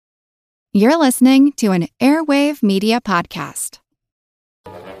You're listening to an Airwave Media Podcast.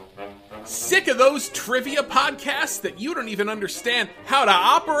 Sick of those trivia podcasts that you don't even understand how to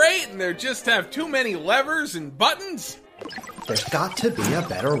operate and they just have too many levers and buttons? There's got to be a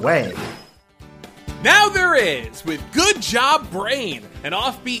better way. Now there is, with Good Job Brain, an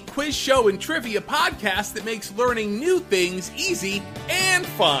offbeat quiz show and trivia podcast that makes learning new things easy and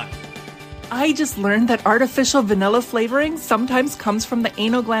fun. I just learned that artificial vanilla flavoring sometimes comes from the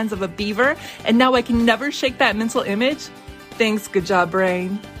anal glands of a beaver, and now I can never shake that mental image. Thanks, Good Job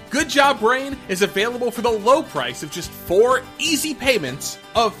Brain. Good Job Brain is available for the low price of just 4 easy payments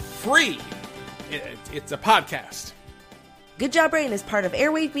of free. It's a podcast. Good Job Brain is part of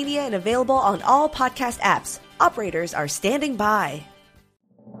Airwave Media and available on all podcast apps. Operators are standing by.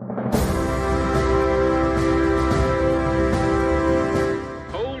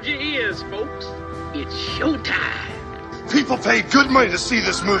 Hold your ears, folks. It's showtime. People pay good money to see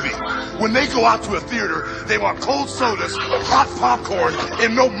this movie. When they go out to a theater, they want cold sodas, hot popcorn,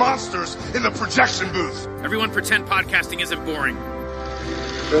 and no monsters in the projection booth. Everyone pretend podcasting isn't boring.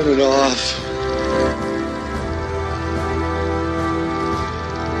 Turn it off.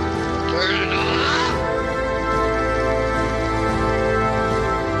 Turn it off.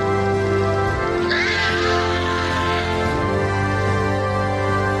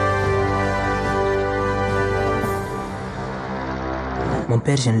 Mon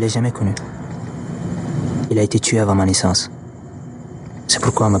père, je ne l'ai jamais connu. Il a été tué avant ma naissance. C'est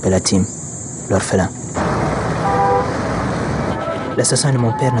pourquoi on m'appelle Atim, l'orphelin. L'assassin de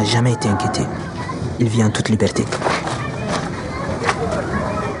mon père n'a jamais été inquiété. Il vit en toute liberté.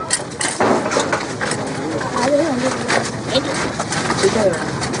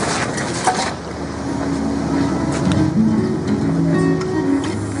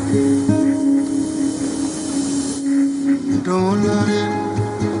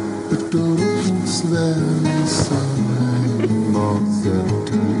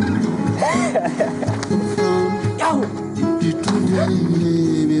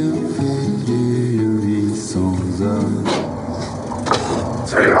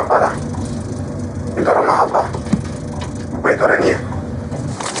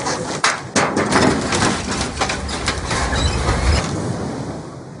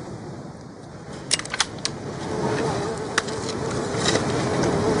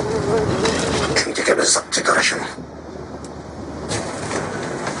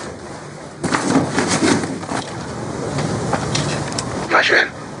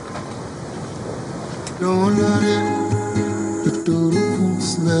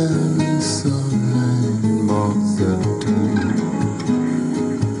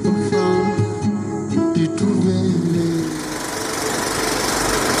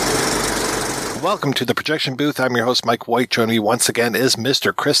 Welcome to the Projection Booth. I'm your host, Mike White. Joining me once again is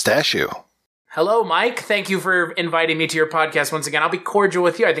Mr. Chris Stachiw. Hello, Mike. Thank you for inviting me to your podcast once again. I'll be cordial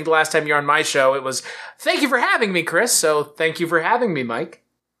with you. I think the last time you were on my show, it was, thank you for having me, Chris. So thank you for having me, Mike.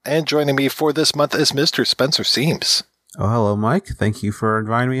 And joining me for this month is Mr. Spencer Seams. Oh, hello, Mike. Thank you for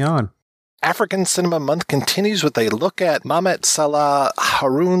inviting me on. African Cinema Month continues with a look at Mahamat-Saleh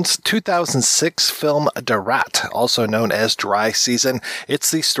Haroun's 2006 film Daratt, also known as Dry Season. It's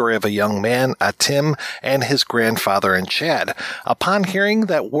the story of a young man, Atim, and his grandfather in Chad. Upon hearing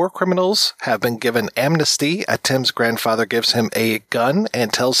that war criminals have been given amnesty, Atim's grandfather gives him a gun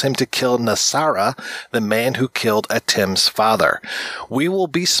and tells him to kill Nasara, the man who killed Atim's father. We will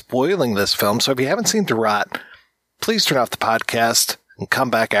be spoiling this film, so if you haven't seen Daratt, please turn off the podcast and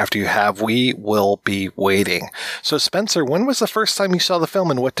come back after you have. We will be waiting. So, Spencer, when was the first time you saw the film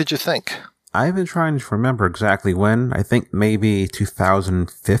and what did you think? I've been trying to remember exactly when. I think maybe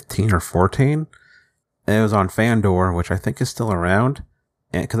 2015 or 14. And it was on Fandor, which I think is still around.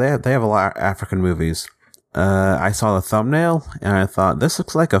 And because they have a lot of African movies. I saw the thumbnail and I thought, this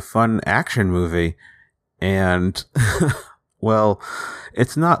looks like a fun action movie. And, well,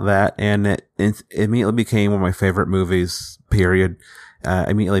 it's not that. And it immediately became one of my favorite movies, period.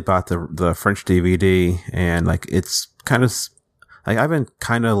 I immediately bought the French DVD, and like it's kind of like I've been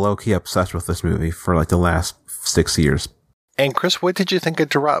kind of low key obsessed with this movie for like the last 6 years. And Chris, what did you think of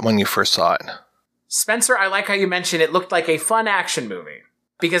Daratt when you first saw it? Spencer, I like how you mentioned it looked like a fun action movie,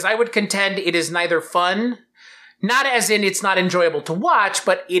 because I would contend it is neither fun, not as in it's not enjoyable to watch,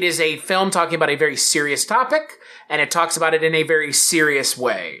 but it is a film talking about a very serious topic, and it talks about it in a very serious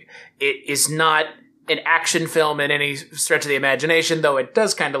way. It is not an action film in any stretch of the imagination, though it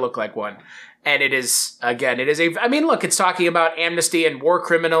does kind of look like one. And it is, again, look, it's talking about amnesty and war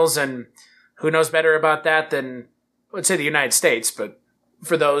criminals, and who knows better about that than, let's say, the United States. But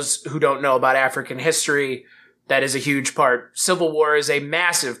for those who don't know about African history, that is a huge part. Civil War is a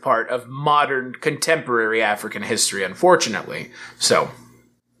massive part of modern, contemporary African history, unfortunately. So,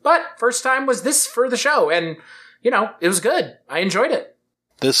 but first time was this for the show, and, you know, it was good. I enjoyed it.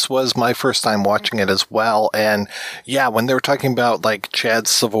 This was my first time watching it as well, and yeah, when they were talking about, like, Chad's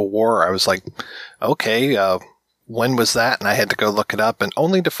Civil War, I was like, okay, when was that? And I had to go look it up, and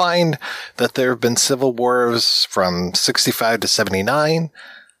only to find that there have been civil wars from 65 to 79,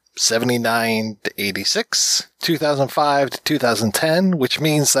 79 to 86, 2005 to 2010, which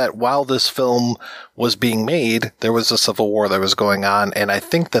means that while this film was being made, there was a civil war that was going on, and I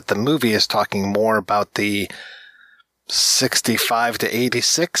think that the movie is talking more about the 65 to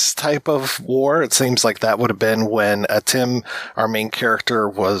 86 type of war. It seems like that would have been when Atim, our main character,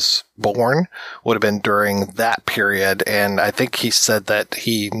 was born, would have been during that period. And I think he said that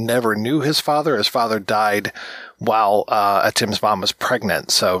he never knew his father. His father died while Atim's mom was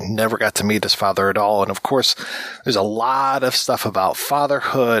pregnant, so never got to meet his father at all. And of course, there's a lot of stuff about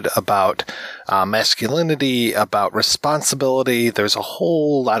fatherhood, about masculinity, about responsibility. There's a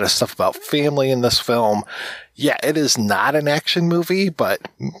whole lot of stuff about family in this film. Yeah, it is not an action movie, but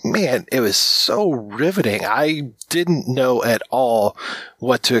man, it was so riveting. I didn't know at all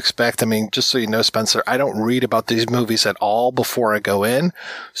what to expect. I mean, just so you know, Spencer, I don't read about these movies at all before I go in.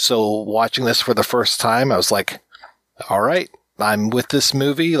 So watching this for the first time, I was like, all right, I'm with this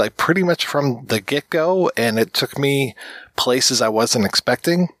movie, like pretty much from the get-go, and it took me places I wasn't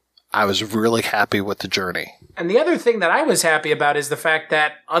expecting. I was really happy with the journey. And the other thing that I was happy about is the fact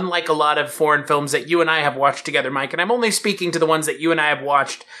that, unlike a lot of foreign films that you and I have watched together, Mike, and I'm only speaking to the ones that you and I have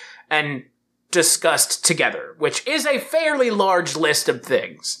watched and discussed together, which is a fairly large list of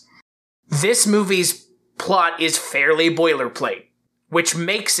things, this movie's plot is fairly boilerplate, which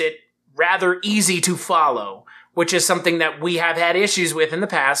makes it rather easy to follow, which is something that we have had issues with in the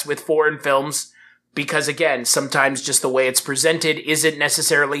past with foreign films, because again, sometimes just the way it's presented isn't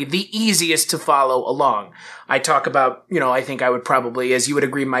necessarily the easiest to follow along. I talk about, you know, I think I would probably, as you would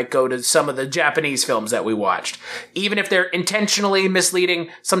agree, Mike, go to some of the Japanese films that we watched. Even if they're intentionally misleading,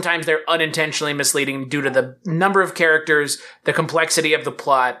 sometimes they're unintentionally misleading due to the number of characters, the complexity of the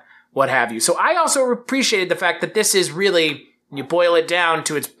plot, what have you. So I also appreciated the fact that this is really, when you boil it down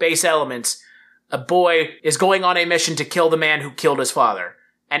to its base elements, a boy is going on a mission to kill the man who killed his father.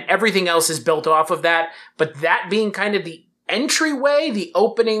 And everything else is built off of that. But that being kind of the entryway, the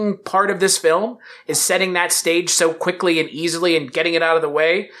opening part of this film, is setting that stage so quickly and easily and getting it out of the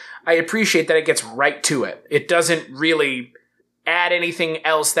way. I appreciate that it gets right to it. It doesn't really add anything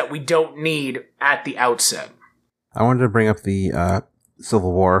else that we don't need at the outset. I wanted to bring up the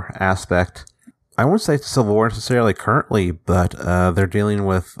Civil War aspect. I won't say it's Civil War necessarily currently, but they're dealing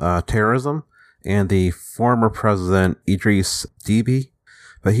with terrorism. And the former president, Idris Deby,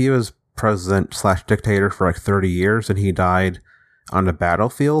 but he was president/dictator for like 30 years, and he died on the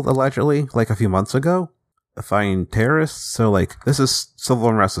battlefield, allegedly, like a few months ago, fighting terrorists. So, like, civil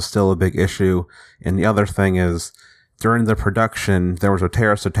unrest is still a big issue. And the other thing is, during the production, there was a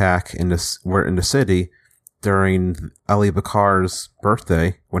terrorist attack in the city during Ali Bakar's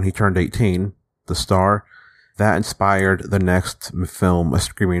birthday, when he turned 18, the star. That inspired the next film, A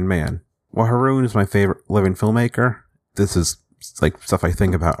Screaming Man. Well, Haroun is my favorite living filmmaker. This is like stuff I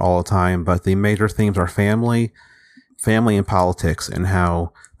think about all the time, but the major themes are family and politics, and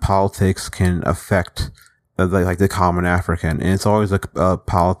how politics can affect the common African. And it's always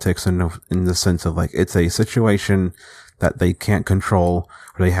politics in the sense of, like, it's a situation that they can't control,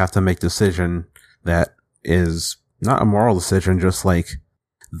 or they have to make a decision that is not a moral decision, just like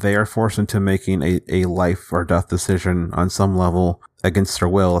they are forced into making a life or death decision on some level against their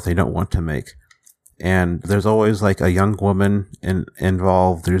will that they don't want to make. And there's always like a young woman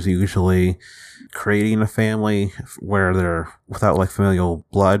involved. There's usually creating a family where they're without like familial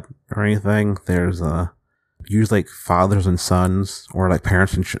blood or anything. There's usually like fathers and sons, or like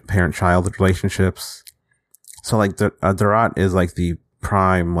parents and parent-child relationships. So like Daratt is like the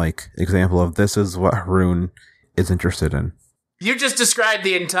prime like example of this is what Haroun is interested in. You just described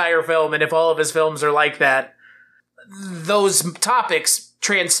the entire film, and if all of his films are like that, those topics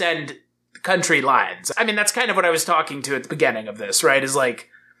transcend country lines. I mean, that's kind of what I was talking to at the beginning of this, right? Is like,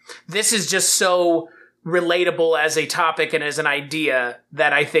 this is just so relatable as a topic and as an idea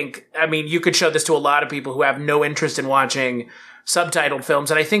that I think, I mean, you could show this to a lot of people who have no interest in watching subtitled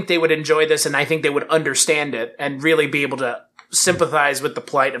films, and I think they would enjoy this, and I think they would understand it and really be able to sympathize with the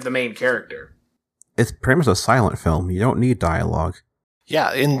plight of the main character. It's pretty much a silent film. You don't need dialogue.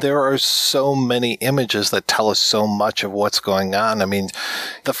 Yeah, and there are so many images that tell us so much of what's going on. I mean,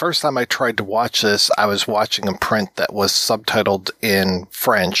 the first time I tried to watch this, I was watching a print that was subtitled in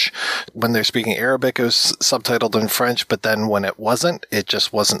French. When they're speaking Arabic, it was subtitled in French, but then when it wasn't, it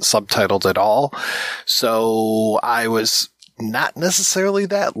just wasn't subtitled at all. So I was not necessarily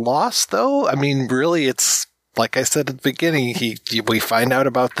that lost, though. I mean, really, it's like I said at the beginning, we find out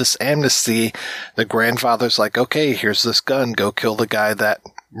about this amnesty. The grandfather's like, okay, here's this gun. Go kill the guy that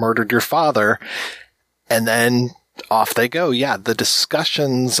murdered your father. And then off they go. Yeah, the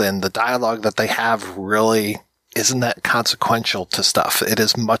discussions and the dialogue that they have really isn't that consequential to stuff. It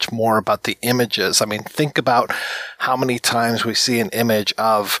is much more about the images. I mean, think about how many times we see an image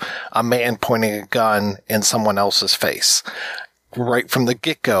of a man pointing a gun in someone else's face. Right from the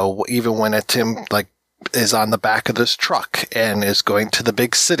get-go, even when Atim, is on the back of this truck and is going to the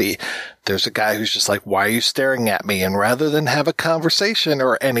big city, there's a guy who's just like, why are you staring at me? And rather than have a conversation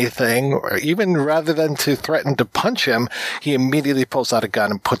or anything, or even rather than to threaten to punch him, he immediately pulls out a gun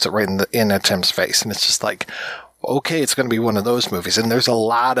and puts it right in Atim's face. And it's just like, okay, it's going to be one of those movies. And there's a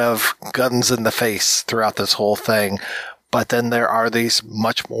lot of guns in the face throughout this whole thing. But then there are these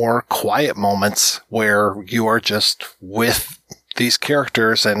much more quiet moments where you are just with these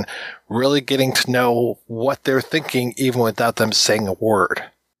characters and really getting to know what they're thinking even without them saying a word.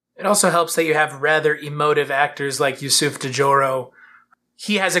 It also helps that you have rather emotive actors like Youssouf Djoro.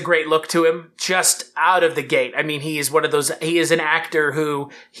 He has a great look to him just out of the gate. I mean, he is an actor who,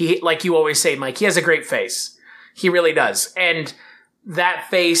 like you always say, Mike, he has a great face. He really does. And that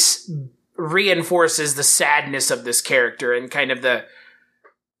face reinforces the sadness of this character and kind of but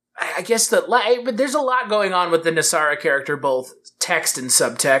there's a lot going on with the Nasara character, both text and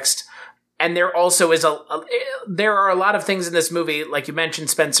subtext. And there also is there are a lot of things in this movie, like you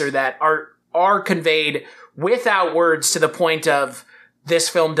mentioned, Spencer, that are conveyed without words to the point of this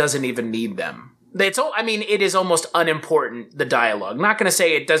film doesn't even need them. It is almost unimportant, the dialogue. Not going to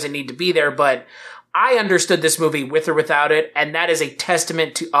say it doesn't need to be there, but I understood this movie with or without it, and that is a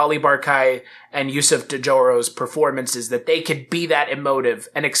testament to Ali Barkai and Youssouf Djoro's performances, that they could be that emotive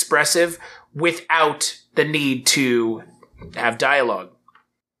and expressive without the need to have dialogue.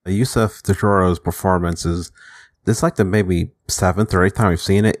 Youssouf Djoro's performances, this is like the maybe 7th or 8th time we've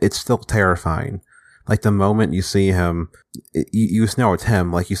seen it, it's still terrifying. Like the moment you see him, you know it's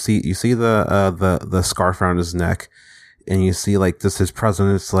him. Like you see the scarf around his neck, and you see like this his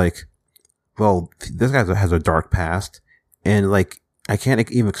presence. Like, well, this guy has a dark past, and like I can't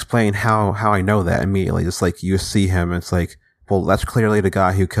even explain how I know that immediately. It's like you see him, and it's like, well, that's clearly the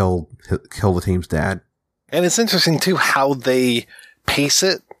guy who killed the team's dad. And it's interesting too how they pace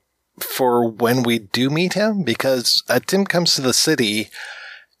it for when we do meet him, because Atim comes to the city,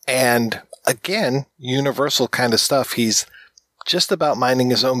 and again, universal kind of stuff. He's just about minding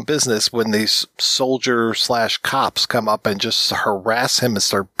his own business when these soldier/cops come up and just harass him and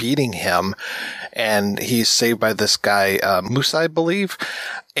start beating him. And he's saved by this guy, Musa, I believe.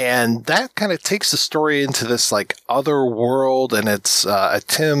 And that kind of takes the story into this like other world, and it's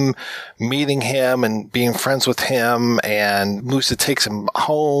Atim meeting him and being friends with him, and Musa takes him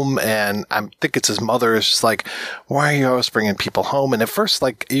home, and I think it's his mother is just like, why are you always bringing people home? And at first,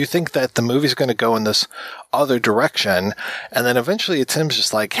 like, you think that the movie's going to go in this other direction, and then eventually Atim's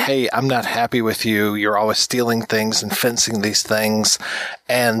just like, hey, I'm not happy with you. You're always stealing things and fencing these things.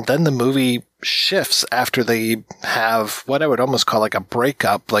 And then the movie shifts after they have what I would almost call like a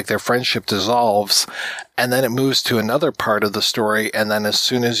breakup, like their friendship dissolves, and then it moves to another part of the story. And then as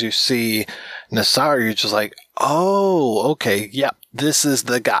soon as you see Nassar, you're just like, oh, okay, yeah, this is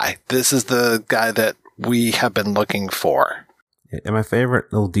the guy. This is the guy that we have been looking for. And my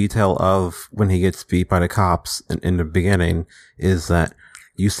favorite little detail of when he gets beat by the cops in the beginning is that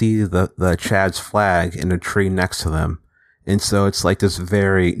you see the Chad's flag in the tree next to them. And so it's like this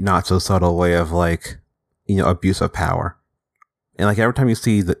very not so subtle way of like, abuse of power. And like every time you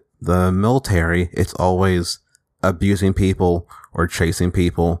see the military, it's always abusing people or chasing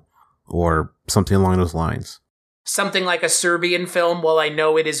people or something along those lines. Something like a Serbian film, while I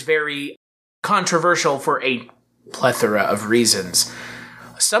know it is very controversial for a plethora of reasons,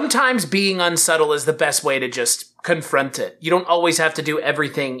 sometimes being unsubtle is the best way to just confront it. You don't always have to do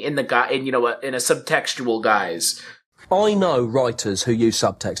everything in a subtextual guise. I know writers who use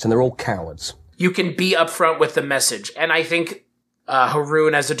subtext, and they're all cowards. You can be upfront with the message. And I think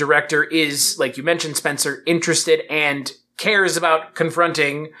Haroun, as a director, is, like you mentioned, Spencer, interested and cares about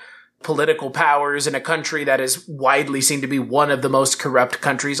confronting political powers in a country that is widely seen to be one of the most corrupt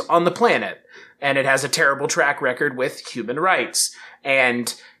countries on the planet. And it has a terrible track record with human rights.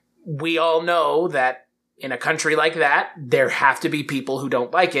 And we all know that in a country like that, there have to be people who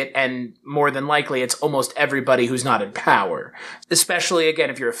don't like it, and more than likely, it's almost everybody who's not in power. Especially, again,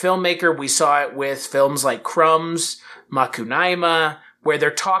 if you're a filmmaker, we saw it with films like Crumbs, Makunaima, where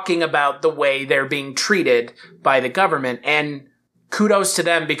they're talking about the way they're being treated by the government, and kudos to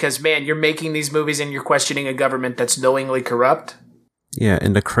them because, man, you're making these movies and you're questioning a government that's knowingly corrupt. Yeah,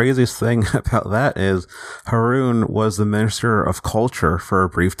 and the craziest thing about that is Haroun was the Minister of Culture for a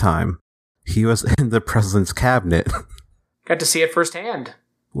brief time. He was in the president's cabinet. Got to see it firsthand.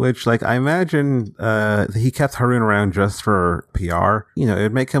 Which, like, I imagine he kept Haroun around just for PR. You know,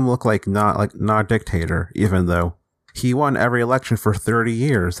 it'd make him look like not a dictator, even though he won every election for 30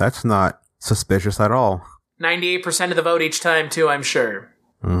 years. That's not suspicious at all. 98% of the vote each time, too, I'm sure.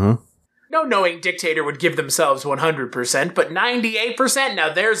 Mm-hmm. No knowing dictator would give themselves 100%, but 98%?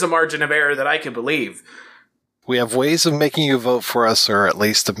 Now there's a margin of error that I can believe. We have ways of making you vote for us, or at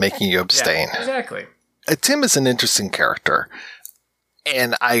least of making you abstain. Yeah, exactly. Atim is an interesting character.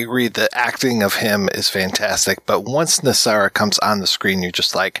 And I agree the acting of him is fantastic. But once Nasara comes on the screen, you're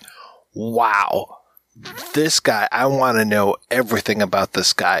just like, wow, this guy, I want to know everything about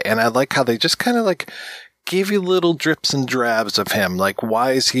this guy. And I like how they just kind of like give you little drips and drabs of him. Like,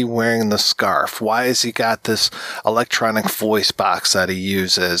 why is he wearing the scarf? Why has he got this electronic voice box that he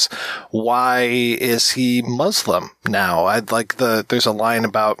uses? Why is he Muslim now? There's a line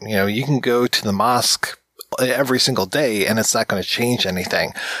about, you can go to the mosque every single day and it's not going to change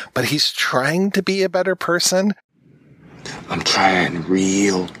anything. But he's trying to be a better person. I'm trying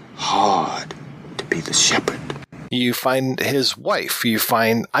real hard to be the shepherd. You find his wife. You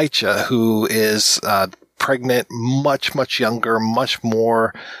find Aicha, who is pregnant, much, much younger, much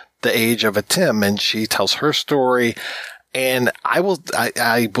more the age of Atim, and she tells her story. And I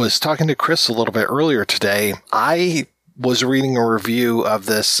was talking to Chris a little bit earlier today. I was reading a review of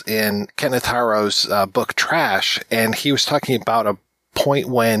this in Kenneth Harrow's book Trash, and he was talking about a point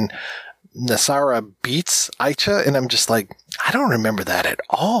when Nasara beats Aicha, and I'm just like, I don't remember that at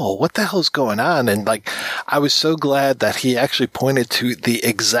all. What the hell's going on? And I was so glad that he actually pointed to the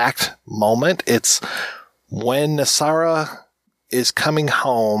exact moment. It's when Nasara is coming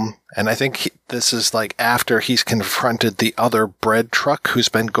home, and I think this is after he's confronted the other bread truck who's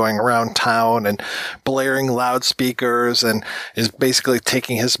been going around town and blaring loudspeakers and is basically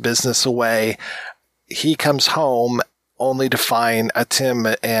taking his business away. He comes home only to find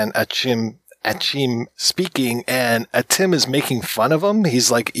Atim and Achim speaking, and Atim is making fun of him. He's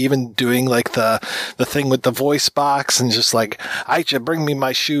even doing the thing with the voice box and just Aicha, bring me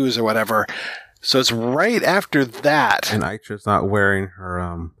my shoes or whatever. So it's right after that. And Aicha's not wearing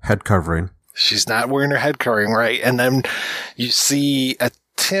her head covering. She's not wearing her head covering, right? And then you see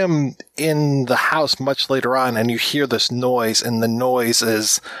Atim in the house much later on, and you hear this noise, and the noise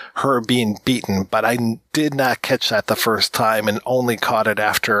is her being beaten. But I did not catch that the first time and only caught it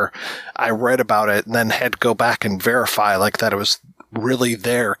after I read about it and then had to go back and verify that it was really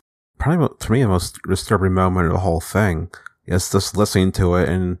there. Probably, to me, the most disturbing moment of the whole thing is just listening to it,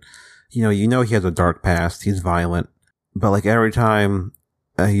 and you know he has a dark past. He's violent. But every time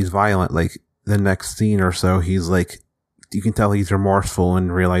he's violent, the next scene or so, he's you can tell he's remorseful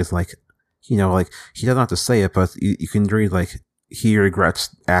and realize he doesn't have to say it, but you can read he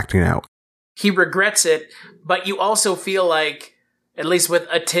regrets acting out. He regrets it, but you also feel at least with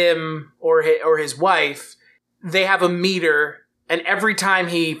Atim or his wife, they have a meter, and every time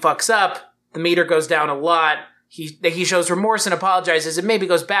he fucks up, the meter goes down a lot. He shows remorse and apologizes. It maybe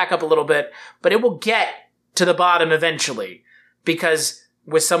goes back up a little bit, but it will get to the bottom eventually. Because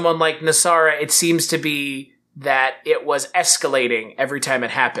with someone like Nasara, it seems to be that it was escalating every time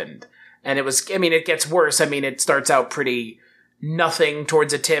it happened. And it gets worse. It starts out pretty nothing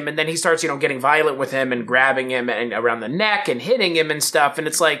towards Atim, and then he starts, getting violent with him and grabbing him and around the neck and hitting him and stuff. And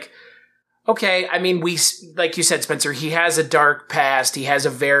it's okay, we, like you said, Spencer, he has a dark past. He has a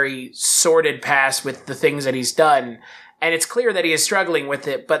very sordid past with the things that he's done. And it's clear that he is struggling with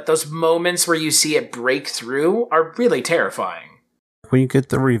it, but those moments where you see it break through are really terrifying. When you get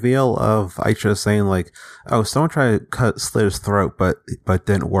the reveal of Aicha saying oh, someone tried to slit his throat, but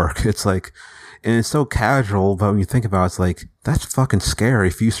didn't work. It's and it's so casual, but when you think about it, it's that's fucking scary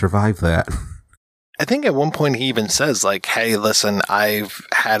if you survive that. I think at one point he even says hey, listen, I've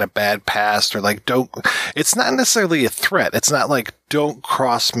had a bad past, or don't, it's not necessarily a threat. It's not don't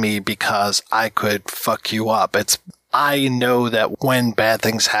cross me because I could fuck you up. It's, I know that when bad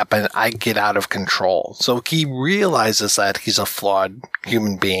things happen, I get out of control. So he realizes that he's a flawed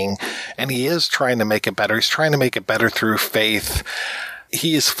human being, and he is trying to make it better. He's trying to make it better through faith.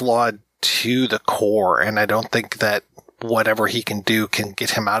 He is flawed to the core, and I don't think that whatever he can do can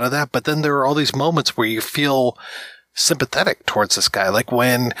get him out of that. But then there are all these moments where you feel sympathetic towards this guy, like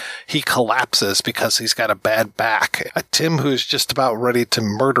when he collapses because he's got a bad back. Atim, who's just about ready to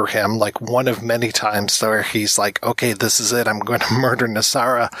murder him, like one of many times where he's like, okay, this is it, I'm going to murder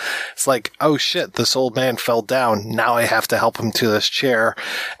Nasara. It's like, oh shit, this old man fell down, now I have to help him to this chair.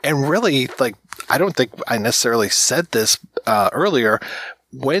 And really, like, I don't think I necessarily said this earlier,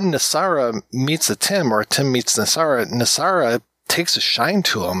 when Nasara meets Atim, or Atim meets Nasara, Nasara takes a shine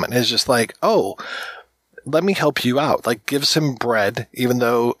to him and is just like, oh, let me help you out. Like, gives him bread, even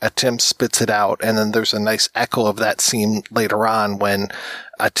though Atim spits it out. And then there's a nice echo of that scene later on when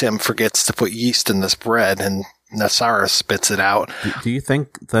Atim forgets to put yeast in this bread and Nasara spits it out. Do you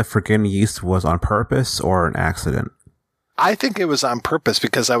think the forgetting yeast was on purpose or an accident? I think it was on purpose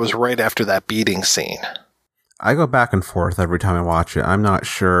because I was right after that beating scene. I go back and forth every time I watch it. I'm not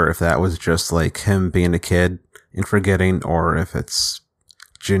sure if that was just like him being a kid and forgetting, or if it's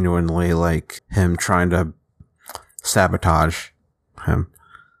genuinely like him trying to sabotage him.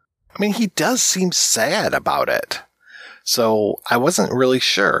 I mean, he does seem sad about it. So I wasn't really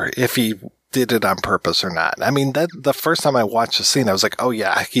sure if he did it on purpose or not. I mean, that the first time I watched the scene, I was like, oh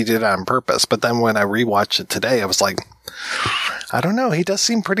yeah, he did it on purpose. But then when I rewatched it today, I was like, I don't know. He does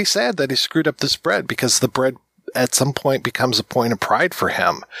seem pretty sad that he screwed up this bread, because the bread at some point becomes a point of pride for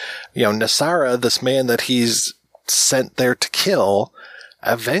him. You know, Nasara, this man that he's sent there to kill,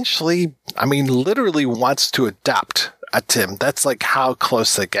 eventually, I mean, literally wants to adopt Atim. That's like how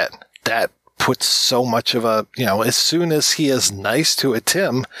close they get. That puts so much of a, you know, as soon as he is nice to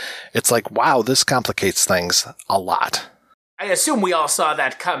Atim, it's like, wow, this complicates things a lot. I assume we all saw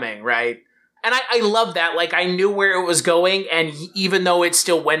that coming, right? And I love that. Like, I knew where it was going, and even though it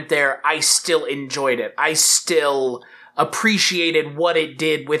still went there, I still enjoyed it. I still appreciated what it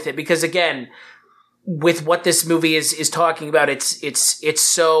did with it, because again, with what this movie is talking about, it's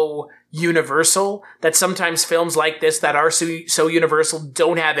so universal that sometimes films like this that are so universal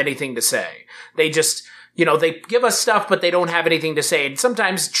don't have anything to say. They just, you know, they give us stuff, but they don't have anything to say. And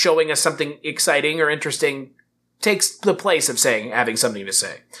sometimes showing us something exciting or interesting takes the place of having something to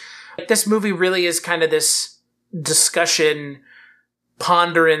say. This movie really is kind of this discussion,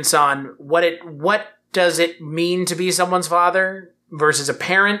 ponderance on what does it mean to be someone's father versus a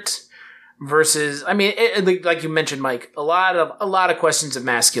parent. Versus, I mean, like you mentioned, Mike, a lot of questions of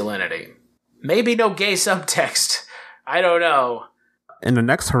masculinity. Maybe no gay subtext. I don't know. In the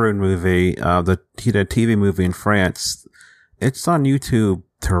next Haroun movie, he did a TV movie in France. It's on YouTube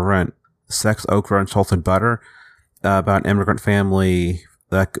to rent. Sex, Okra, and Salted Butter, about an immigrant family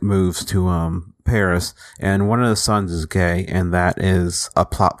that moves to Paris, and one of the sons is gay, and that is a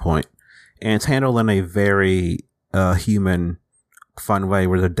plot point. And it's handled in a very human, fun way,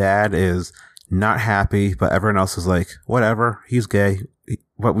 where the dad is not happy, but everyone else is like, whatever, he's gay,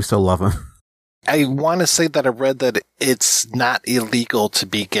 but we still love him. I want to say that I read that it's not illegal to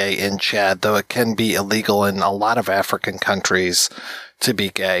be gay in Chad, though it can be illegal in a lot of African countries to be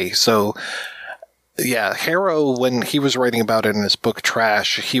gay. So, yeah, Harrow, when he was writing about it in his book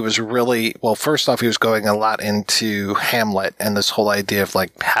Trash, he was really, well, first off, he was going a lot into Hamlet and this whole idea of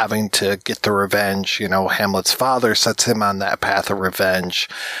like having to get the revenge. You know, Hamlet's father sets him on that path of revenge.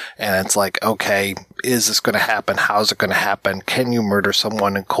 And it's like, okay, is this going to happen? How's it going to happen? Can you murder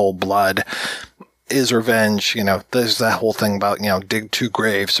someone in cold blood? Is revenge, you know, there's that whole thing about, you know, dig two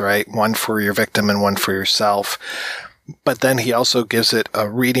graves, right? One for your victim and one for yourself. But then he also gives it a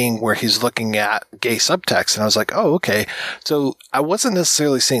reading where he's looking at gay subtext. And I was like, oh, okay. So I wasn't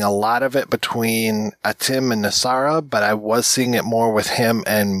necessarily seeing a lot of it between Atim and Nasara, but I was seeing it more with him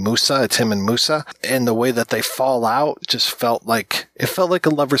and Musa, Atim and Musa. And the way that they fall out just felt like a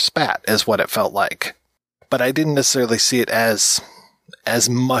lover's spat is what it felt like. But I didn't necessarily see it as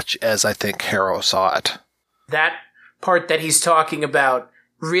much as I think Harrow saw it. That part that he's talking about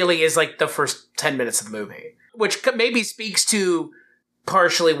really is like the first 10 minutes of the movie, which maybe speaks to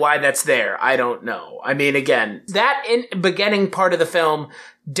partially why that's there. I don't know. I mean, again, that beginning part of the film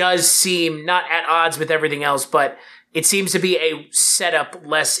does seem not at odds with everything else, but it seems to be a setup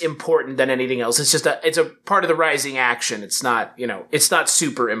less important than anything else. It's just it's a part of the rising action. It's not, you know, it's not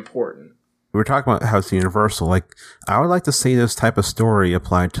super important. We were talking about how it's universal. Like, I would like to see this type of story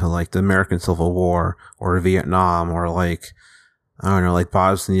applied to like the American Civil War or Vietnam or like, I don't know, like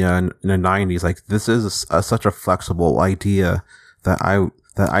Bosnia in the 90s. Like, this is such a flexible idea that I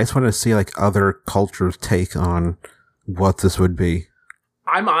just want to see like other cultures take on what this would be.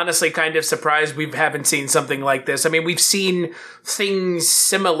 I'm honestly kind of surprised we haven't seen something like this. I mean, we've seen things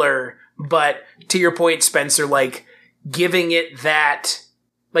similar, but to your point, Spencer, like giving it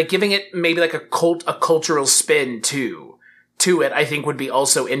maybe like a cultural spin too. to it, I think would be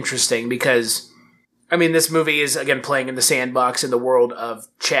also interesting because, I mean, this movie is, again, playing in the sandbox in the world of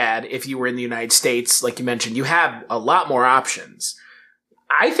Chad. If you were in the United States, like you mentioned, you have a lot more options.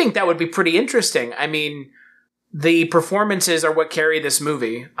 I think that would be pretty interesting. I mean, the performances are what carry this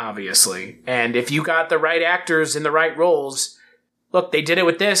movie, obviously. And if you got the right actors in the right roles, look, they did it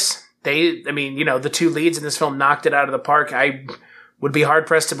with this. The two leads in this film knocked it out of the park. I would be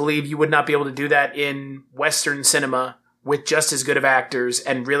hard-pressed to believe you would not be able to do that in Western cinema with just as good of actors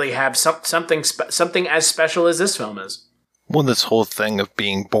and really have something as special as this film is. Well, this whole thing of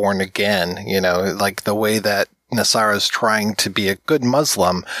being born again, like the way that Nassar is trying to be a good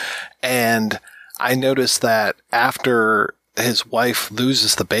Muslim. And I noticed that after his wife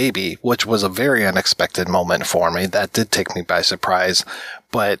loses the baby, which was a very unexpected moment for me, that did take me by surprise,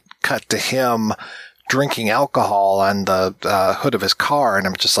 but cut to him drinking alcohol on the hood of his car. And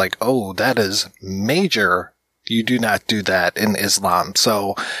I'm just like, oh, that is major. You do not do that in Islam.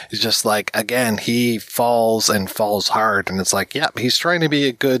 So it's just like, again, he falls and falls hard. And it's like, yep, he's trying to be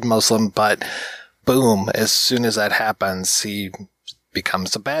a good Muslim, but boom, as soon as that happens, he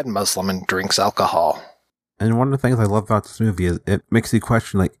becomes a bad Muslim and drinks alcohol. And one of the things I love about this movie is it makes you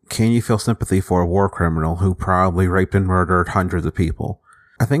question, like, can you feel sympathy for a war criminal who probably raped and murdered hundreds of people?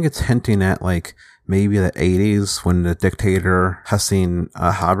 I think it's hinting at, like, maybe the 80s when the dictator Hosni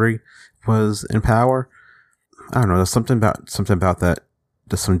Habri was in power. I don't know. There's something about that.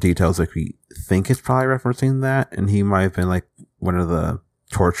 Just some details like we think it's probably referencing that, and he might have been like one of the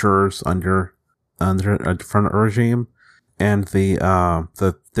torturers under a different regime. And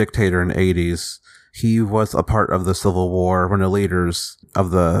the dictator in the 80s, he was a part of the Civil War, one of the leaders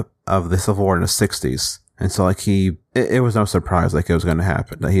of the Civil War in the 60s, and so like it was no surprise like it was going to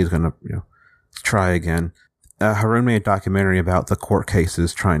happen that he was going to try again. Haroun made a documentary about the court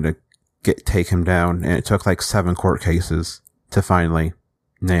cases trying to take him down, and it took like 7 court cases to finally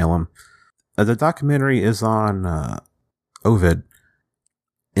nail him. The documentary is on Ovid,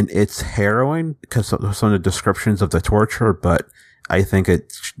 and it's harrowing because of some of the descriptions of the torture, but I think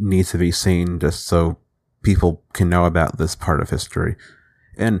it needs to be seen just so people can know about this part of history.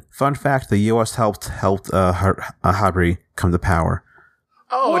 And fun fact, the U.S. helped Habri come to power.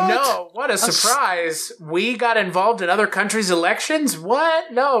 Oh, what? No. What a surprise. We got involved in other countries' elections?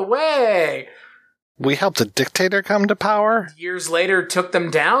 What? No way. We helped a dictator come to power? Years later took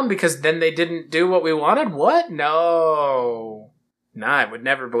them down because then they didn't do what we wanted? What? No. Nah, I would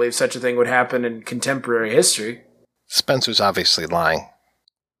never believe such a thing would happen in contemporary history. Spencer's obviously lying.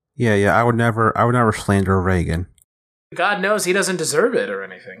 Yeah, I would never slander Reagan. God knows he doesn't deserve it or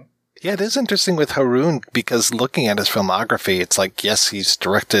anything. Yeah, it is interesting with Haroun because looking at his filmography, it's like, yes, he's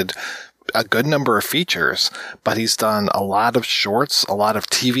directed a good number of features, but he's done a lot of shorts, a lot of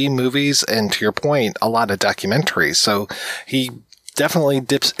TV movies, and to your point, a lot of documentaries. So he definitely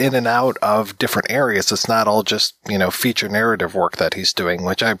dips in and out of different areas. It's not all just, feature narrative work that he's doing,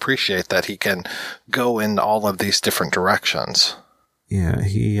 which I appreciate that he can go in all of these different directions. Yeah,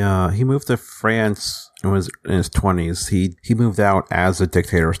 he moved to France when he was in his 20s. He moved out as the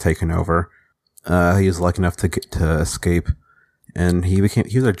dictator was taken over. He was lucky enough to escape, and he was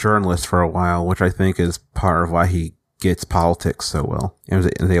a journalist for a while, which I think is part of why he gets politics so well. And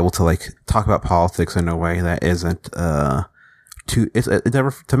was able to like talk about politics in a way that isn't to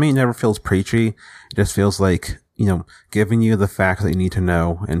me it never feels preachy. It just feels like, giving you the facts that you need to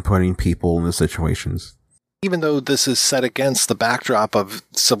know and putting people in the situations. Even though this is set against the backdrop of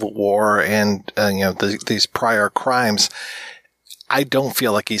Civil War and, these prior crimes, I don't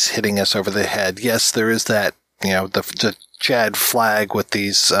feel like he's hitting us over the head. Yes, there is that, the Chad flag with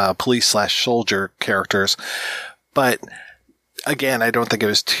these police/soldier characters, but again, I don't think it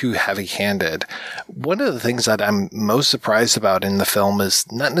was too heavy-handed. One of the things that I'm most surprised about in the film is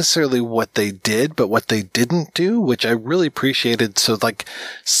not necessarily what they did, but what they didn't do, which I really appreciated. So, like,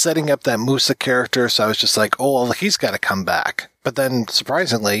 setting up that Musa character, so I was just like, oh, well, he's got to come back. But then,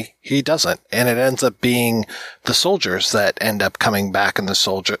 surprisingly, he doesn't. And it ends up being the soldiers that end up coming back in the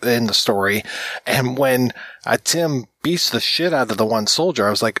story. And when Atim beats the shit out of the one soldier,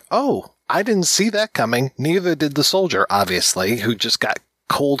 I was like, oh, I didn't see that coming. Neither did the soldier, obviously, who just got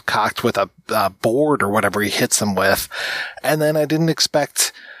cold cocked with a board or whatever he hits him with. And then I didn't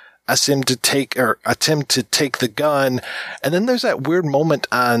expect Atim to take the gun. And then there's that weird moment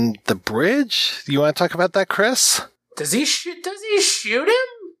on the bridge. You want to talk about that, Chris? Does he shoot him?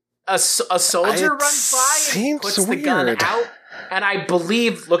 A soldier runs by and puts the gun out. And I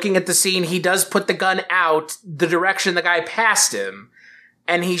believe, looking at the scene, he does put the gun out the direction the guy passed him.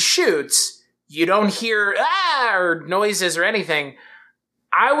 And he shoots. You don't hear or noises or anything.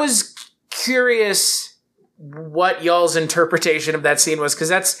 I was curious what y'all's interpretation of that scene was, because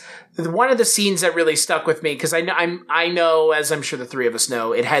that's one of the scenes that really stuck with me. Because I know, as I'm sure the three of us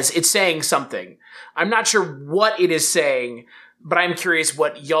know, it's saying something. I'm not sure what it is saying, but I'm curious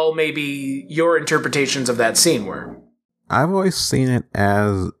what y'all maybe your interpretations of that scene were. I've always seen it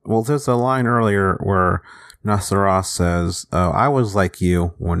as, well, there's a line earlier where Nasara says, "Oh, I was like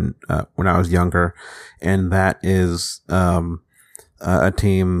you when I was younger," and that is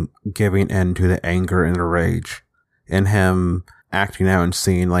Atim giving end to the anger and the rage, and him acting out and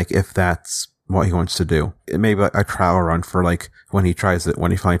seeing like if that's what he wants to do. It may be a trial run for like when he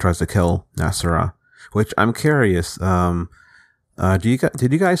finally tries to kill Nasara. Which I'm curious. Did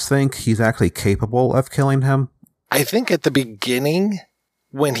you guys think he's actually capable of killing him? I think at the beginning,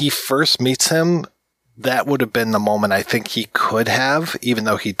 when he first meets him, that would have been the moment I think he could have, even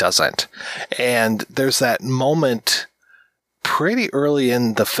though he doesn't. And there's that moment pretty early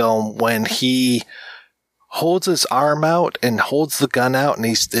in the film when he holds his arm out and holds the gun out, and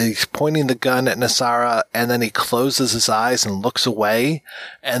he's pointing the gun at Nasara, and then he closes his eyes and looks away.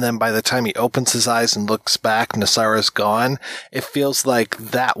 And then by the time he opens his eyes and looks back, Nasara's gone. It feels like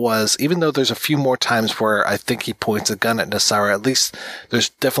that was, even though there's a few more times where I think he points a gun at Nasara, at least there's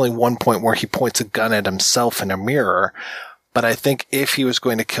definitely one point where he points a gun at himself in a mirror. But I think if he was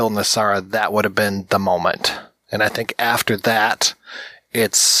going to kill Nasara, that would have been the moment. And I think after that,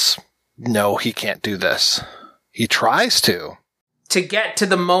 it's, no, he can't do this. He tries to. To get to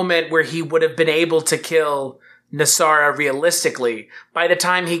the moment where he would have been able to kill Nasara realistically, by the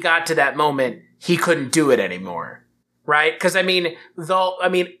time he got to that moment, he couldn't do it anymore. Right? Because,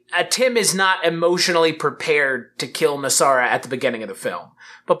 Atim is not emotionally prepared to kill Nasara at the beginning of the film.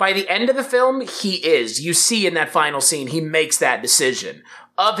 But by the end of the film, he is. You see in that final scene, he makes that decision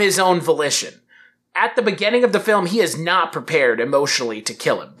of his own volition. At the beginning of the film, he is not prepared emotionally to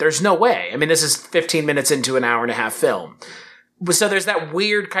kill him. There's no way. I mean, this is 15 minutes into an hour-and-a-half film. So there's that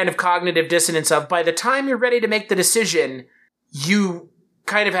weird kind of cognitive dissonance of, by the time you're ready to make the decision, you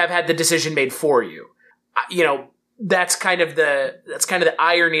kind of have had the decision made for you. That's kind of the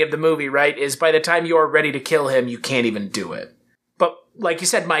irony of the movie, right? Is by the time you're ready to kill him, you can't even do it. But like you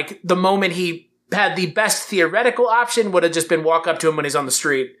said, Mike, the moment he had the best theoretical option would have just been walk up to him when he's on the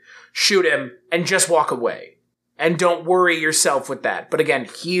street, shoot him, and just walk away. And don't worry yourself with that. But again,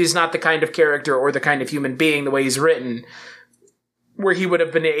 he's not the kind of character or the kind of human being, the way he's written, where he would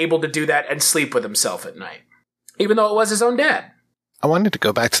have been able to do that and sleep with himself at night. Even though it was his own dad. I wanted to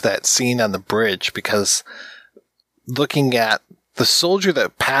go back to that scene on the bridge, because looking at the soldier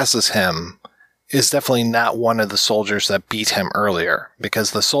that passes him is definitely not one of the soldiers that beat him earlier,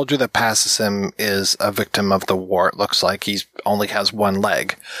 because the soldier that passes him is a victim of the war. It looks like he only has one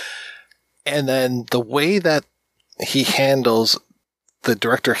leg. And then the way that the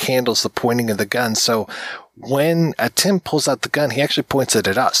director handles the pointing of the gun. So when Atim pulls out the gun, he actually points it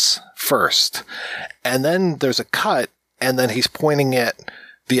at us first. And then there's a cut, and then he's pointing it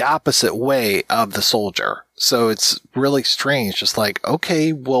the opposite way of the soldier. So it's really strange. Just like,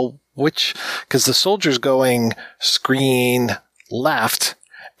 okay, well, because the soldier's going screen left,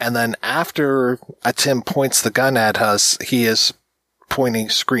 and then after Atim points the gun at us, he is pointing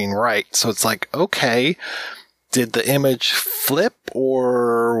screen right. So it's like, okay, did the image flip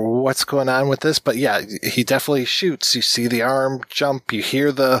or what's going on with this? But yeah, he definitely shoots. You see the arm jump, you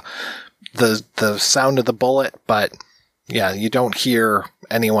hear the sound of the bullet, but yeah, you don't hear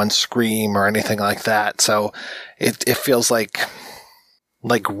anyone scream or anything like that. So it feels like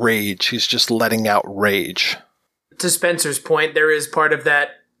rage. He's just letting out rage. To Spencer's point, there is part of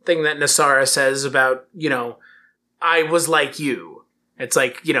that thing that Nasara says about, I was like you. It's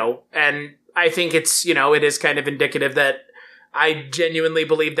like, and I think it's, it is kind of indicative that I genuinely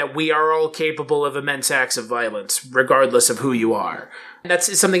believe that we are all capable of immense acts of violence, regardless of who you are. And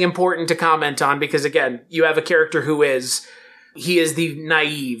that's something important to comment on, because again, you have a character he is the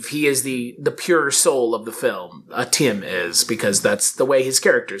naive, he is the pure soul of the film. Atim is, because that's the way his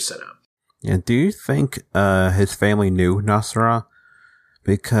character's set up. Yeah, do you think his family knew Nasara?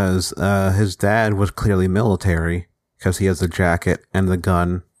 Because his dad was clearly military, because he has the jacket and the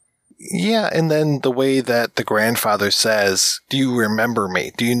gun. Yeah, and then the way that the grandfather says, do you remember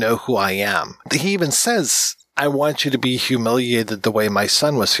me? Do you know who I am? He even says, I want you to be humiliated the way my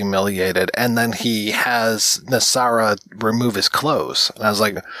son was humiliated. And then he has Nasara remove his clothes. And I was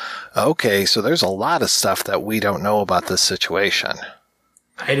like, okay, so there's a lot of stuff that we don't know about this situation.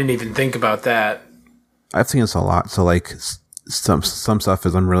 I didn't even think about that. I've seen this a lot. So like some stuff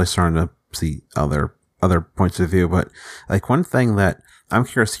is I'm really starting to see other points of view. But like one thing that I'm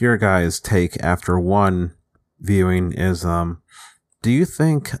curious your guys' take after one viewing is Do you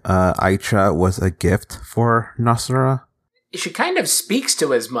think Aisha was a gift for Nasra? She kind of speaks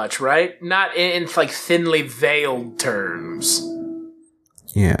to as much, right? Not in like thinly veiled terms.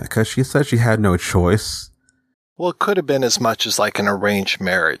 Yeah, because she said she had no choice. Well, it could have been as much as like an arranged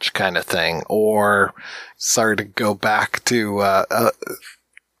marriage kind of thing, or sorry to go back to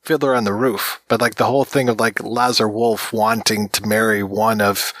Fiddler on the Roof, but like the whole thing of like Lazar Wolf wanting to marry one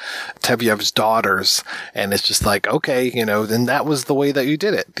of Tevyev's daughters, and it's just like, okay, then that was the way that you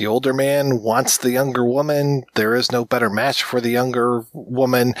did it. The older man wants the younger woman. There is no better match for the younger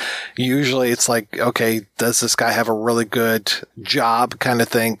woman. Usually it's like, okay, does this guy have a really good job kind of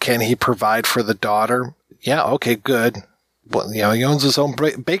thing? Can he provide for the daughter? Yeah, okay, good. Well, he owns his own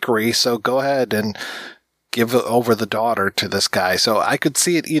bakery, so go ahead and give over the daughter to this guy. So I could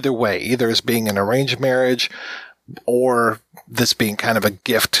see it either way, either as being an arranged marriage or this being kind of a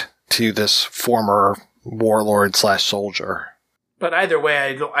gift to this former warlord / soldier. But either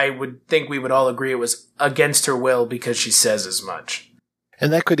way, I would think we would all agree it was against her will because she says as much.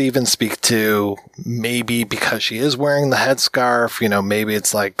 And that could even speak to maybe because she is wearing the headscarf, maybe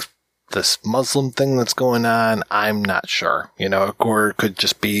it's like this Muslim thing that's going on. I'm not sure, or it could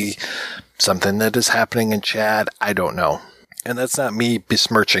just be something that is happening in Chad. I don't know. And that's not me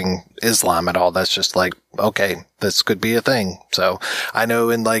besmirching Islam at all. That's just like, okay, this could be a thing. So I know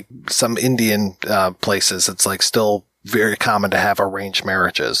in like some Indian places, it's like still very common to have arranged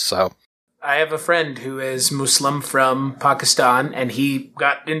marriages. So I have a friend who is Muslim from Pakistan, and he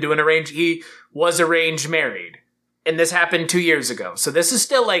got into he was arranged married. And this happened 2 years ago. So this is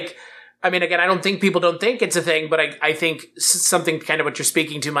still like, I mean, again, I don't think people don't think it's a thing, but I think something kind of what you're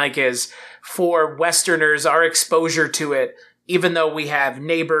speaking to, Mike, is for Westerners, our exposure to it, even though we have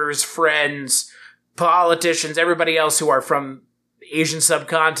neighbors, friends, politicians, everybody else who are from the Asian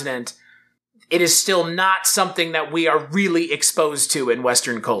subcontinent, it is still not something that we are really exposed to in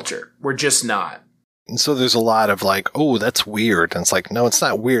Western culture. We're just not. And so there's a lot of like, oh, that's weird. And it's like, no, it's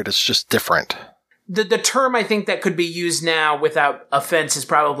not weird. It's just different. The term I think that could be used now without offense is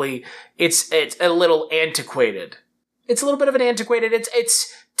probably it's a little antiquated. It's a little bit of an antiquated.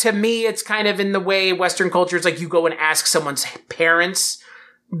 It's to me it's kind of in the way Western culture is like you go and ask someone's parents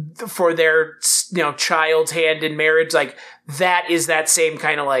for their child's hand in marriage. Like that is that same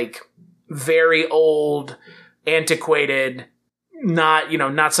kind of like very old, antiquated,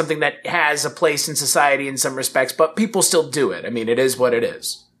 not something that has a place in society in some respects, but people still do it. I mean, it is what it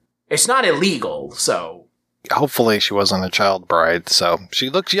is. It's not illegal, so. Hopefully she wasn't a child bride, so she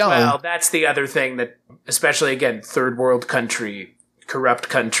looks young. Well, that's the other thing that, especially again, third world country, corrupt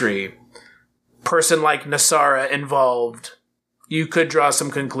country, person like Nasara involved, you could draw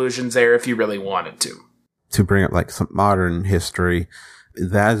some conclusions there if you really wanted to. To bring up like some modern history,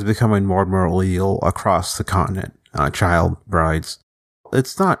 that is becoming more and more illegal across the continent, child brides.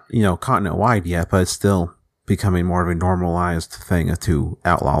 It's not, continent wide yet, but it's still becoming more of a normalized thing to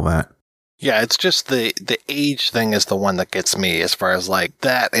outlaw that. Yeah, it's just the age thing is the one that gets me as far as like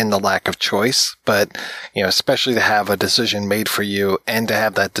that and the lack of choice. But, especially to have a decision made for you and to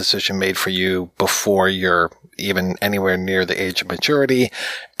have that decision made for you before you're even anywhere near the age of maturity.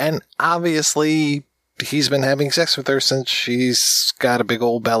 And obviously he's been having sex with her since she's got a big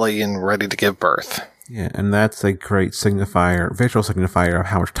old belly and ready to give birth. Yeah, and that's a great visual signifier of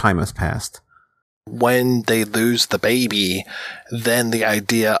how much time has passed. When they lose the baby, then the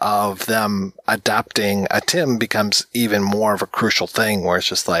idea of them adopting Atim becomes even more of a crucial thing where it's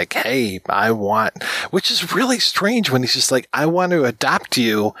just like, hey, which is really strange when he's just like, I want to adopt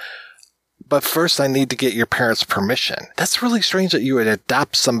you, but first I need to get your parents' permission. That's really strange that you would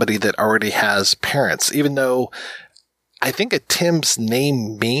adopt somebody that already has parents, even though I think Atim's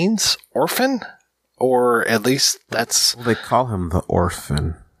name means orphan, or at least that's... Well, they call him the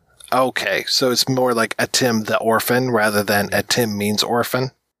orphan. Okay, so it's more like Atim the orphan rather than Atim means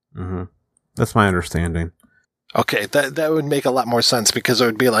orphan? Mm-hmm. That's my understanding. Okay, that would make a lot more sense because it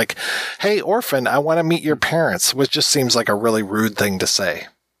would be like, hey, orphan, I want to meet your parents, which just seems like a really rude thing to say.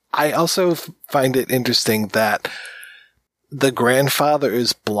 I also find it interesting that the grandfather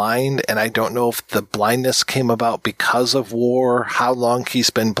is blind, and I don't know if the blindness came about because of war, how long he's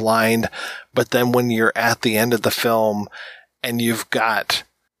been blind, but then when you're at the end of the film and you've got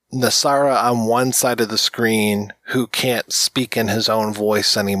Nasara on one side of the screen who can't speak in his own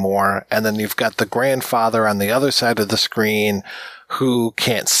voice anymore, and then you've got the grandfather on the other side of the screen who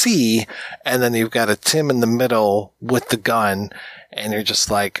can't see, and then you've got Atim in the middle with the gun, and you're just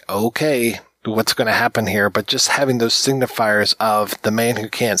like, okay, what's going to happen here? But just having those signifiers of the man who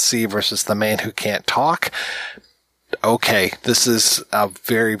can't see versus the man who can't talk, okay, this is a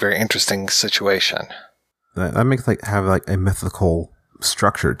very, very interesting situation. That makes have a mythical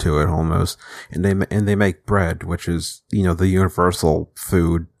structure to it almost. And they make bread, which is, the universal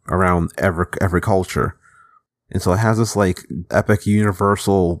food around every culture. And so it has this epic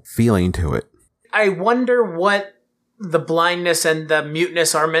universal feeling to it. I wonder what the blindness and the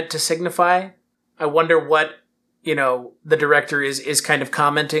muteness are meant to signify. I wonder what, the director is kind of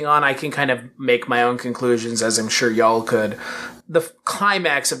commenting on. I can kind of make my own conclusions, as I'm sure y'all could. The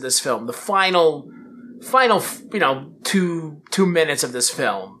climax of this film, the final, 2 minutes of this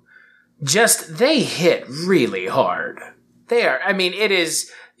film, they hit really hard. It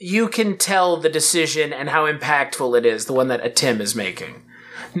is, you can tell the decision and how impactful it is, the one that Atim is making.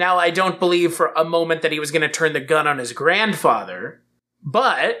 Now, I don't believe for a moment that he was going to turn the gun on his grandfather,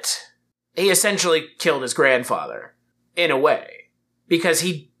 but he essentially killed his grandfather, in a way. Because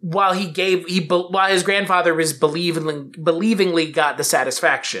while his grandfather was believingly got the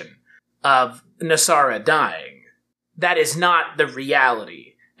satisfaction of Nasara dying, that is not the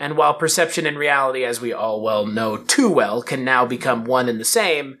reality. And while perception and reality, as we all well know too well, can now become one and the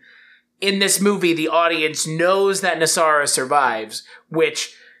same, in this movie, the audience knows that Nasara survives,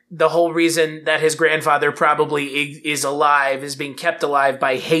 which the whole reason that his grandfather probably is alive is being kept alive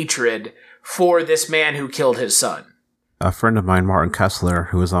by hatred for this man who killed his son. A friend of mine, Martin Kessler,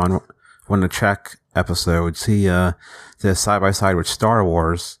 who was on one of the Czech episodes, he did side-by-side with Star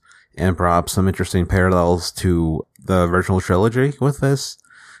Wars and brought up some interesting parallels to the original trilogy with this,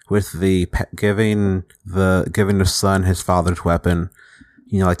 with the giving the son his father's weapon,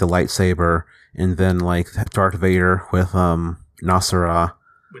 the lightsaber, and then Darth Vader with Nasara.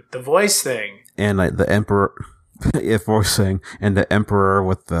 With the voice thing. And the Emperor, voice thing, and the Emperor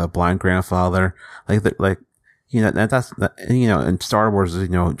with the blind grandfather. That's in Star Wars,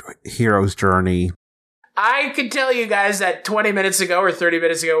 hero's journey. I could tell you guys that 20 minutes ago or 30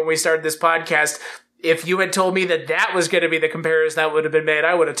 minutes ago when we started this podcast, if you had told me that was going to be the comparison that would have been made,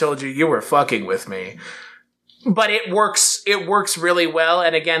 I would have told you were fucking with me. But it works really well.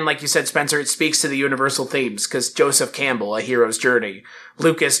 And again, like you said, Spencer, it speaks to the universal themes, because Joseph Campbell, A Hero's Journey,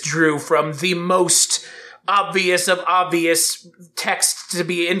 Lucas drew from the most obvious of obvious texts to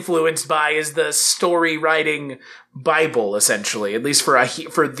be influenced by is the story writing Bible, essentially, at least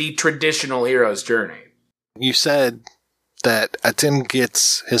for the traditional hero's journey. You said that Atim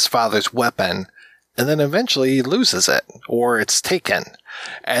gets his father's weapon, and then eventually he loses it, or it's taken.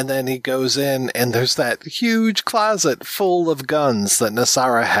 And then he goes in, and there's that huge closet full of guns that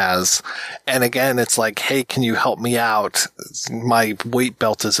Nasara has. And again, it's like, hey, can you help me out? My weight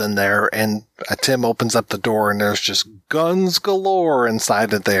belt is in there. And Atim opens up the door, and there's just guns galore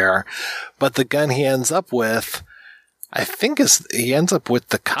inside of there. But the gun he ends up with, I think he ends up with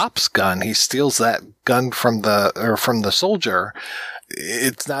the cop's gun. He steals that gun from the soldier.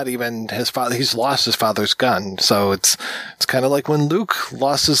 It's not even his father. He's lost his father's gun. So it's kind of like when Luke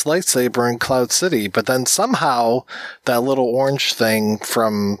lost his lightsaber in Cloud City, but then somehow that little orange thing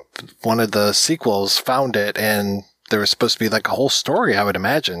from one of the sequels found it, and there was supposed to be a whole story, I would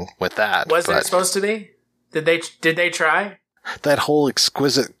imagine, with that. Was it supposed to be? Did they try? That whole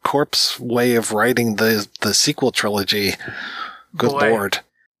exquisite corpse way of writing the sequel trilogy. Good Lord.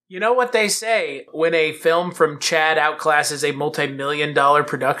 You know what they say, when a film from Chad outclasses a multi-million-dollar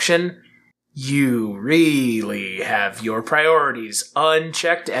production, you really have your priorities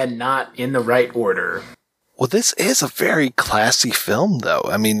unchecked and not in the right order. Well, this is a very classy film, though.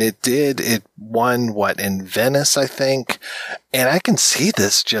 I mean, it won, in Venice, I think? And I can see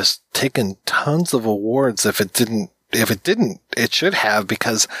this just taking tons of awards if it didn't, it should have,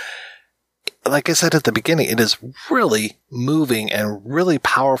 because like I said at the beginning, it is really moving and really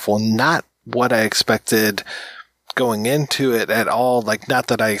powerful. Not what I expected going into it at all. Not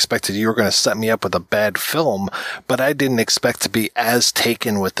that I expected you were going to set me up with a bad film, but I didn't expect to be as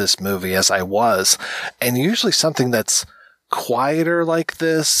taken with this movie as I was. And usually something that's quieter like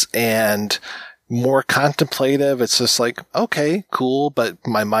this and more contemplative, it's just okay, cool, but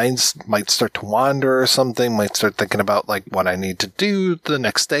my mind might start to wander or something, might start thinking about what I need to do the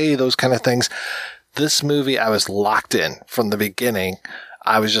next day, those kind of things. This movie, I was locked in from the beginning.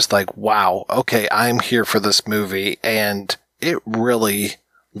 I was just wow, okay, I'm here for this movie, and it really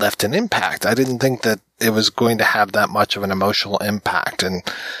left an impact. I didn't think that it was going to have that much of an emotional impact, and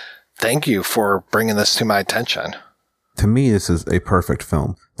thank you for bringing this to my attention. To me, this is a perfect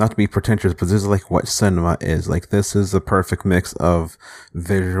film. Not to be pretentious, but this is what cinema is. This is the perfect mix of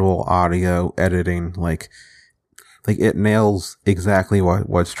visual, audio, editing. It nails exactly what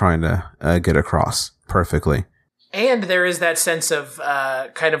it's trying to get across perfectly. And there is that sense of rebel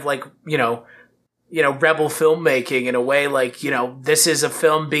filmmaking in a way. This is a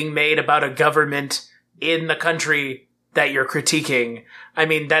film being made about a government in the country that you're critiquing. I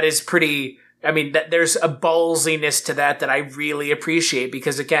mean, that is pretty... I mean, there's a ballsiness to that I really appreciate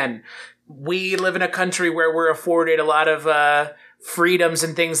because, again, we live in a country where we're afforded a lot of freedoms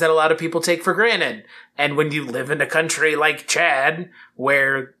and things that a lot of people take for granted. And when you live in a country like Chad,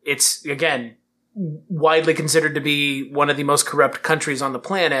 where it's, again, widely considered to be one of the most corrupt countries on the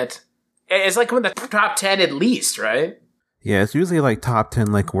planet, it's like in the top 10 at least, right? Yeah, it's usually like top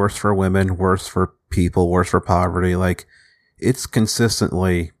 10, like worse for women, worse for people, worse for poverty. Like, it's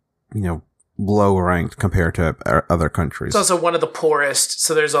consistently, low ranked compared to other countries. It's also one of the poorest,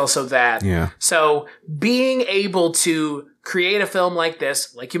 so there's also that. Yeah. So being able to create a film like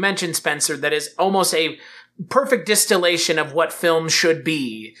this, like you mentioned, Spencer, that is almost a perfect distillation of what film should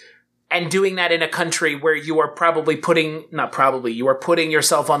be, and doing that in a country where you are you are putting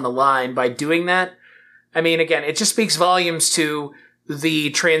yourself on the line by doing that. I mean, again, it just speaks volumes to the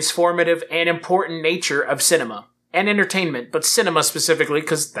transformative and important nature of cinema. And entertainment, but cinema specifically,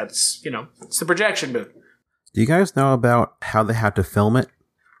 because that's, it's the projection booth. Do you guys know about how they had to film it?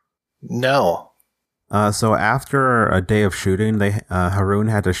 No. So after a day of shooting, Haroun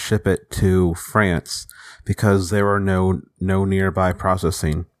had to ship it to France because there were no nearby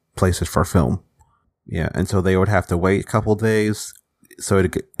processing places for film. Yeah, and so they would have to wait a couple days. So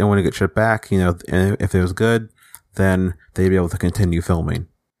when it get shipped back, and if it was good, then they'd be able to continue filming.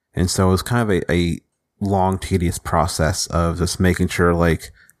 And so it was kind of a long, tedious process of just making sure,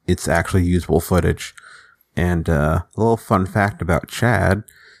 like, it's actually usable footage. And a little fun fact about Chad,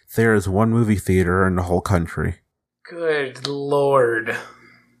 there is one movie theater in the whole country. Good Lord.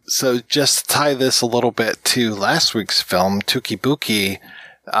 So just to tie this a little bit to last week's film, Tukibuki,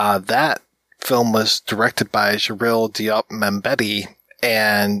 that film was directed by Jalil Diop Membedi,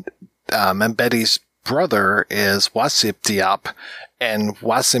 and Membedi's brother is Wassim Diop, and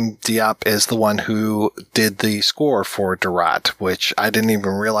Wassim Diop is the one who did the score for Daratt, which I didn't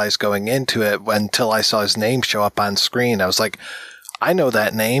even realize going into it until I saw his name show up on screen. I was like, I know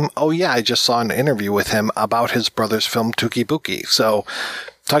that name. Oh yeah, I just saw an interview with him about his brother's film Tukibuki. So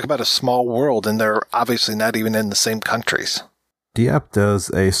talk about a small world, and they're obviously not even in the same countries. Diop does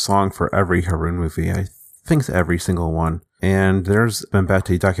a song for every Haroun movie. I think every single one. And there's a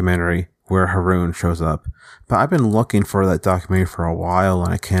Membedi documentary where Haroun shows up. But I've been looking for that documentary for a while,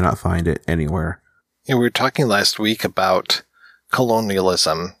 and I cannot find it anywhere. We were talking last week about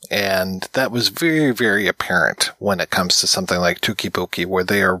colonialism, and that was very, very apparent when it comes to something like Tukibuki, where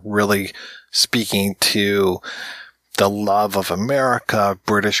they are really speaking to the love of America,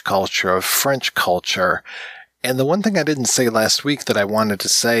 British culture, of French culture. And the one thing I didn't say last week that I wanted to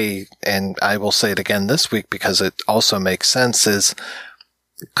say, and I will say it again this week because it also makes sense, is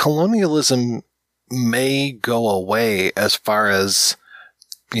colonialism may go away as far as,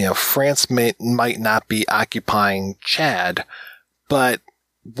 France might not be occupying Chad, but,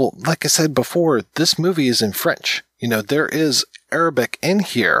 well, like I said before, this movie is in French. There is Arabic in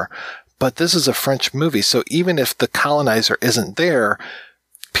here, but this is a French movie. So even if the colonizer isn't there,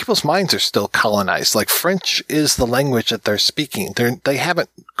 people's minds are still colonized. Like, French is the language that they're speaking. They haven't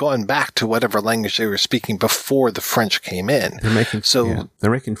gone back to whatever language they were speaking before the French came in. They're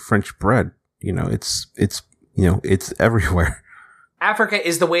making French bread. It's everywhere. Africa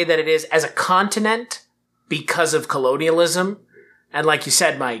is the way that it is as a continent because of colonialism. And like you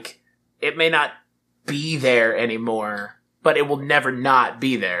said, Mike, it may not be there anymore, but it will never not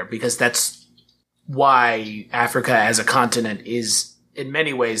be there because that's why Africa as a continent is in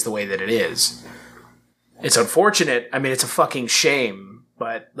many ways the way that it is. It's unfortunate. I mean, it's a fucking shame,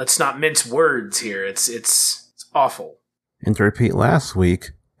 but let's not mince words here. It's awful. And to repeat last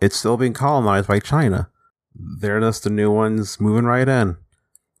week, it's still being colonized by China. They're just the new ones moving right in.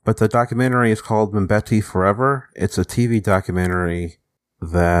 But the documentary is called Membedi Forever. It's a TV documentary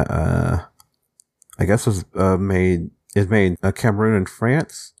that I guess was made in Cameroon and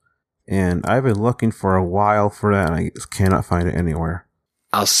France. And I've been looking for a while for that, and I just cannot find it anywhere.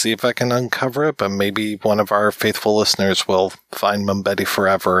 I'll see if I can uncover it, but maybe one of our faithful listeners will find Membedi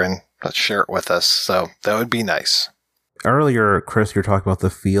Forever and share it with us. So that would be nice. Earlier, Chris, you were talking about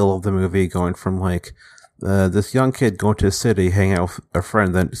the feel of the movie going from like this young kid going to a city, hanging out with a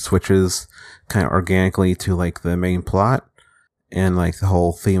friend, then switches kind of organically to like the main plot and like the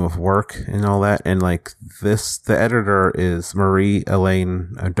whole theme of work and all that. And like the editor is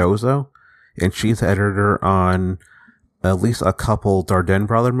Marie-Hélène Dozo, and she's the editor on at least a couple Dardenne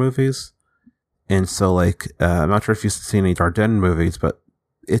brother movies. And so like, I'm not sure if you've seen any Dardenne movies, but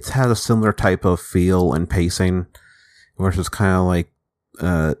it has a similar type of feel and pacing, where it's just kind of like,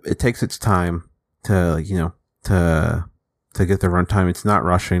 it takes its time to get the runtime. It's not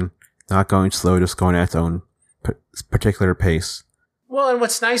rushing. Not going slow, just going at its own particular pace. Well, and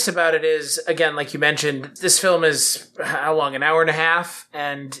what's nice about it is, again, like you mentioned, this film is, how long, an hour and a half?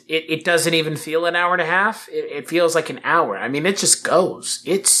 And it doesn't even feel an hour and a half. It feels like an hour. I mean, it just goes.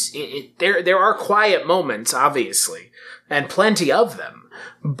 There are quiet moments, obviously, and plenty of them.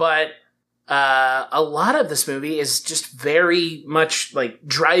 But a lot of this movie is just very much like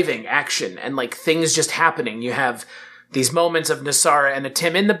driving action and like things just happening. You have these moments of Nasara and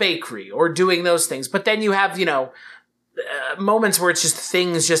Atim in the bakery or doing those things. But then you have, moments where it's just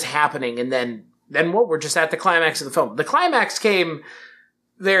things just happening, and then what? We're just at the climax of the film. The climax came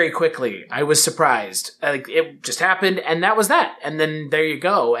very quickly. I was surprised. Like, it just happened, and that was that. And then there you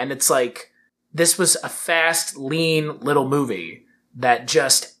go. And it's like, this was a fast, lean little movie that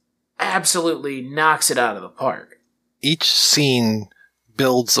just absolutely knocks it out of the park. Each scene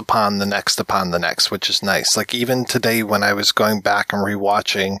builds upon the next, which is nice. Like, even today when I was going back and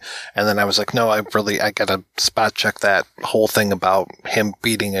rewatching, and then I was like, no, I gotta spot check that whole thing about him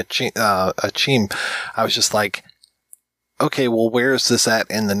beating Atim. I was just like, okay, well, where is this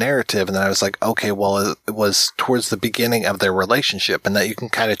at in the narrative? And then I was like, okay, well, it was towards the beginning of their relationship, and that you can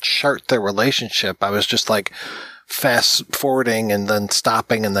kind of chart their relationship. I was just like, fast forwarding and then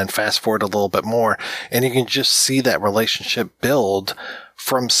stopping and then fast forward a little bit more. And you can just see that relationship build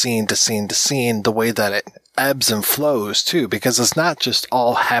from scene to scene to scene, the way that it ebbs and flows too, because it's not just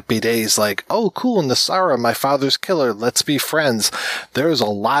all happy days like, oh, cool, Nasara, my father's killer, let's be friends. There's a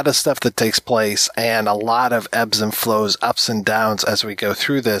lot of stuff that takes place and a lot of ebbs and flows, ups and downs as we go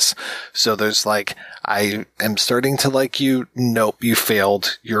through this. So there's like, I am starting to like you. Nope, you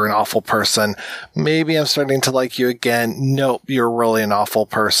failed. You're an awful person. Maybe I'm starting to like you again. Nope, you're really an awful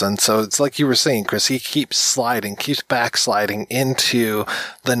person. So it's like you were saying, Chris, he keeps backsliding into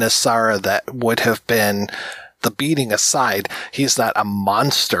the Nasara that would have been the beating aside. He's not a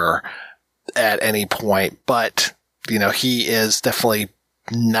monster at any point, but, he is definitely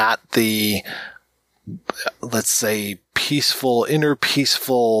not the, let's say, inner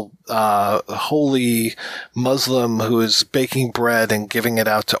peaceful, holy Muslim who is baking bread and giving it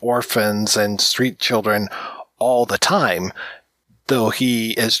out to orphans and street children all the time, though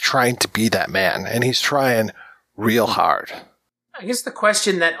he is trying to be that man, and he's trying real hard. I guess the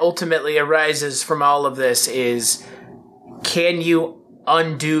question that ultimately arises from all of this is, can you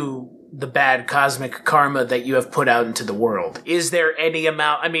undo the bad cosmic karma that you have put out into the world? Is there any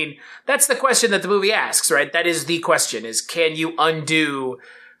amount? I mean, that's the question that the movie asks, right? That is the question, is can you undo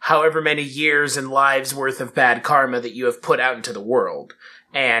however many years and lives worth of bad karma that you have put out into the world?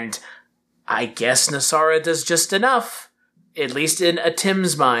 And I guess Nasara does just enough, at least in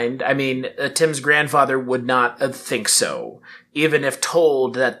Atim's mind. I mean, Atim's grandfather would not think so, even if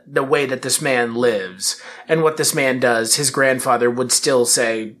told that the way that this man lives and what this man does, his grandfather would still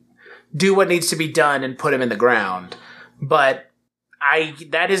say, do what needs to be done and put him in the ground. But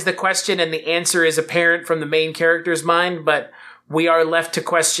that is the question, and the answer is apparent from the main character's mind, but we are left to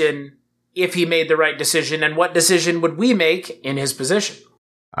question if he made the right decision, and what decision would we make in his position?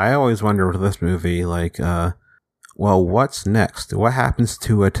 I always wonder with this movie, like, well, what's next? What happens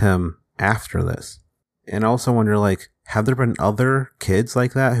to Atim after this? And I also wonder, like, have there been other kids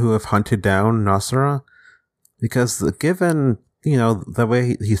like that who have hunted down Nasara? Because given, the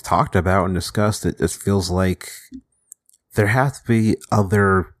way he's talked about and discussed, it just feels like there have to be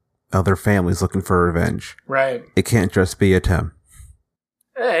other families looking for revenge. Right. It can't just be Atim.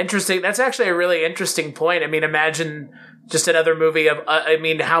 Interesting. That's actually a really interesting point. I mean, imagine just another movie of,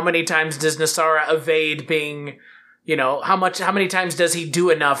 how many times does Nasara evade being, how many times does he do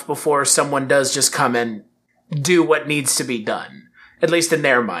enough before someone does just come and do what needs to be done? At least in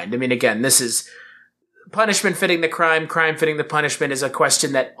their mind. I mean, again, this is punishment fitting the crime fitting the punishment is a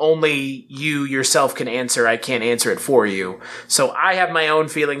question that only you yourself can answer. I can't answer it for you. So I have my own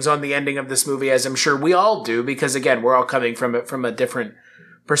feelings on the ending of this movie, as I'm sure we all do, because again, we're all coming from it from a different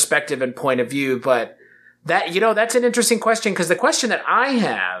perspective and point of view. But that, that's an interesting question, because the question that I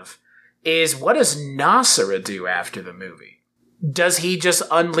have is, what does Nasara do after the movie? Does he just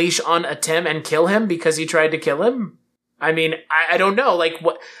unleash on Atim and kill him because he tried to kill him? I mean, I don't know. Like,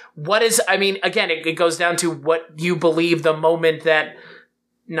 what is, again, it goes down to what you believe the moment that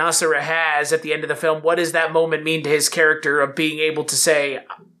Nasara has at the end of the film. What does that moment mean to his character of being able to say,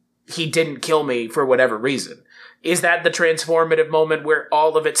 he didn't kill me for whatever reason? Is that the transformative moment where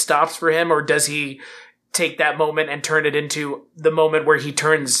all of it stops for him? Or does he take that moment and turn it into the moment where he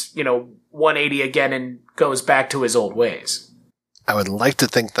turns, 180 again and goes back to his old ways? I would like to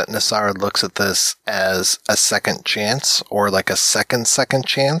think that Nasara looks at this as a second chance, or like a second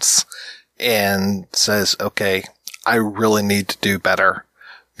chance, and says, okay, I really need to do better.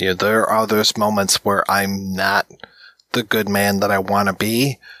 there are those moments where I'm not the good man that I want to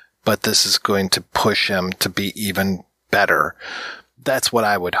be, but this is going to push him to be even better. That's what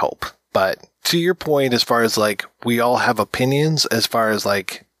I would hope. But to your point, as far as like, we all have opinions as far as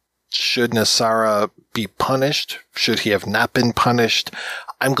like, should Nasara be punished? Should he have not been punished?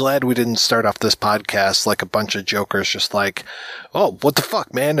 I'm glad we didn't start off this podcast like a bunch of jokers just like, oh, what the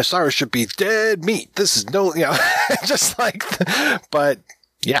fuck, man? Nasara should be dead meat. This is no, just like, but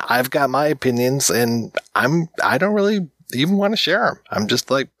yeah, I've got my opinions and I don't really even want to share them. I'm just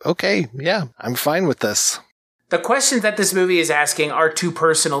like, okay, yeah, I'm fine with this. The questions that this movie is asking are too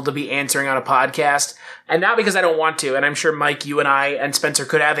personal to be answering on a podcast, and not because I don't want to, and I'm sure Mike, you and I, and Spencer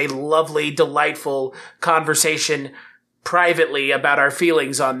could have a lovely, delightful conversation privately about our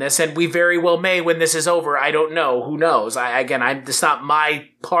feelings on this, and we very well may when this is over. I don't know. Who knows? It's not my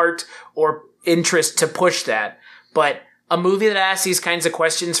part or interest to push that, but a movie that asks these kinds of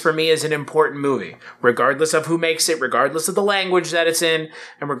questions for me is an important movie, regardless of who makes it, regardless of the language that it's in,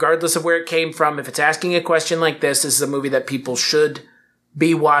 and regardless of where it came from. If it's asking a question like this is a movie that people should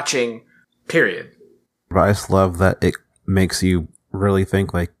be watching, period. I just love that it makes you really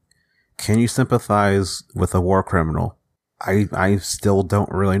think, like, can you sympathize with a war criminal? I still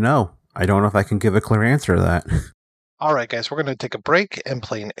don't really know. I don't know if I can give a clear answer to that. All right, guys, we're going to take a break and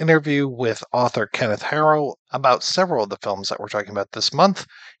play an interview with author Kenneth Harrow about several of the films that we're talking about this month,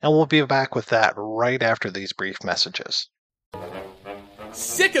 and we'll be back with that right after these brief messages.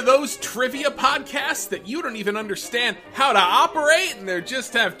 Sick of those trivia podcasts that you don't even understand how to operate and they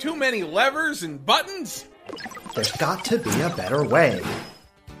just have too many levers and buttons? There's got to be a better way.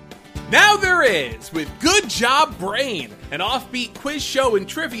 Now there is, with Good Job Brain, an offbeat quiz show and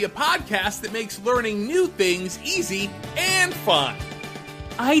trivia podcast that makes learning new things easy and fun.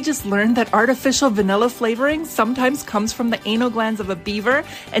 I just learned that artificial vanilla flavoring sometimes comes from the anal glands of a beaver,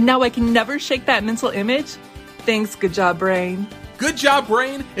 and now I can never shake that mental image. Thanks, Good Job Brain. Good Job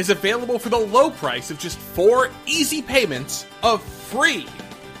Brain is available for the low price of just 4 easy payments of free.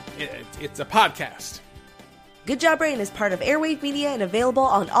 It's a podcast. Good Job Brain is part of Airwave Media and available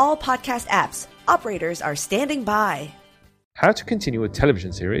on all podcast apps. Operators are standing by. How to continue a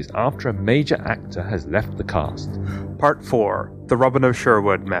television series after a major actor has left the cast. Part 4. The Robin of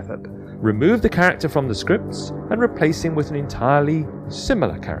Sherwood Method. Remove the character from the scripts and replace him with an entirely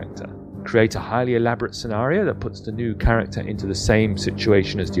similar character. Create a highly elaborate scenario that puts the new character into the same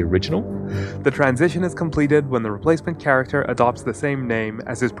situation as the original. The transition is completed when the replacement character adopts the same name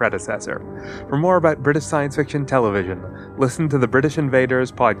as his predecessor. For more about British science fiction television, listen to the British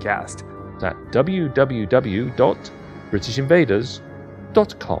Invaders podcast at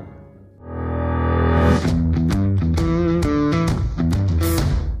www.britishinvaders.com.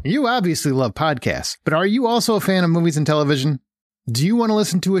 You obviously love podcasts, but are you also a fan of movies and television? Do you want to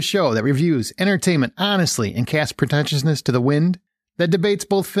listen to a show that reviews entertainment honestly and casts pretentiousness to the wind? That debates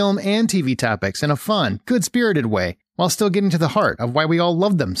both film and TV topics in a fun, good-spirited way, while still getting to the heart of why we all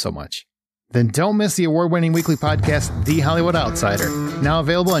love them so much? Then don't miss the award-winning weekly podcast, The Hollywood Outsider, now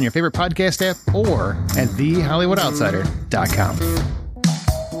available on your favorite podcast app or at thehollywoodoutsiders.com.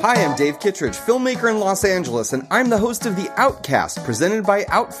 Hi, I'm Dave Kittredge, filmmaker in Los Angeles, and I'm the host of The Outcast, presented by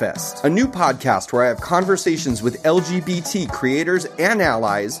Outfest, a new podcast where I have conversations with LGBT creators and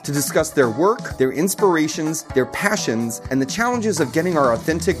allies to discuss their work, their inspirations, their passions, and the challenges of getting our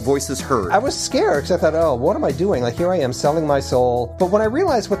authentic voices heard. I was scared because I thought, oh, what am I doing? Like, here I am selling my soul. But when I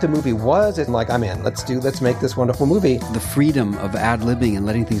realized what the movie was, I'm like, I'm in. Let's make this wonderful movie. The freedom of ad-libbing and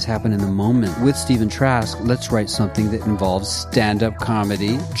letting things happen in the moment. With Stephen Trask, let's write something that involves stand-up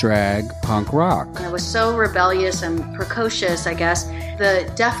comedy, drag, punk rock. I was so rebellious and precocious, I guess.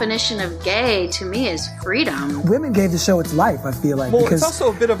 The definition of gay to me is freedom. Women gave the show its life, I feel like. Well, it's also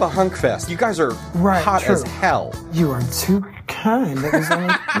a bit of a hunk fest. You guys are hot as hell. You are too kind.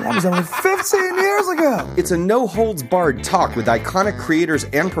 That was only 15 years ago. It's a no-holds-barred talk with iconic creators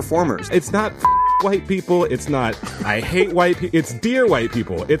and performers. It's not white people. It's not I hate white people. It's dear white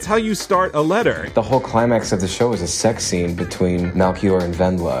people. It's how you start a letter. The whole climax of the show was a sex scene between Melchior and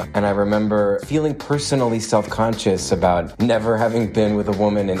Wendla. And I remember feeling personally self-conscious about never having been with a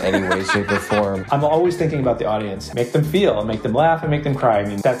woman in any way, shape, or form. I'm always thinking about the audience. Make them feel, make them laugh, and make them cry. I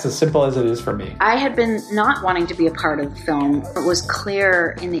mean, that's as simple as it is for me. I had been not wanting to be a part of the film. It was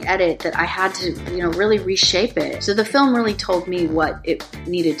clear in the edit that I had to, really reshape it. So the film really told me what it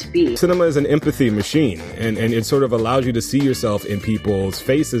needed to be. Cinema is an empathy machine. And it sort of allows you to see yourself in people's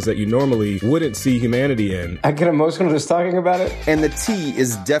faces that you normally wouldn't see humanity in. I get emotional just talking about it. And the tea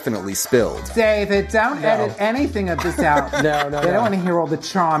is definitely spilled. David, don't edit anything of this out. No. They don't want to hear all the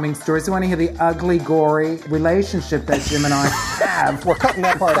charming stories. They want to hear the ugly, gory relationship that Jim and I have. We're cutting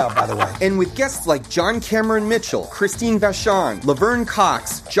that part out, by the way. And with guests like John Cameron Mitchell, Christine Vachon, Laverne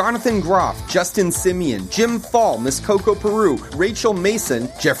Cox, Jonathan Groff, Justin Simeon, Jim Fall, Miss Coco Peru, Rachel Mason,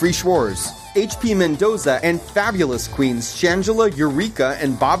 Jeffrey Schwartz, H.P. Mendoza, and fabulous queens Shangela, Eureka,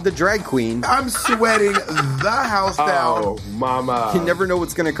 and Bob the Drag Queen. I'm sweating the house down. Oh, mama. You never know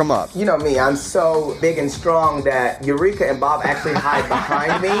what's going to come up. You know me, I'm so big and strong that Eureka and Bob actually hide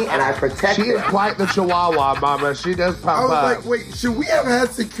behind me, and I protect them. She is quite the chihuahua, mama. She does pop up. I was like, wait, should we have had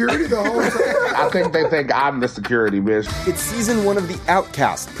security the whole time? I think they think I'm the security, bitch. It's season 1 of The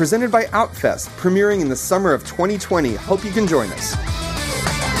Outcast, presented by Outfest, premiering in the summer of 2020. Hope you can join us.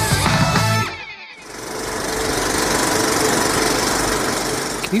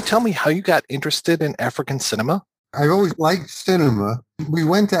 Can you tell me how you got interested in African cinema? I've always liked cinema. We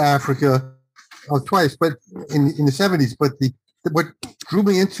went to Africa twice, but in the 70s. But what drew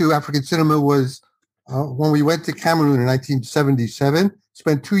me into African cinema was when we went to Cameroon in 1977.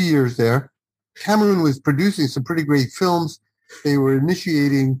 Spent 2 years there. Cameroon was producing some pretty great films. They were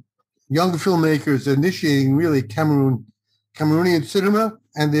initiating young filmmakers, initiating really Cameroonian cinema,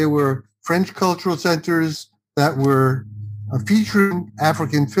 and there were French cultural centers that were featuring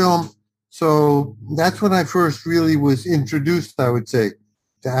African film. So that's when I first really was introduced, I would say,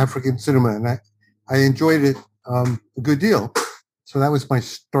 to African cinema. And I enjoyed it a good deal. So that was my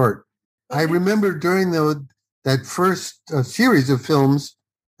start. I remember during that first series of films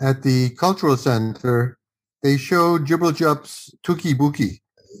at the Cultural Center, they showed Jibril Jup's Tuki Buki.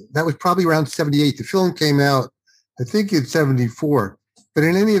 That was probably around 78. The film came out, I think, in 74. But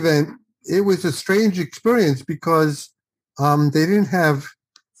in any event, it was a strange experience because they didn't have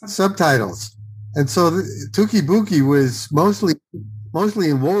subtitles. And so Tuki Buki was mostly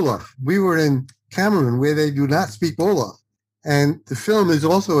in Wolof. We were in Cameroon where they do not speak Wolof. And the film is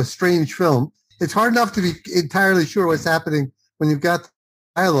also a strange film. It's hard enough to be entirely sure what's happening when you've got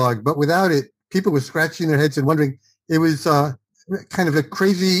dialogue, but without it, people were scratching their heads and wondering. It was kind of a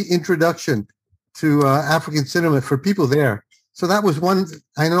crazy introduction to African cinema for people there. So that was one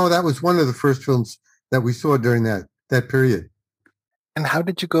of the first films that we saw during that period. And how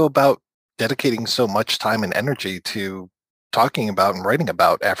did you go about dedicating so much time and energy to talking about and writing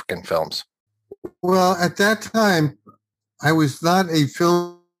about African films? Well, at that time, I was not a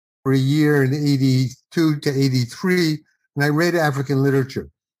film for a year in 82 to 83, and I read African literature.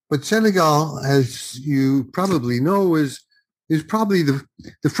 But Senegal, as you probably know, is probably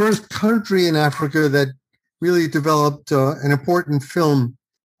the first country in Africa that really developed an important film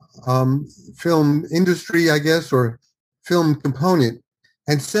industry, I guess, or film component.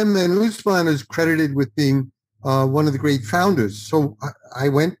 And Semmen Ousmane is credited with being one of the great founders. So I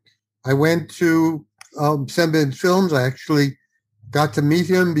went to Semmen's films. I actually got to meet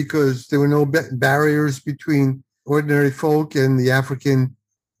him because there were no barriers between ordinary folk and the African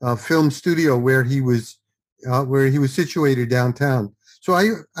film studio where he was situated downtown. So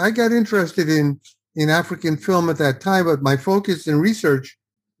I got interested in African film at that time, but my focus in research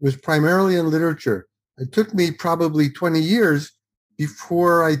was primarily in literature. It took me probably 20 years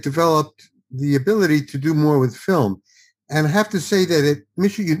before I developed the ability to do more with film. And I have to say that at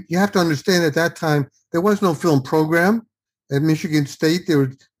Michigan, you have to understand at that time, there was no film program. At Michigan State, there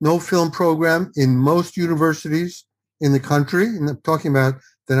was no film program in most universities in the country. And I'm talking about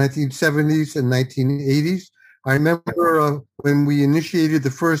the 1970s and 1980s. I remember when we initiated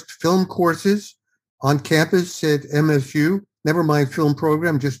the first film courses on campus at MSU, never mind film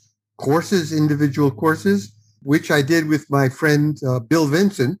program, just courses, individual courses, which I did with my friend Bill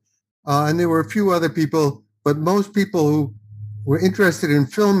Vincent. And there were a few other people, but most people who were interested in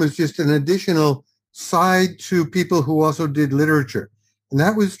film was just an additional side to people who also did literature. And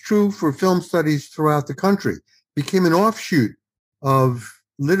that was true for film studies throughout the country. It became an offshoot of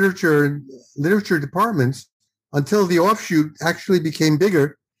literature departments until the offshoot actually became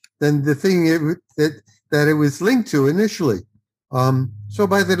bigger than the thing that it was linked to initially. So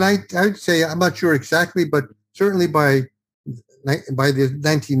by the night, I would say, I'm not sure exactly, but certainly by the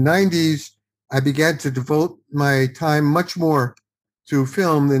 1990s, I began to devote my time much more to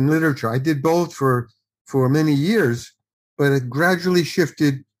film than literature. I did both for many years, but it gradually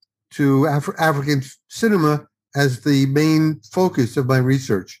shifted to African cinema as the main focus of my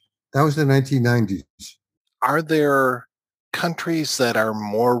research. That was the 1990s. Are there countries that are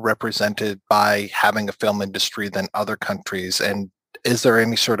more represented by having a film industry than other countries? And is there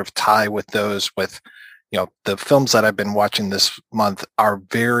any sort of tie with those with, the films that I've been watching this month are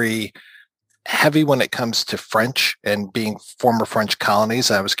very heavy when it comes to French and being former French colonies.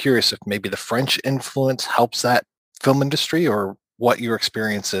 I was curious if maybe the French influence helps that film industry, or what your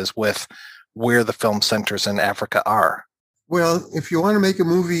experience is with where the film centers in Africa are. Well, if you want to make a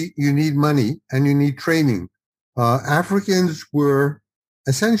movie, you need money and you need training. Africans were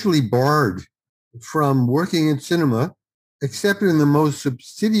essentially barred from working in cinema, except in the most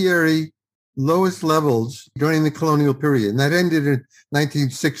subsidiary, lowest levels during the colonial period. And that ended in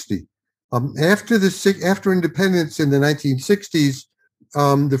 1960. After independence in the 1960s,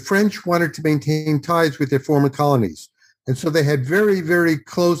 the French wanted to maintain ties with their former colonies. And so they had very, very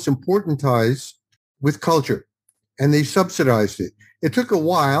close, important ties with culture, and they subsidized it. It took a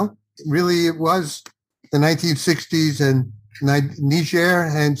while. Really, it was the 1960s, and Niger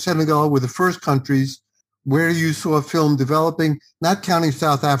and Senegal were the first countries where you saw film developing, not counting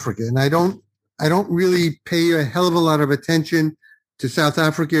South Africa. And I don't really pay a hell of a lot of attention to South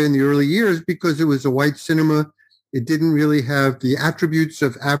Africa in the early years because it was a white cinema. It didn't really have the attributes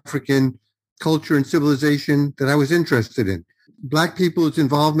of African culture and civilization that I was interested in. Black people's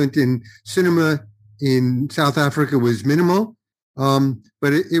involvement in cinema in South Africa was minimal,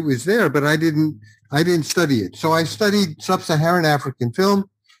 but it was there. But I didn't study it. So I studied sub-Saharan African film.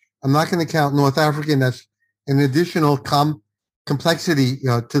 I'm not going to count North African. That's an additional complexity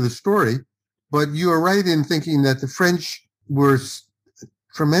to the story. But you are right in thinking that the French were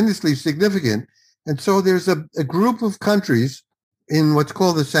tremendously significant. And so there's a group of countries in what's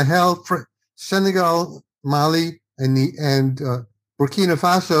called the Sahel, Senegal, Mali, and Burkina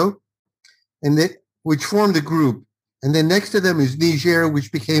Faso, which formed a group. And then next to them is Niger,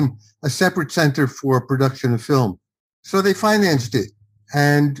 which became a separate center for production of film. So they financed it.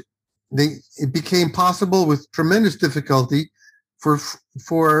 And it became possible with tremendous difficulty for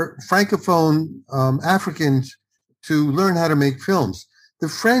Francophone Africans to learn how to make films. The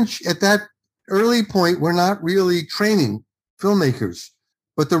French at that early point were not really training filmmakers,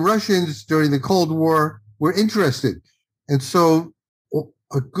 but the Russians during the Cold War were interested. And so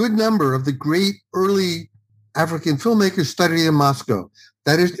a good number of the great early African filmmakers studied in Moscow.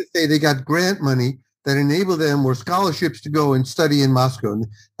 That is to say, they got grant money that enabled them, or scholarships, to go and study in Moscow. And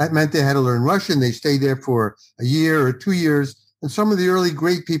that meant they had to learn Russian. They stayed there for a year or 2 years. And some of the early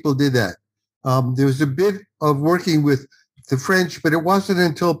great people did that. There was a bit of working with the French, but it wasn't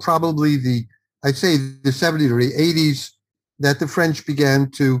until probably the 70s or the 80s that the French began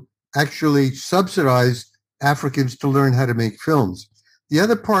to actually subsidize Africans to learn how to make films. The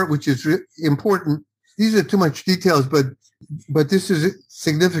other part, which is important, these are too much details, but this is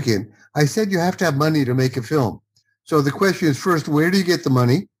significant. I said you have to have money to make a film. So the question is, first, where do you get the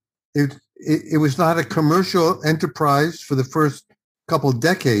money? It was not a commercial enterprise for the first couple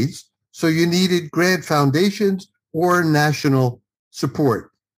decades, so you needed grant foundations or national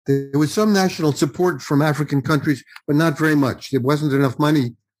support. There was some national support from African countries, but not very much. There wasn't enough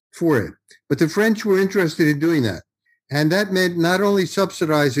money for it. But the French were interested in doing that. And that meant not only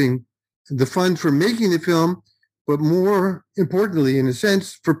subsidizing the fund for making the film, but more importantly, in a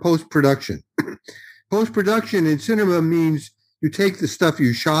sense, for post-production. Post-production in cinema means you take the stuff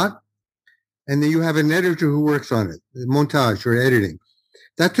you shot, and then you have an editor who works on it, montage or editing.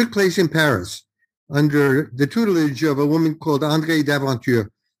 That took place in Paris under the tutelage of a woman called Andrée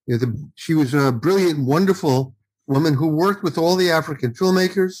d'Aventure. She was a brilliant, wonderful woman who worked with all the African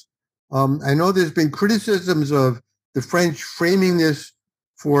filmmakers. I know there's been criticisms of the French framing this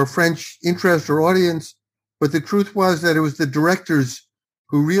for French interest or audience, but the truth was that it was the directors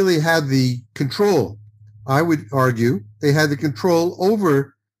who really had the control. I would argue they had the control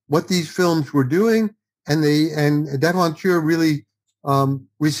over what these films were doing, and d'Aventure really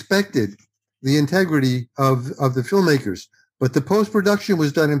respected the integrity of the filmmakers. But the post-production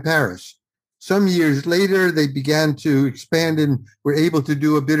was done in Paris. Some years later, they began to expand and were able to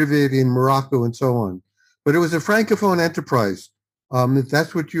do a bit of it in Morocco and so on. But it was a Francophone enterprise. If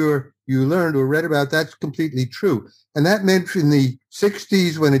that's what you learned or read about, that's completely true. And that meant in the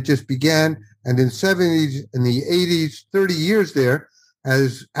 60s when it just began, and in the 70s and the 80s, 30 years there,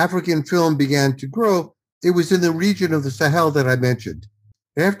 as African film began to grow, it was in the region of the Sahel that I mentioned.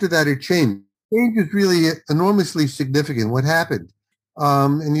 After that, it changed. Change is really enormously significant. What happened?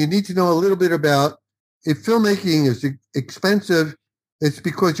 And you need to know a little bit about, if filmmaking is expensive, it's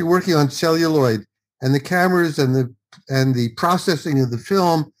because you're working on celluloid, and the cameras and the processing of the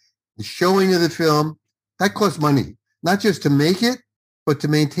film, the showing of the film, that costs money, not just to make it, but to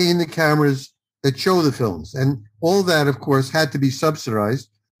maintain the cameras that show the films. And all that, of course, had to be subsidized.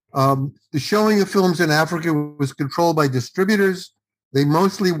 The showing of films in Africa was controlled by distributors. They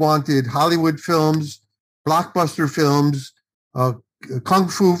mostly wanted Hollywood films, blockbuster films, kung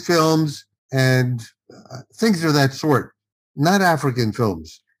fu films, and things of that sort, not African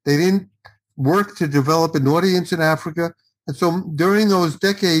films. They didn't work to develop an audience in Africa. And so during those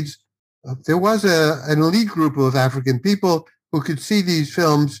decades, there was an elite group of African people who could see these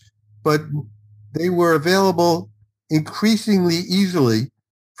films, but they were available increasingly easily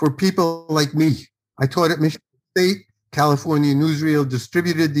for people like me. I taught at Michigan State. California Newsreel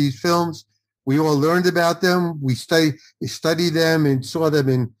distributed these films. We all learned about them. We studied them and saw them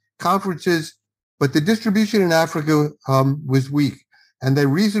in conferences. But the distribution in Africa was weak. And the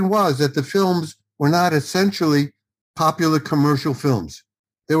reason was that the films were not essentially popular commercial films.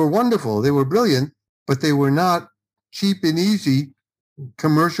 They were wonderful. They were brilliant, but they were not cheap and easy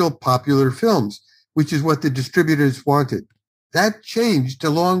commercial popular films, which is what the distributors wanted. That changed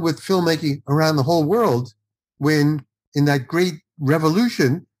along with filmmaking around the whole world when in that great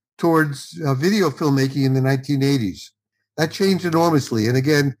revolution towards video filmmaking in the 1980s. That changed enormously. And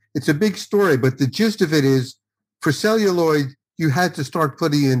again, it's a big story, but the gist of it is for celluloid, you had to start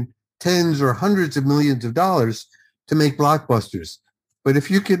putting in tens or hundreds of millions of dollars to make blockbusters. But if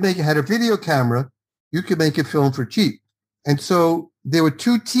you had a video camera, you could make a film for cheap. And so there were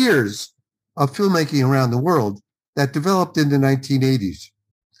two tiers of filmmaking around the world that developed in the 1980s.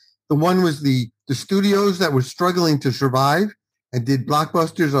 The one was the studios that were struggling to survive and did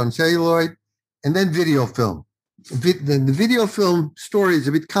blockbusters on celluloid, and then video film. The video film story is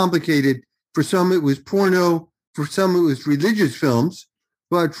a bit complicated. For some, it was porno. For some, it was religious films.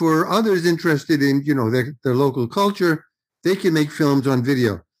 But for others interested in, their local culture, they can make films on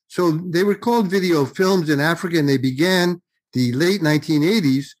video. So they were called video films in Africa, and they began the late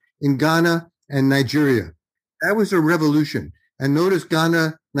 1980s in Ghana and Nigeria. That was a revolution. And notice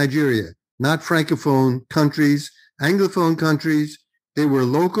Ghana, Nigeria, not Francophone countries, Anglophone countries. They were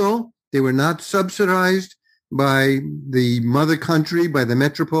local. They were not subsidized by the mother country, by the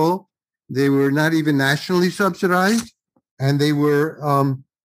metropole. They were not even nationally subsidized. And they were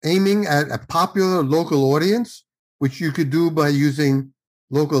aiming at a popular local audience, which you could do by using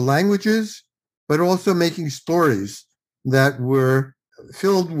local languages, but also making stories that were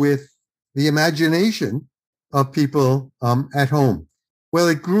filled with the imagination of people at home. Well,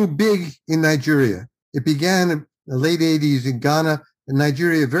 it grew big in Nigeria. It began in the late 80s in Ghana, and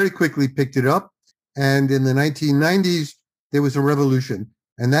Nigeria very quickly picked it up. And in the 1990s, there was a revolution.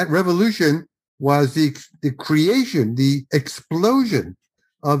 And that revolution was the creation, the explosion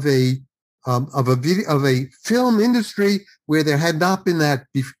of a film industry where there had not been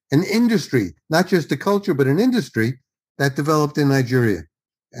an industry, not just a culture, but an industry that developed in Nigeria.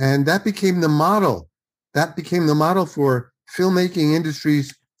 And that became the model. That became the model for filmmaking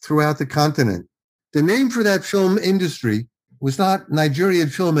industries throughout the continent. The name for that film industry was not Nigerian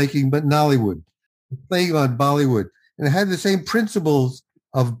filmmaking, but Nollywood, playing on Bollywood. And it had the same principles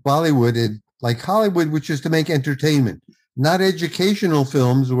of Bollywood like Hollywood, which is to make entertainment, not educational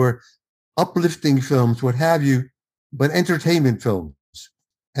films or uplifting films, what have you, but entertainment films.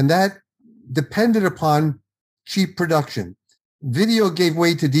 And that depended upon cheap production. Video gave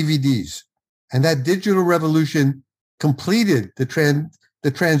way to DVDs, and that digital revolution completed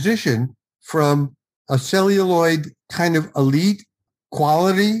the transition from a celluloid kind of elite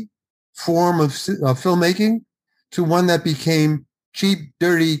quality form of filmmaking to one that became cheap,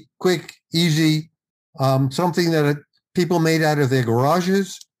 dirty, quick, easy, something that people made out of their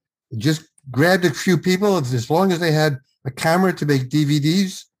garages, just grabbed a few people. As long as they had a camera to make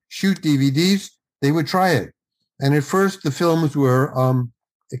DVDs, shoot DVDs, they would try it. And at first, the films were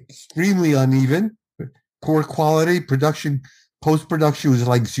extremely uneven, poor quality. Post-production was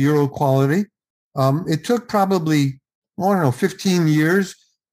like zero quality. It took probably, 15 years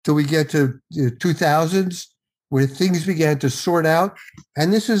till we get to the 2000s, where things began to sort out.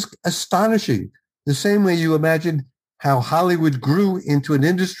 And this is astonishing. The same way you imagine how Hollywood grew into an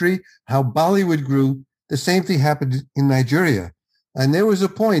industry, how Bollywood grew, the same thing happened in Nigeria. And there was a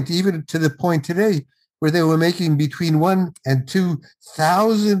point, even to the point today, where they were making between 1,000 and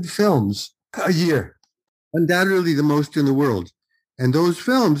 2,000 films a year, undoubtedly the most in the world. And those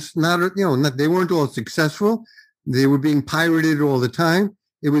films, they weren't all successful. They were being pirated all the time.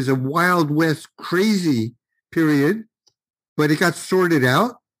 It was a Wild West crazy period, but it got sorted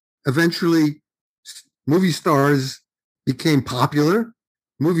out. Eventually, movie stars became popular.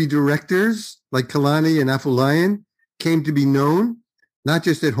 Movie directors like Kalani and Afolayan came to be known, not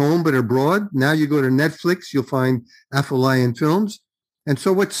just at home, but abroad. Now you go to Netflix, you'll find Afolayan films. And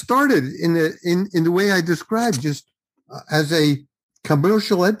so what started in the way I described, just as a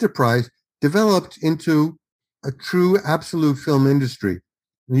commercial enterprise, developed into a true absolute film industry.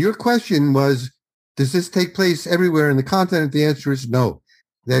 And your question was, does this take place everywhere in the continent? The answer is no,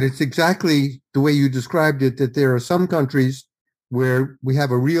 that it's exactly the way you described it, that there are some countries where we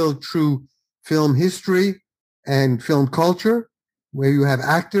have a real true film history and film culture, where you have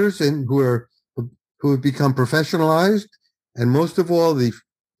actors and who have become professionalized. And most of all, the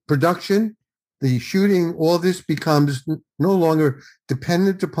production, the shooting, all this becomes no longer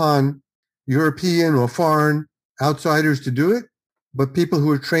dependent upon European or foreign outsiders to do it, but people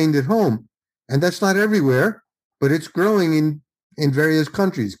who are trained at home. And that's not everywhere, but it's growing in various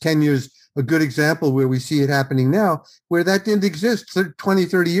countries. Kenya's a good example where we see it happening now, where that didn't exist 20,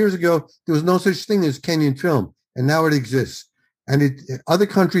 30 years ago. There was no such thing as Kenyan film, and now it exists. And other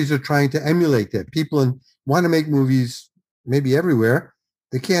countries are trying to emulate that. People want to make movies maybe everywhere.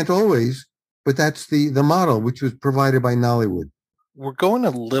 They can't always, but that's the model, which was provided by Nollywood. We're going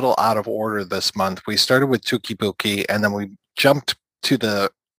a little out of order this month. We started with Tuki Buki, and then we jumped to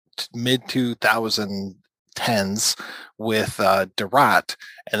the mid-2010s with Daratt,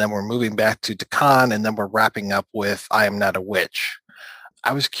 and then we're moving back to Dakan, and then we're wrapping up with I Am Not a Witch.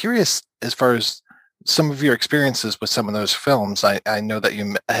 I was curious as far as some of your experiences with some of those films. I know that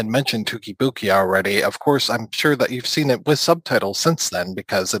you had mentioned Tuki Buki already. Of course, I'm sure that you've seen it with subtitles since then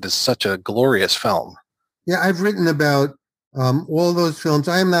because it is such a glorious film. Yeah, I've written about all those films.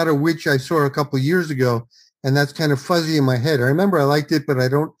 I Am Not a Witch I saw a couple of years ago, and that's kind of fuzzy in my head. I remember I liked it, but I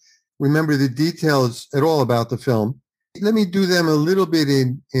don't remember the details at all about the film. Let me do them a little bit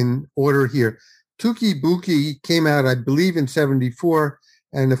in order here. Tuki Buki came out, I believe, in 1974,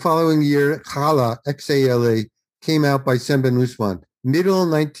 and the following year, Khala, X-A-L-A, came out by Seams and Usman. Middle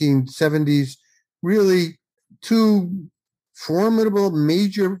 1970s, really two formidable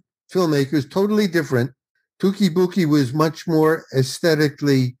major filmmakers, totally different. Tuki Buki was much more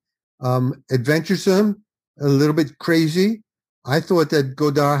aesthetically adventuresome, a little bit crazy. I thought that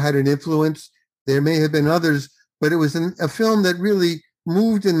Godard had an influence. There may have been others, but it was a film that really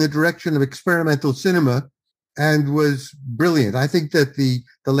moved in the direction of experimental cinema and was brilliant. I think that the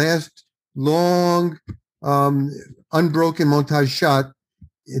last long, unbroken montage shot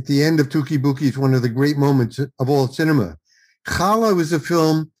at the end of Tuki Buki is one of the great moments of all cinema. Khala was a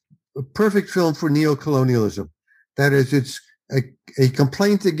perfect film for neocolonialism. That is, it's a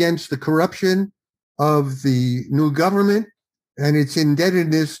complaint against the corruption of the new government and its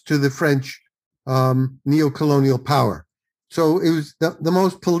indebtedness to the French neocolonial power. So it was the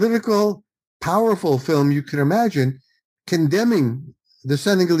most political, powerful film you can imagine, condemning the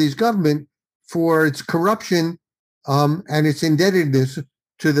Senegalese government for its corruption and its indebtedness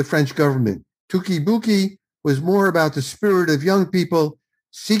to the French government. Tuki Buki was more about the spirit of young people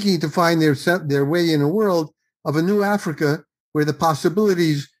seeking to find their way in a world of a new Africa where the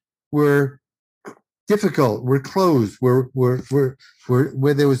possibilities were difficult, were closed, where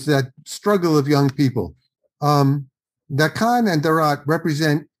there was that struggle of young people. Dakan and Daratt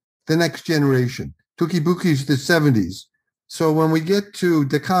represent the next generation. Tuki Buki's the 70s. So when we get to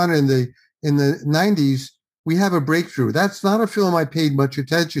Dakan in the 90s, we have a breakthrough. That's not a film I paid much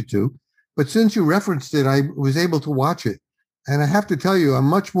attention to, but since you referenced it, I was able to watch it. And I have to tell you, I'm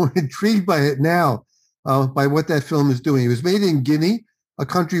much more intrigued by it now, by what that film is doing. It was made in Guinea, a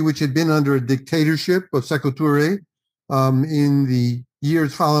country which had been under a dictatorship of Sékou Touré in the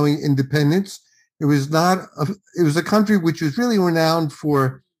years following independence. It was a country which was really renowned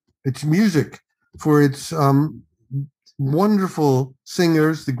for its music, for its wonderful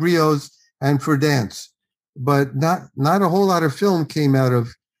singers, the griots, and for dance. But not a whole lot of film came out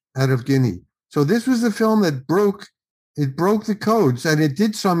of Guinea. So this was a film that broke the codes, and it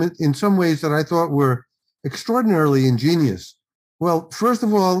did in some ways that I thought were extraordinarily ingenious. Well, first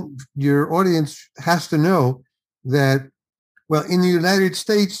of all, your audience has to know that, well, in the United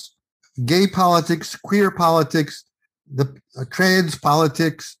States, gay politics, queer politics, the trans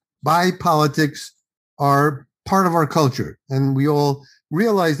politics, bi politics are part of our culture. And we all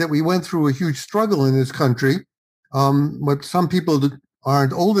realize that we went through a huge struggle in this country, what some people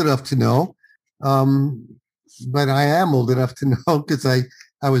aren't old enough to know. But I am old enough to know because I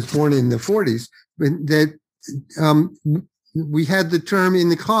was born in the 40s, that we had the term in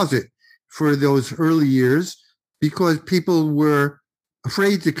the closet for those early years because people were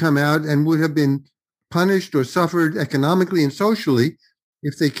afraid to come out and would have been punished or suffered economically and socially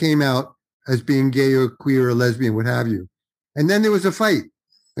if they came out as being gay or queer or lesbian, what have you. And then there was a fight.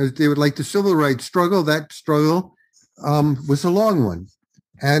 As they would like the civil rights struggle, that struggle was a long one.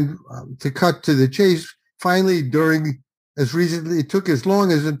 And to cut to the chase, finally, it took as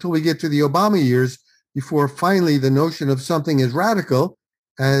long as until we get to the Obama years before finally the notion of something as radical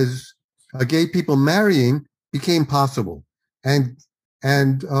as gay people marrying became possible, and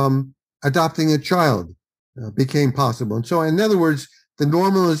adopting a child became possible. And so, in other words, the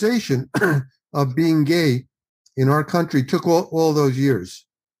normalization of being gay in our country took all those years.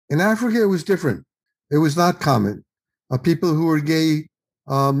 In Africa, it was different. It was not common. People who were gay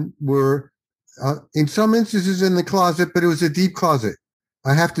were, in some instances, in the closet, but it was a deep closet.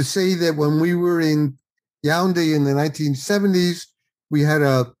 I have to say that when we were in Yaoundé in the 1970s, we had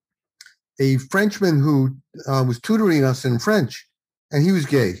a Frenchman who was tutoring us in French, and he was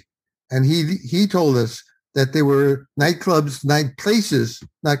gay. And he told us that there were nightclubs, night places,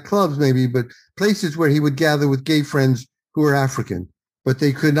 not clubs maybe, but places where he would gather with gay friends who were African, but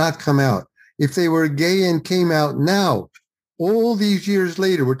they could not come out. If they were gay and came out now, all these years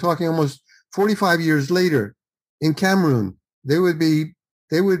later, we're talking almost 45 years later, in Cameroon, they would be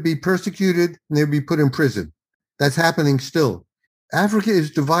persecuted and they would be put in prison. That's happening still. Africa is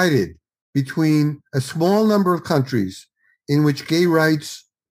divided between a small number of countries in which gay rights,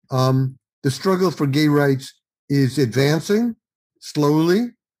 the struggle for gay rights is advancing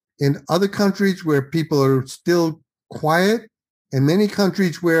slowly, in other countries where people are still quiet, and many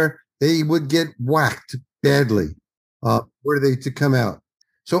countries where they would get whacked badly were they to come out.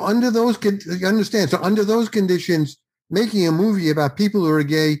 So under those, you understand, so under those conditions, making a movie about people who are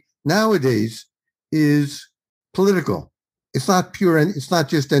gay nowadays is political. It's not pure, and it's not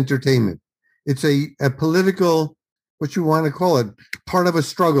just entertainment. It's a political, what you want to call it, part of a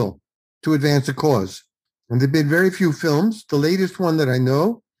struggle to advance a cause. And there have been very few films. The latest one that I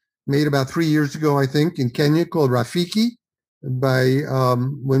know, made about 3 years ago, I think, in Kenya, called Rafiki, by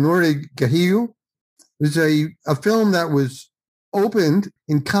Winore Gahiu. It was a film that was opened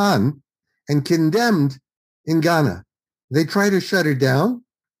in Cannes and condemned in Ghana. They tried to shut it down,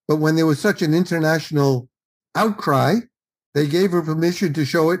 but when there was such an international outcry, they gave her permission to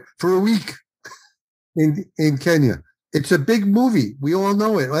show it for a week in Kenya. It's a big movie. We all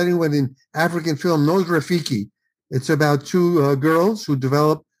know it. Anyone in African film knows Rafiki. It's about two girls who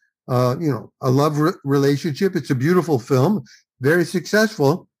develop, a love relationship. It's a beautiful film, very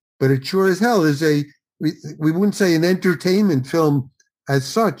successful, but it sure as hell is we wouldn't say an entertainment film as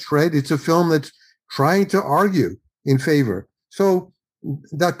such, right? It's a film that's trying to argue in favor. So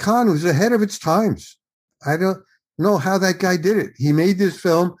that Khan was ahead of its times. I don't know how that guy did it. He made this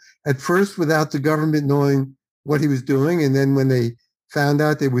film at first without the government knowing what he was doing. And then when they found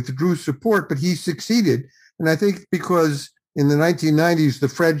out, they withdrew support, but he succeeded. And I think because in the 1990s, the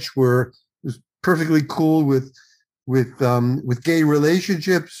French was perfectly cool with gay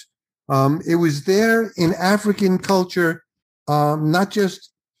relationships. It was there in African culture, not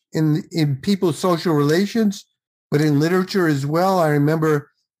just in people's social relations, but in literature as well. I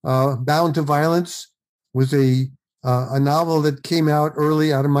remember Bound to Violence was a novel that came out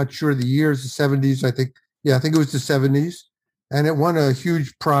early. I'm not sure the years, the 70s, I think. Yeah, I think it was the 70s. And it won a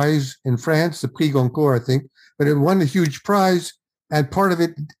huge prize in France, the Prix Goncourt, I think. But it won a huge prize, and part of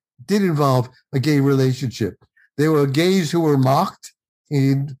it did involve a gay relationship. There were gays who were mocked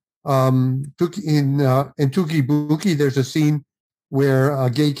in Tuki Buki. There's a scene where a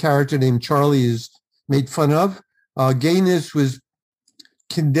gay character named Charlie is made fun of. Gayness was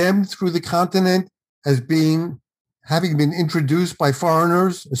condemned through the continent as having been introduced by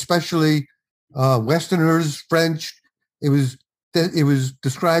foreigners, especially Westerners, French. It was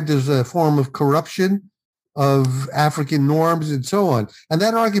described as a form of corruption of African norms and so on. And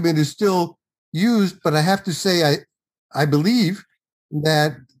that argument is still used, but I have to say I believe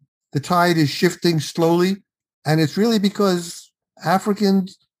that the tide is shifting slowly, and it's really because African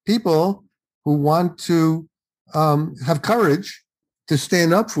people who want to have courage to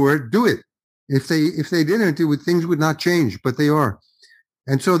stand up for it do it. If they didn't, things would not change, but they are.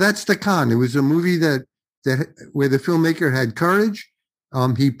 And so that's the Khan. It was a movie that where the filmmaker had courage.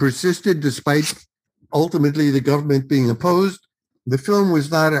 He persisted despite ultimately the government being opposed. The film was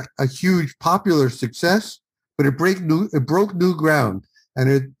not a huge popular success, but it broke new ground,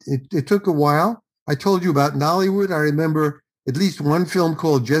 and it took a while. I told you about Nollywood. I remember at least one film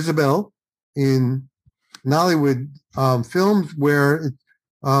called Jezebel in Nollywood films where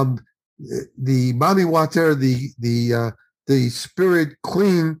the Mami Water, the spirit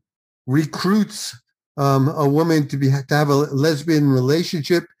queen, recruits a woman to have a lesbian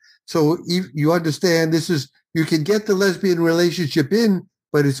relationship. So you understand you can get the lesbian relationship in,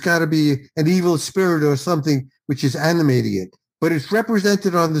 but it's got to be an evil spirit or something which is animating it. But it's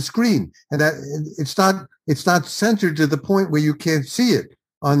represented on the screen, and that it's not censored to the point where you can't see it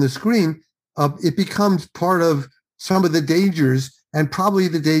on the screen. It becomes part of some of the dangers, and probably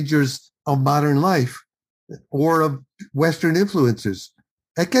the dangers of modern life or of Western influences.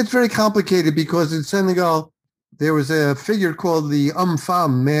 It gets very complicated because in Senegal, there was a figure called the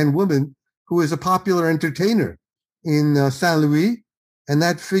femme, man-woman, who was a popular entertainer in Saint Louis. And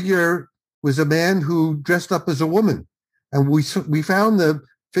that figure was a man who dressed up as a woman. And we found the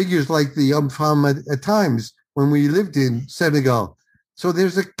figures like the femme at times when we lived in Senegal. So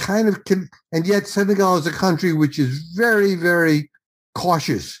there's a kind of, and yet Senegal is a country which is very, very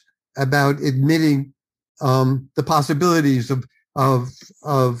cautious about admitting the possibilities of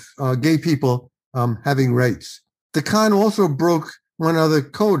gay people having rights. The Khan also broke one other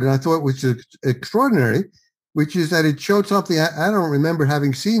code, and I thought which is extraordinary, which is that it showed something I don't remember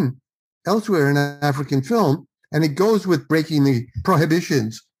having seen elsewhere in African film, and it goes with breaking the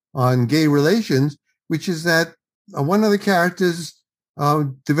prohibitions on gay relations, which is that one of the characters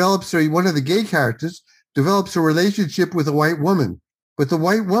one of the gay characters develops a relationship with a white woman. But the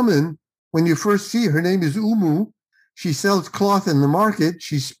white woman, when you first see her name is Umu. She sells cloth in the market.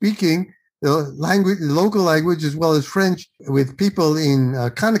 She's speaking the local language, as well as French with people in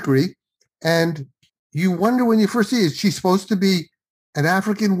Conakry. And you wonder when you first see it, she's supposed to be an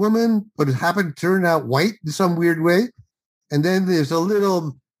African woman, but it happened to turn out white in some weird way. And then there's a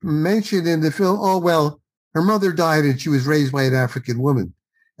little mention in the film, oh, well, her mother died and she was raised by an African woman.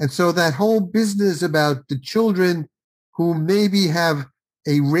 And so that whole business about the children who maybe have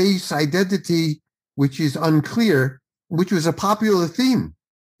a race identity which is unclear, which was a popular theme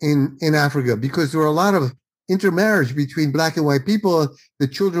in Africa, because there were a lot of intermarriage between black and white people. The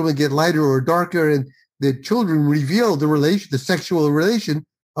children would get lighter or darker, and the children reveal the sexual relation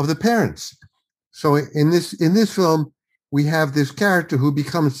of the parents. So in this film, we have this character who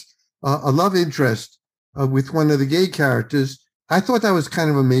becomes a love interest with one of the gay characters. I thought that was kind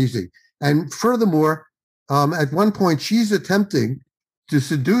of amazing. And furthermore, at one point, she's attempting to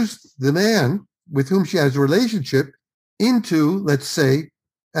seduce the man with whom she has a relationship into, let's say,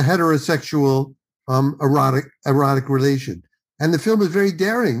 a heterosexual erotic relation. And the film is very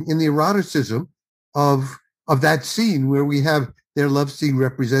daring in the eroticism of that scene where we have their love scene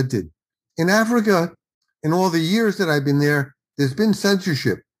represented. In Africa, in all the years that I've been there, there's been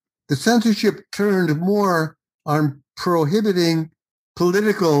censorship. The censorship turned more on prohibiting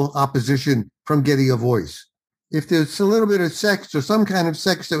political opposition from getting a voice. If there's a little bit of sex or some kind of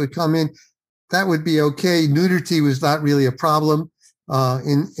sex that would come in, that would be okay. Nudity was not really a problem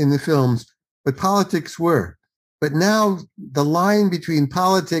in the films, but politics were. But now the line between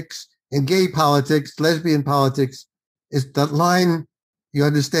politics and gay politics, lesbian politics, is that line, you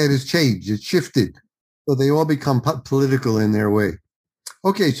understand, has changed. It's shifted. So they all become political in their way.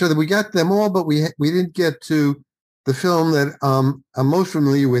 Okay, so we got them all, but we didn't get to the film that I'm most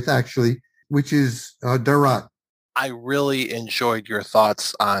familiar with, actually, which is Daratt. I really enjoyed your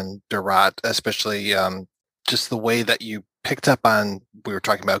thoughts on Daratt, especially just the way that you picked up on, we were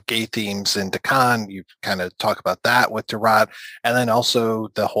talking about gay themes in Deccan. You kind of talk about that with Daratt, and then also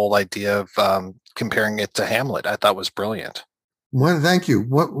the whole idea of comparing it to Hamlet. I thought was brilliant. Thank you.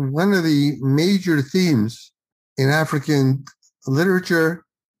 One of the major themes in African literature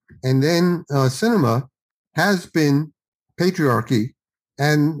and then cinema has been patriarchy,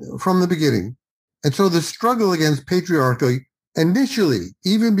 and from the beginning. And so the struggle against patriarchy initially,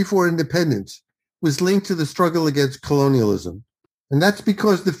 even before independence, was linked to the struggle against colonialism. And that's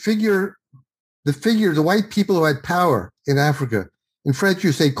because the white people who had power in Africa, in French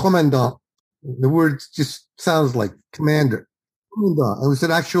you say commandant, the word just sounds like commander. Commandant. It was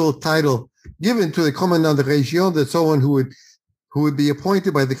an actual title given to the commandant de région, that someone who would be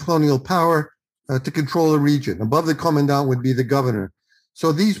appointed by the colonial power to control a region. Above the commandant would be the governor.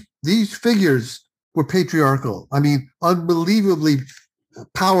 So these figures were patriarchal. I mean, unbelievably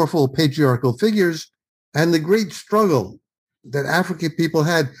powerful patriarchal figures. And the great struggle that African people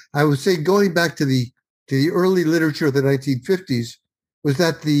had, I would say, going back to the early literature of the 1950s, was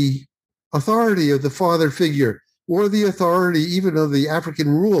that the authority of the father figure, or the authority even of the African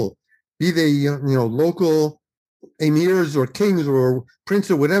rule, be they local emirs or kings or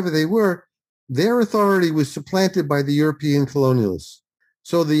prince or whatever they were, their authority was supplanted by the European colonialists.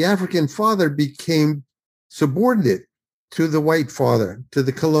 So the African father became subordinate to the white father, to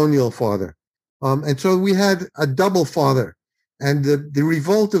the colonial father. And so we had a double father. And the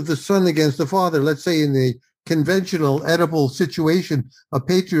revolt of the son against the father, let's say in the conventional Oedipal situation of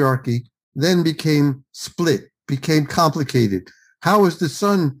patriarchy, then became split, became complicated. How is the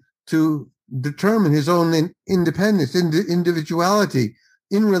son to determine his own independence, individuality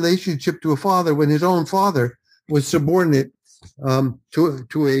in relationship to a father when his own father was subordinate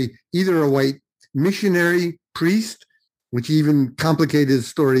to either a white missionary priest, which even complicated the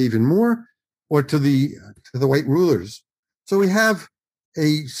story even more, or to the white rulers. So we have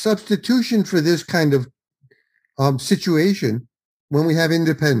a substitution for this kind of situation when we have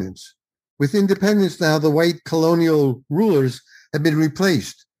independence. With independence now, the white colonial rulers have been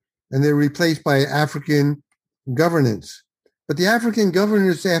replaced, and they're replaced by African governance. But the African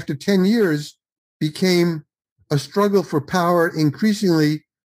governance, after 10 years, became a struggle for power increasingly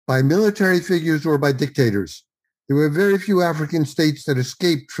by military figures or by dictators. There were very few African states that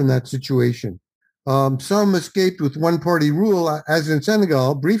escaped from that situation. Some escaped with one-party rule, as in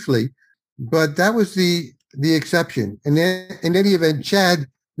Senegal, briefly, but that was the exception. And in any event, Chad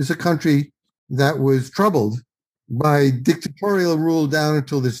is a country that was troubled by dictatorial rule down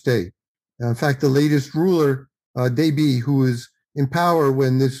until this day. In fact, the latest ruler, Deby, who was in power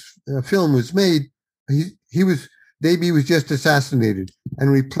when this film was made, Deby was just assassinated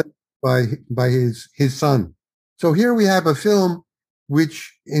and replaced by his son. So here we have a film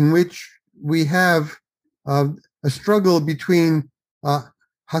in which we have a struggle between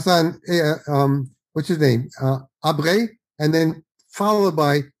Hassan, what's his name, Abré, and then followed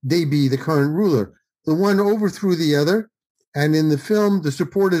by Deby, the current ruler. The one overthrew the other, and in the film, the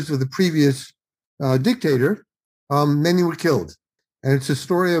supporters of the previous dictator, many were killed. And it's a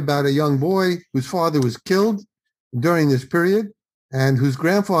story about a young boy whose father was killed during this period, and whose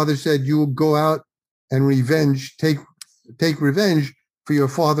grandfather said, "You will go out and take revenge for your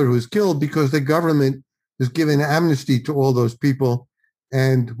father who was killed, because the government has given amnesty to all those people,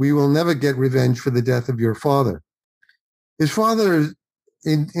 and we will never get revenge for the death of your father." His father,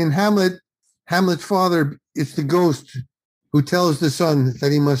 in Hamlet's father, is the ghost who tells the son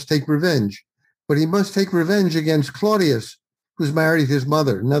that he must take revenge. But he must take revenge against Claudius, who's married his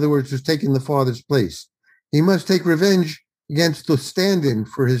mother. In other words, who's taken the father's place. He must take revenge against the stand-in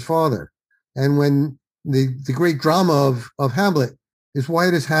for his father. And when the great drama of Hamlet is, why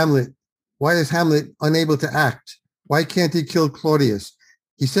is Hamlet unable to act? Why can't he kill Claudius?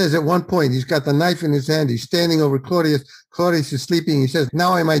 He says at one point, he's got the knife in his hand, he's standing over Claudius. Claudius is sleeping. He says,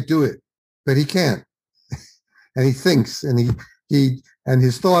 "Now I might do it," but he can't. And he thinks, and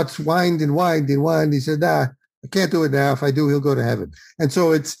his thoughts wind and wind and wind. He said, "Nah, I can't do it now. If I do, he'll go to heaven." And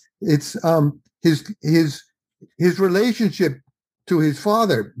so it's his relationship to his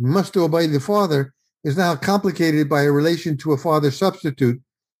father, must obey the father, is now complicated by a relation to a father substitute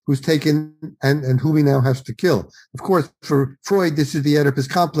who's taken and whom he now has to kill. Of course, for Freud, this is the Oedipus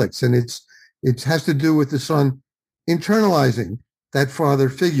complex, and it has to do with the son internalizing that father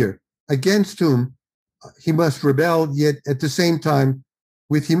figure against whom he must rebel, yet at the same time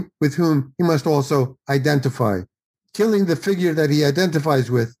with whom he must also identify. Killing the figure that he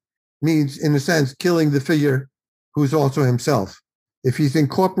identifies with means, in a sense, killing the figure who's also himself. If he's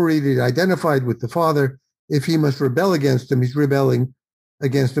incorporated, identified with the father, if he must rebel against him, he's rebelling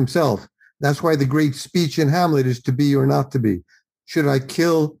against himself. That's why the great speech in Hamlet is to be or not to be. Should I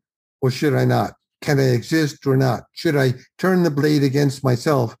kill or should I not? Can I exist or not? Should I turn the blade against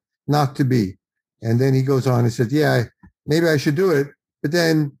myself, not to be? And then he goes on and says, yeah, maybe I should do it. But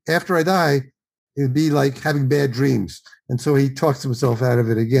then after I die, it'd be like having bad dreams. And so he talks himself out of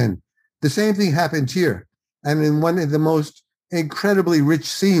it again. The same thing happens here. And in one of the most incredibly rich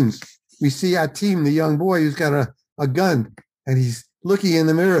scenes, we see Atim, the young boy who's got a gun, and he's looking in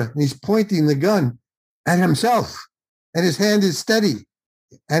the mirror and he's pointing the gun at himself, and his hand is steady.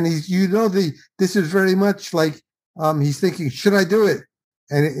 And this is very much like he's thinking, should I do it?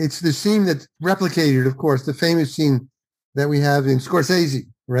 And it's the scene that's replicated, of course, the famous scene that we have in Scorsese,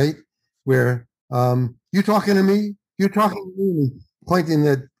 right? Where you talking to me? You're talking to me, pointing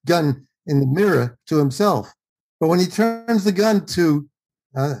the gun in the mirror to himself. But when he turns the gun to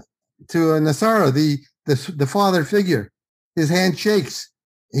Nasara, the father figure, his hand shakes.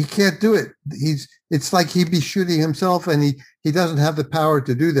 He can't do it. It's like he'd be shooting himself, and he doesn't have the power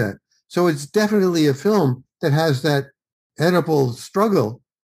to do that. So it's definitely a film that has that Oedipal struggle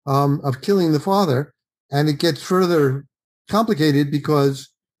of killing the father, and it gets further complicated because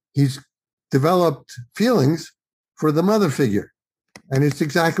he's developed feelings for the mother figure. And it's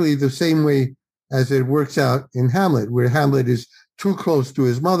exactly the same way as it works out in Hamlet, where Hamlet is too close to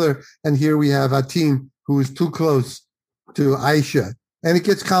his mother, and here we have Atim, who is too close to Aisha. And it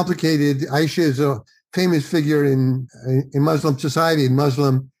gets complicated. Aisha is a famous figure in Muslim society, in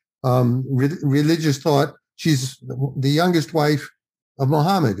Muslim religious thought. She's the youngest wife of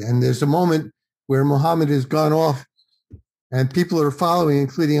Muhammad. And there's a moment where Muhammad has gone off and people are following,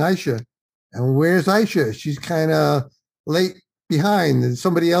 including Aisha. And where's Aisha? She's kind of late behind, and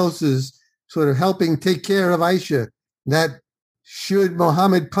somebody else is sort of helping take care of Aisha. That should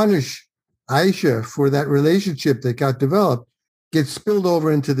Muhammad punish Aisha for that relationship that got developed, gets spilled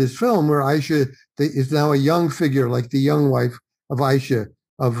over into this film where Aisha is now a young figure, like the young wife of Aisha,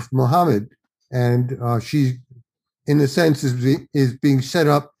 of Muhammad. And she in a sense, is being set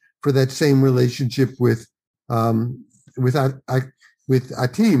up for that same relationship with Atim,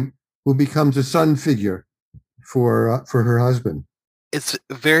 who becomes a son figure for her husband. It's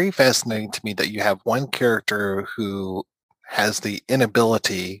very fascinating to me that you have one character who has the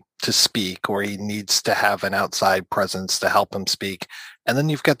inability to speak, or he needs to have an outside presence to help him speak. And then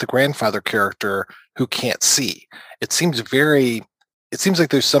you've got the grandfather character who can't see. It seems like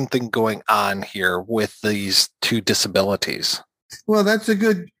there's something going on here with these two disabilities. Well, that's a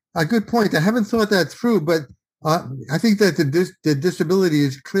good point. I haven't thought that through, but I think that the disability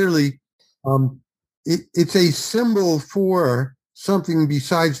is clearly it's a symbol for something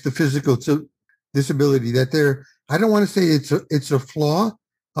besides the physical disability. That I don't want to say it's a flaw,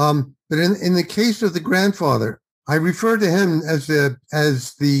 but in the case of the grandfather, I refer to him as the,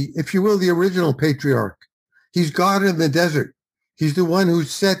 if you will, the original patriarch. He's God in the desert. He's the one who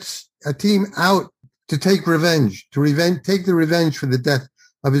sets Atim out to take revenge, take the revenge for the death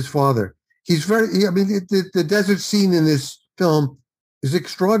of his father. The desert scene in this film is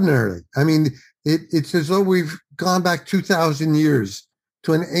extraordinary. I mean, it's as though we've gone back 2,000 years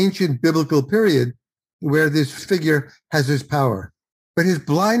to an ancient biblical period where this figure has his power. But his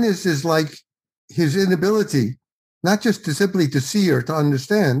blindness is like his inability, not just to simply to see or to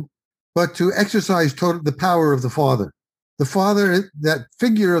understand, but to exercise the power of the father. The father, that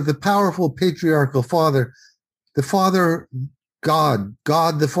figure of the powerful patriarchal father, the father, God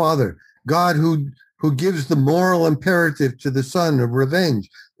the Father, God who gives the moral imperative to the son of revenge,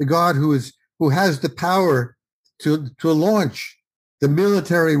 the God who has the power to launch the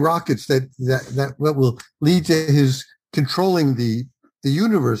military rockets that will lead to his controlling the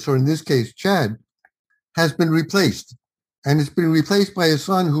universe, or in this case, Chad, has been replaced. And it's been replaced by a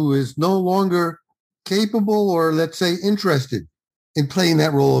son who is no longer capable, or let's say interested in playing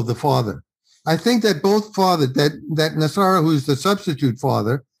that role of the father. I think that both father, that Nasara, who's the substitute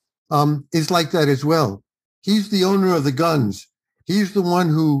father, is like that as well. He's the owner of the guns. He's the one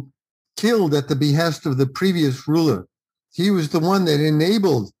who killed at the behest of the previous ruler. He was the one that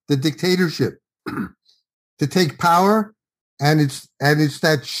enabled the dictatorship to take power, and it's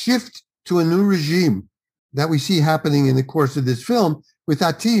that shift to a new regime that we see happening in the course of this film with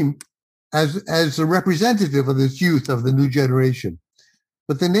Atim as a representative of this youth of the new generation.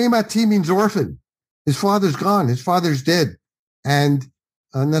 But the name Atim means orphan. His father's gone. His father's dead. And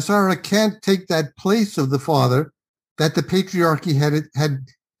Nasara can't take that place of the father that the patriarchy had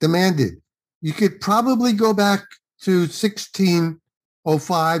demanded. You could probably go back to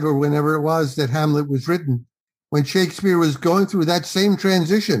 1605 or whenever it was that Hamlet was written, when Shakespeare was going through that same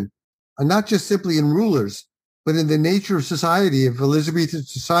transition, and not just simply in rulers, but in the nature of society, of Elizabethan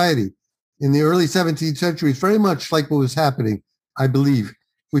society in the early 17th century. It's very much like what was happening, I believe,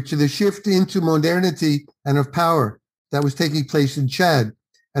 which is the shift into modernity and of power that was taking place in Chad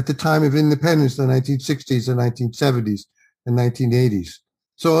at the time of independence, the 1960s and 1970s and 1980s.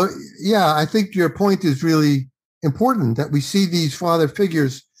 So, yeah, I think your point is really important, that we see these father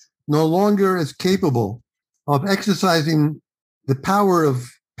figures no longer as capable of exercising the power of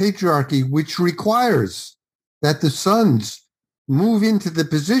patriarchy, which requires that the sons move into the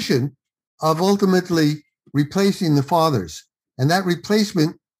position of ultimately replacing the fathers. And that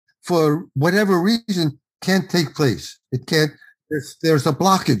replacement, for whatever reason, can't take place. It can't. There's a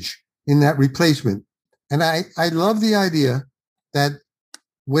blockage in that replacement. And I love the idea that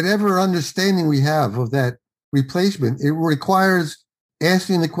whatever understanding we have of that replacement, it requires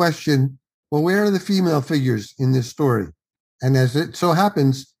asking the question, well, where are the female figures in this story? And as it so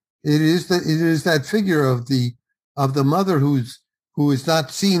happens, it is that figure of the mother who is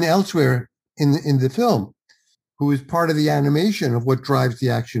not seen elsewhere in the film, who is part of the animation of what drives the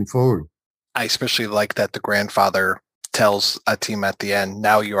action forward. I especially like that the grandfather tells Atim at the end,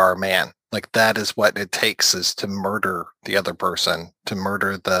 now you are a man. Like, that is what it takes, is to murder the other person, to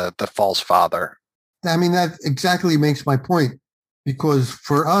murder the false father. I mean, that exactly makes my point, because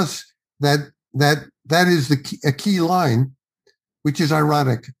for us, that is a key line, which is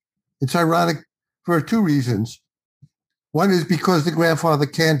ironic. It's ironic for two reasons. One is because the grandfather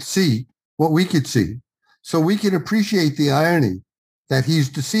can't see what we could see. So we can appreciate the irony that he's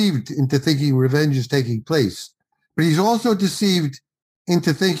deceived into thinking revenge is taking place. But he's also deceived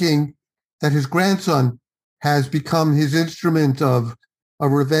into thinking that his grandson has become his instrument of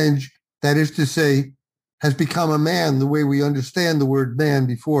revenge. That is to say, has become a man the way we understand the word man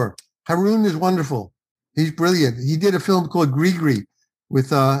before. Haroun is wonderful. He's brilliant. He did a film called Grigri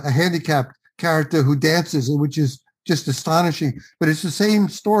with a handicapped character who dances, which is just astonishing. But it's the same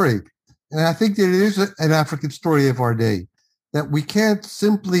story. And I think that it is an African story of our day, that we can't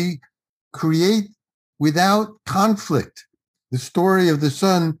simply create without conflict. The story of the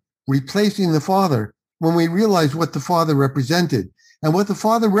son replacing the father, when we realize what the father represented and what the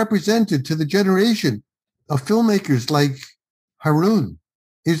father represented to the generation of filmmakers like Haroun,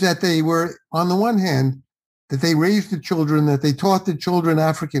 is that they were, on the one hand, that they raised the children, that they taught the children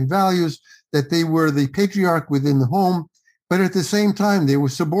African values, that they were the patriarch within the home, but at the same time, they were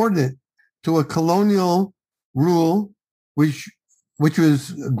subordinate to a colonial rule, which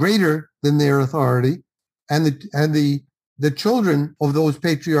was greater than their authority, and the children of those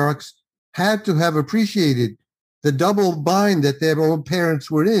patriarchs had to have appreciated the double bind that their own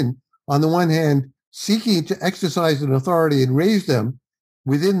parents were in. On the one hand, seeking to exercise an authority and raise them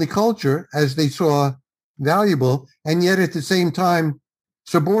within the culture as they saw valuable, and yet at the same time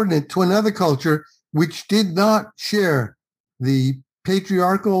subordinate to another culture which did not share the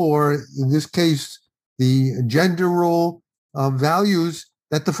patriarchal, or in this case, the gender role values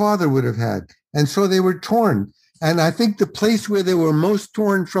that the father would have had. And so they were torn. And I think the place where they were most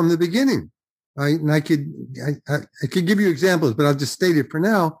torn from the beginning, right, and I could give you examples, but I'll just state it for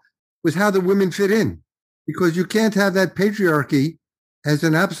now, was how the women fit in. Because you can't have that patriarchy as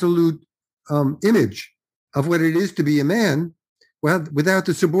an absolute image of what it is to be a man, well, without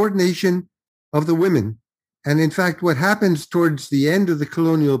the subordination of the women. And in fact, what happens towards the end of the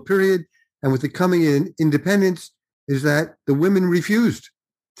colonial period and with the coming in independence is that the women refused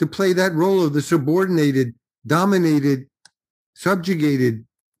to play that role of the subordinated, dominated, subjugated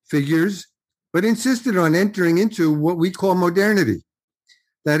figures, but insisted on entering into what we call modernity.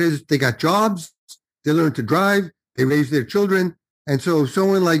 That is, they got jobs, they learned to drive, they raised their children. And so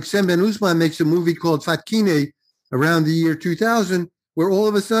someone like Seams and Chris makes a movie called Fatkine around the year 2000, where all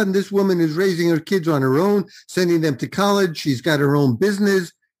of a sudden this woman is raising her kids on her own, sending them to college. She's got her own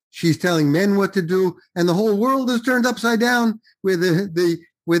business. She's telling men what to do. And the whole world is turned upside down with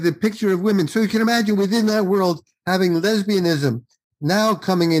the picture of women. So you can imagine within that world having lesbianism now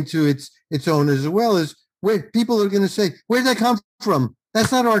coming into its own, as well as where people are going to say, where'd that come from?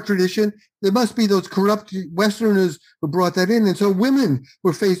 That's not our tradition. There must be those corrupt Westerners who brought that in. And so women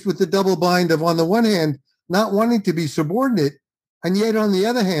were faced with the double bind of, on the one hand, not wanting to be subordinate, and yet on the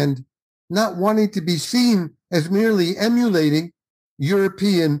other hand, not wanting to be seen as merely emulating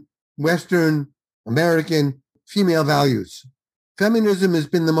European, Western, American female values. Feminism has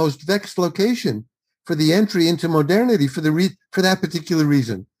been the most vexed location for the entry into modernity for that particular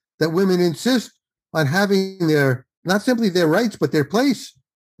reason, that women insist on having not simply their rights, but their place,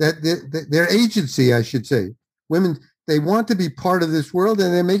 their agency, I should say. Women, they want to be part of this world,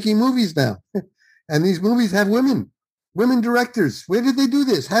 and they're making movies now. And these movies have women directors. Where did they do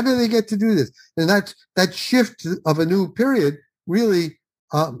this? How did they get to do this? And that shift of a new period, really,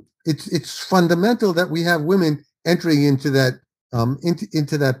 it's fundamental that we have women entering into that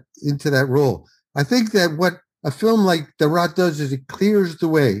role. I think that what a film like Daratt does is it clears the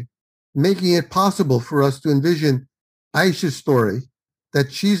way, making it possible for us to envision Aisha's story,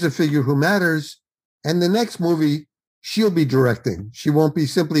 that she's a figure who matters, and the next movie she'll be directing. She won't be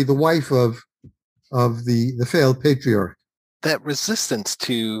simply the wife of the failed patriarch. That resistance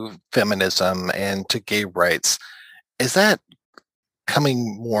to feminism and to gay rights, is that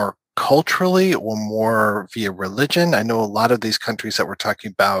coming more culturally or more via religion? I know a lot of these countries that we're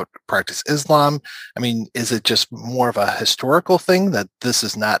talking about practice Islam. I mean, is it just more of a historical thing that this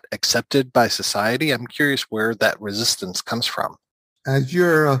is not accepted by society? I'm curious where that resistance comes from. As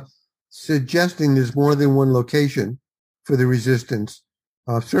you're suggesting, there's more than one location for the resistance.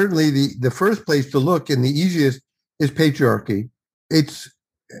 Certainly the first place to look and the easiest is patriarchy. It's,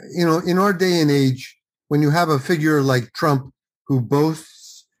 in our day and age, when you have a figure like Trump who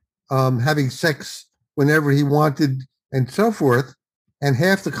boasts having sex whenever he wanted and so forth, and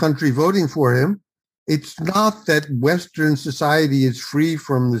half the country voting for him, it's not that Western society is free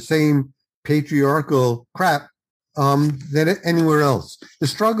from the same patriarchal crap than anywhere else. The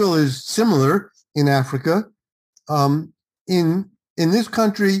struggle is similar in Africa. In this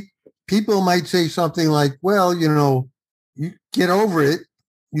country, people might say something like, well, you get over it.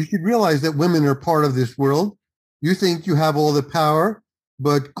 You should realize that women are part of this world. You think you have all the power,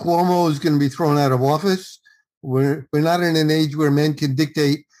 but Cuomo is going to be thrown out of office. We're not in an age where men can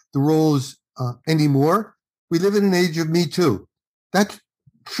dictate the roles anymore. We live in an age of Me Too. That's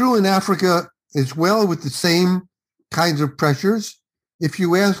true in Africa as well, with the same kinds of pressures. If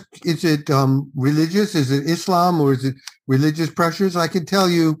you ask, is it religious? Is it Islam, or is it religious pressures? I can tell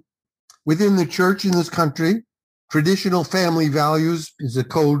you, within the church in this country, traditional family values is a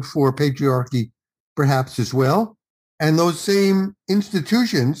code for patriarchy, perhaps as well. And those same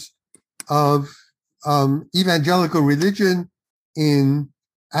institutions of evangelical religion in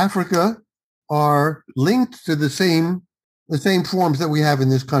Africa are linked to the same forms that we have in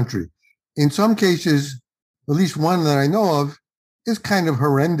this country. In some cases, at least one that I know of, is kind of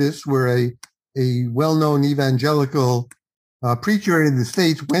horrendous, where a well-known evangelical preacher in the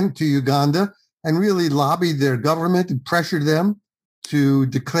States went to Uganda and really lobbied their government and pressured them to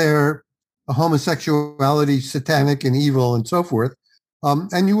declare homosexuality satanic and evil and so forth.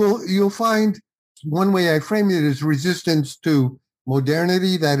 And you'll find, one way I frame it is resistance to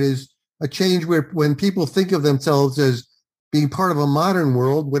modernity. That is a change where when people think of themselves as being part of a modern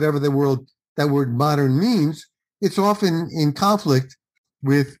world, whatever that word modern means, it's often in conflict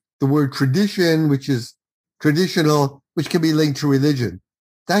with the word tradition, which is traditional, which can be linked to religion.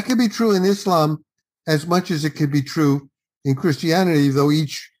 That could be true in Islam as much as it could be true in Christianity, though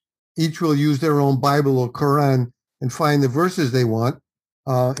each will use their own Bible or Quran and find the verses they want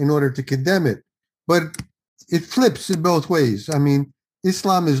in order to condemn it. But it flips in both ways. I mean,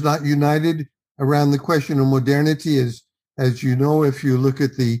 Islam is not united around the question of modernity, as you know, if you look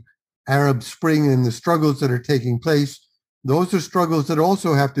at the Arab Spring and the struggles that are taking place. Those are struggles that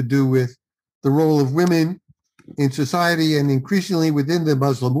also have to do with the role of women in society, and increasingly within the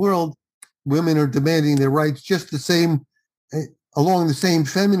Muslim world, women are demanding their rights just the same, along the same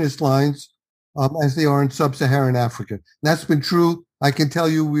feminist lines as they are in sub-Saharan Africa. And that's been true. I can tell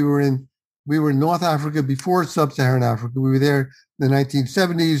you, we were in North Africa before sub-Saharan Africa. We were there in the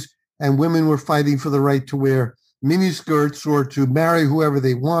 1970s, and women were fighting for the right to wear miniskirts or to marry whoever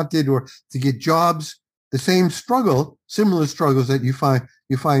they wanted or to get jobs. The same struggle, similar struggles that you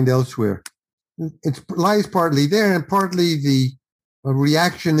find elsewhere. It lies partly there, and partly the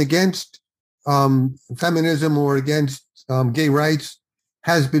reaction against feminism or against gay rights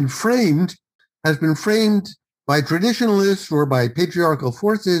has been framed by traditionalists or by patriarchal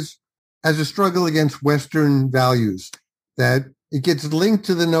forces as a struggle against Western values. That it gets linked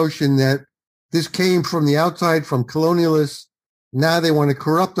to the notion that this came from the outside, from colonialists. Now they want to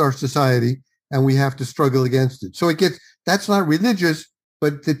corrupt our society, and we have to struggle against it. So that's not religious,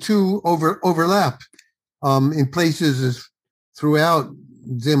 but the two overlap in places throughout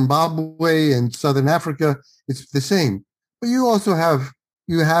Zimbabwe and Southern Africa. It's the same. But you also have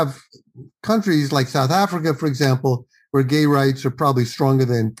countries like South Africa, for example, where gay rights are probably stronger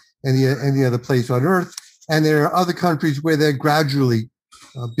than any other place on earth. And there are other countries where they're gradually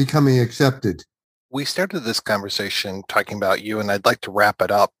becoming accepted. We started this conversation talking about you, and I'd like to wrap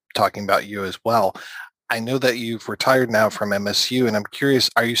it up talking about you as well. I know that you've retired now from MSU, and I'm curious,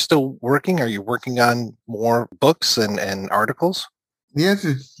 are you still working? Are you working on more books and articles? The answer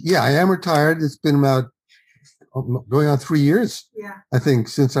is, yeah, I am retired. It's been about going on 3 years, I think,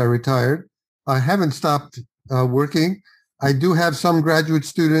 since I retired. I haven't stopped working. I do have some graduate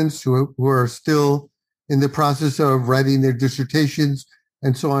students who are still in the process of writing their dissertations,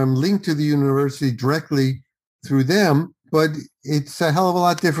 and so I'm linked to the university directly through them. But it's a hell of a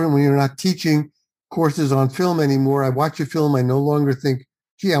lot different when you're not teaching courses on film anymore. I watch a film, I no longer think,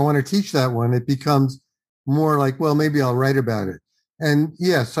 gee, I want to teach that one. It becomes more like, well, maybe I'll write about it. And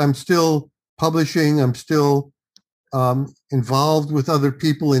yes, I'm still publishing. I'm still involved with other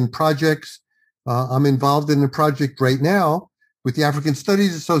people in projects. I'm involved in a project right now with the African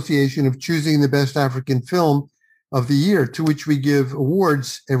Studies Association of choosing the best African film of the year, to which we give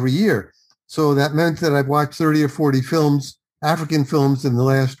awards every year. So that meant that I've watched 30 or 40 films, African films, in the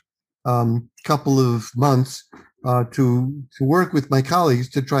last couple of months to work with my colleagues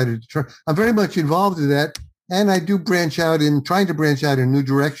to try to. I'm very much involved in that, and I do trying to branch out in new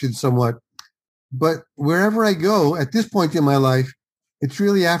directions somewhat. But wherever I go at this point in my life, it's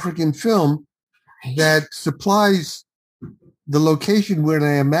really African film that supplies the location where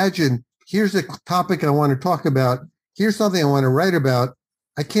I imagine, here's a topic I want to talk about, here's something I want to write about.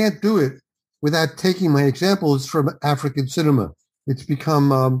 I can't do it without taking my examples from African cinema. It's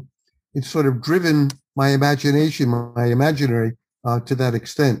become, it's sort of driven my imagination, my imaginary, to that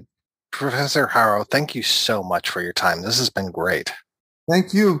extent. Professor Harrow, thank you so much for your time. This has been great.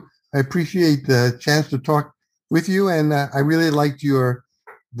 Thank you. I appreciate the chance to talk with you, and I really liked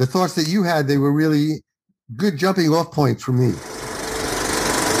the thoughts that you had. They were really good jumping off points for me.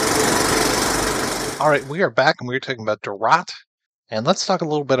 All right, we are back, and we're talking about Daratt, and let's talk a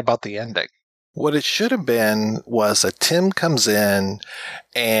little bit about the ending. What it should have been was Atim comes in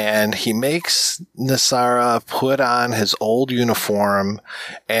and he makes Nasara put on his old uniform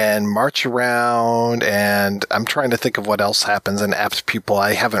and march around, and I'm trying to think of what else happens in Apt Pupil.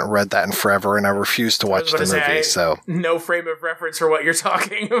 I haven't read that in forever, and I refuse to watch the movie. So no frame of reference for what you're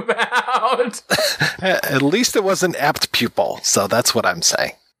talking about. At least it wasn't Apt Pupil, so that's what I'm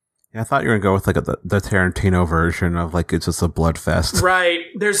saying. Yeah, I thought you were going to go with like the Tarantino version of like it's just a blood fest. Right.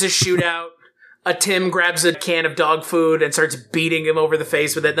 There's a shootout. Atim grabs a can of dog food and starts beating him over the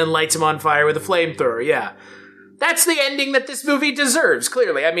face with it, then lights him on fire with a flamethrower. Yeah. That's the ending that this movie deserves,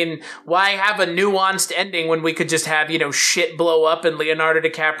 clearly. I mean, why have a nuanced ending when we could just have, shit blow up and Leonardo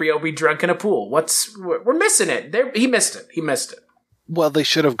DiCaprio be drunk in a pool? We're missing it. He missed it. Well, they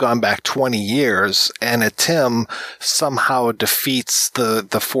should have gone back 20 years, and Atim somehow defeats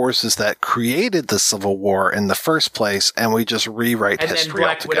the forces that created the Civil War in the first place, and we just rewrite history And then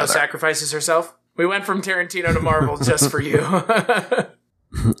Black altogether. Widow sacrifices herself? We went from Tarantino to Marvel just for you.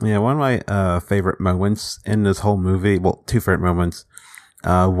 Yeah, one of my favorite moments in this whole movie, well, two favorite moments.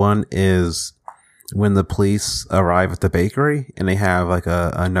 One is when the police arrive at the bakery and they have like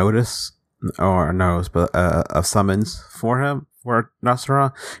a notice, or a notice, but a summons for him, for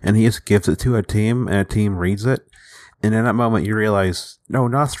Nasra, and he just gives it to Atim, and Atim reads it. And in that moment, you realize, no,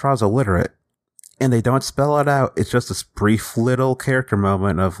 Nasra's illiterate. And they don't spell it out. It's just this brief little character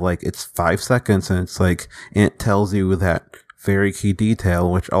moment of like, it's 5 seconds, and it's like, and it tells you that very key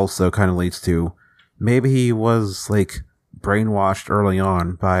detail, which also kind of leads to maybe he was like brainwashed early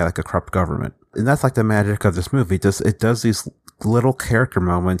on by like a corrupt government. And that's like the magic of this movie. It does these little character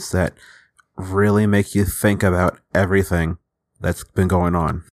moments that really make you think about everything that's been going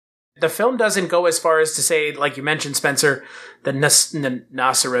on. The film doesn't go as far as to say, like you mentioned, Spencer, the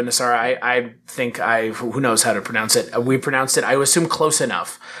Nasara, I think who knows how to pronounce it. We pronounced it, I assume, close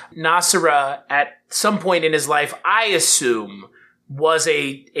enough. Nasara, at some point in his life, I assume, was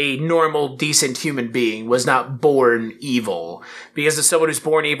a normal, decent human being, was not born evil. Because if someone who's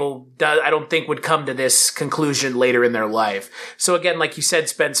born evil, I don't think would come to this conclusion later in their life. So again, like you said,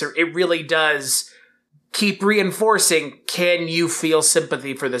 Spencer, it really does keep reinforcing, can you feel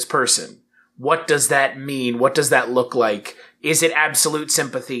sympathy for this person? What does that mean? What does that look like? Is it absolute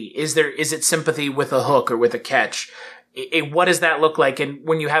sympathy? Is it sympathy with a hook or with a catch? What does that look like? And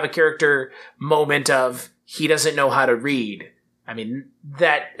when you have a character moment of, he doesn't know how to read, I mean,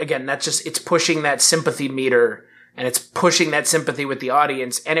 that, again, that's just, it's pushing that sympathy meter, and it's pushing that sympathy with the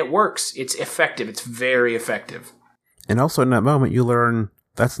audience, and it works. It's effective. It's very effective. And also in that moment, you learn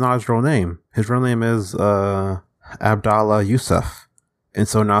that's not his real name. His real name is Abdallah Yusuf. And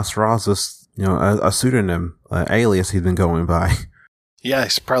so Nasra's just, a pseudonym, alias he's been going by. Yeah,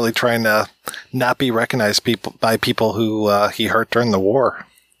 he's probably trying to not be recognized by people who he hurt during the war.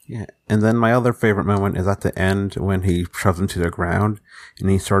 Yeah, and then my other favorite moment is at the end when he shoves him to the ground and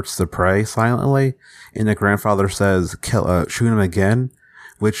he starts to pray silently, and the grandfather says, shoot him again,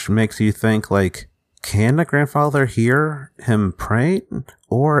 which makes you think, like, can the grandfather hear him pray?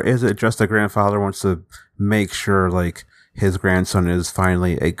 Or is it just the grandfather wants to make sure, like, his grandson is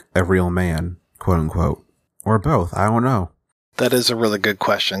finally a real man, quote unquote? Or both, I don't know. That is a really good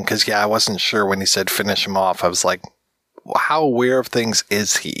question, because, I wasn't sure when he said finish him off. I was like, how aware of things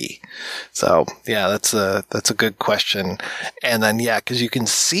is he? So, that's a good question. And then, because you can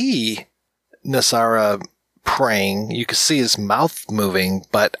see Nasara praying, you can see his mouth moving,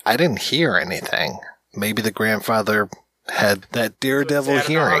 but I didn't hear anything. Maybe the grandfather had that daredevil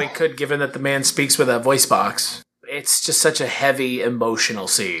hearing. He could, given that the man speaks with a voice box. It's just such a heavy, emotional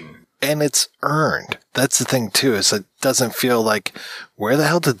scene. And it's earned. That's the thing, too, is it doesn't feel like, where the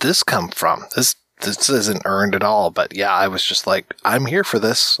hell did this come from? This isn't earned at all. But I was just like, I'm here for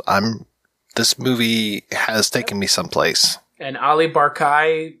this. This movie has taken me someplace. And Ali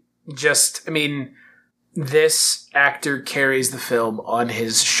Barkai this actor carries the film on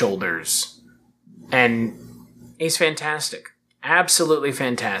his shoulders. And he's fantastic. Absolutely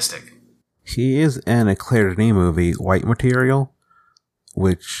fantastic. He is in a Claire Denis movie, White Material,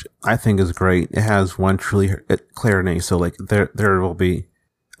 which I think is great. It has one truly Claire Denis, so like there will be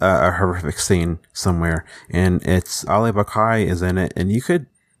a horrific scene somewhere, and it's Ali Barkai is in it, and you could,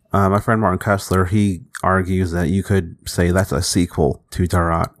 my friend Martin Kessler, he argues that you could say that's a sequel to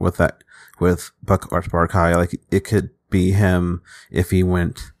Daratt with Barkai. Like, it could be him if he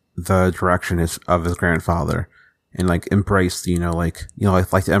went the direction of his grandfather, and like embraced, like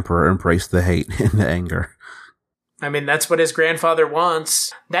the Emperor embraced the hate and the anger. I mean, that's what his grandfather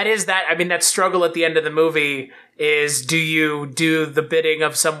wants. That struggle at the end of the movie is, do you do the bidding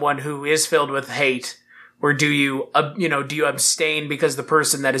of someone who is filled with hate, or do you abstain because the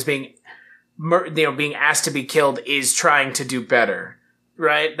person that is being asked to be killed is trying to do better,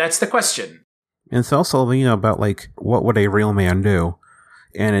 right? That's the question. And it's also, about like, what would a real man do?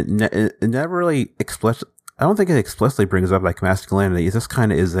 And it never really I don't think it explicitly brings up like masculinity. It just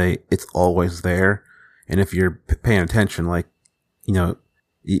kind of is it's always there. And if you're paying attention, like,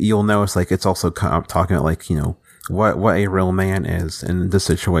 you'll notice, like, it's also talking about, like, what a real man is in this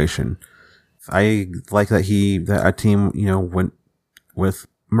situation. I like that Atim, went with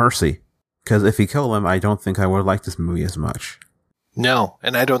mercy. Because if he killed him, I don't think I would like this movie as much. No,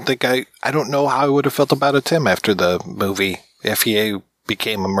 and I don't think I don't know how I would have felt about Atim after the movie if he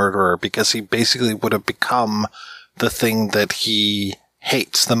became a murderer, because he basically would have become the thing that he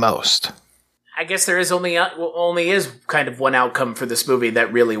hates the most. I guess there is only is kind of one outcome for this movie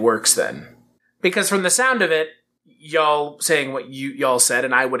that really works then. Because from the sound of it, y'all saying what y'all said,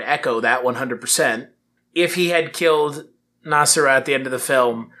 and I would echo that 100%, if he had killed Nasra at the end of the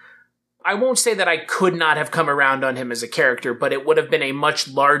film, I won't say that I could not have come around on him as a character, but it would have been a much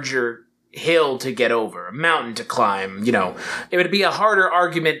larger hill to get over, a mountain to climb, you know. It would be a harder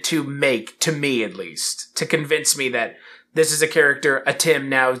argument to make, to me at least, to convince me that this is a character, Atim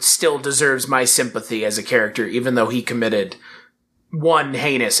now still deserves my sympathy as a character, even though he committed one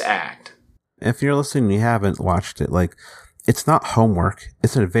heinous act. If you're listening and you haven't watched it, like, it's not homework.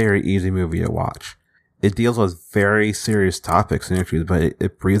 It's a very easy movie to watch. It deals with very serious topics and issues, but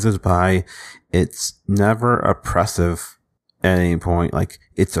it breezes by. It's never oppressive at any point. Like,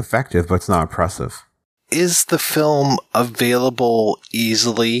 it's effective, but it's not oppressive. Is the film available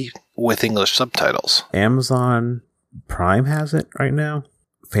easily with English subtitles? Amazon Prime has it right now.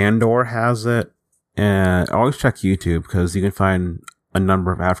 Fandor has it. And always check YouTube, because you can find a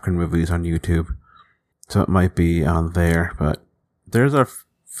number of African movies on YouTube. So it might be on there. But there's a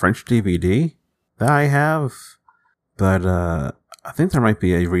French DVD that I have. But I think there might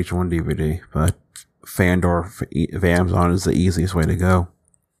be a Reach 1 DVD. But Fandor of Amazon is the easiest way to go.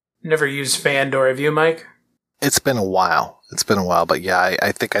 Never used Fandor. Have you, Mike? It's been a while. But yeah,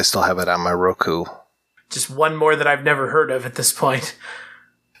 I think I still have it on my Roku. Just one more that I've never heard of at this point.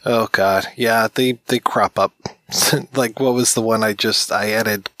 Oh God, yeah, they crop up. Like, what was the one I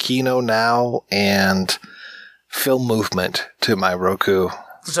added Kino Now and Film Movement to my Roku.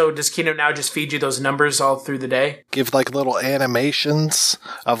 So does Kino Now just feed you those numbers all through the day? Give like little animations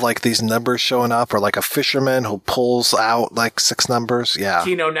of like these numbers showing up, or like a fisherman who pulls out like 6 numbers. Yeah.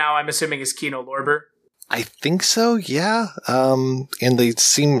 Kino Now, I'm assuming, is Kino Lorber. I think so, yeah. And they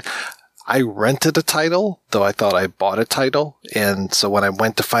seem... I rented a title, though I thought I bought a title. And so when I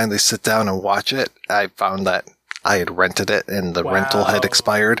went to finally sit down and watch it, I found that I had rented it and the rental had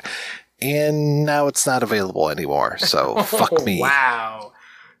expired. And now it's not available anymore. So fuck me. Wow.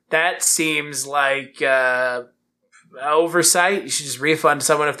 That seems like oversight. You should just refund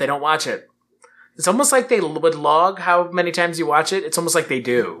someone if they don't watch it. It's almost like they would log how many times you watch it. It's almost like they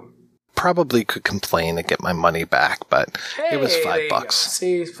do. Probably could complain and get my money back, but it was $5.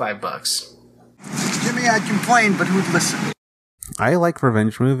 See, $5. Jimmy, I'd complain, but who'd listen? I like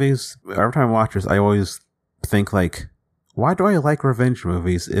revenge movies. Every time I watch this, I always think, like, why do I like revenge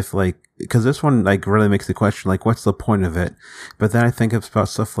movies? If, like, because this one, like, really makes the question, like, what's the point of it? But then I think about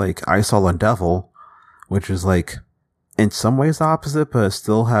stuff like I Saw the Devil, which is, like, in some ways the opposite, but it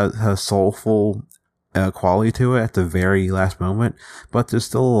still has soulful quality to it at the very last moment. But there's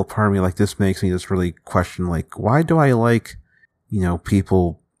still a part of me, like, this makes me just really question, like, why do I like,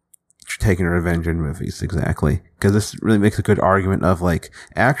 people taking revenge in movies exactly? Because this really makes a good argument of, like,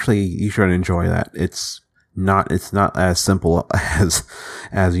 actually you should enjoy that. It's not as simple as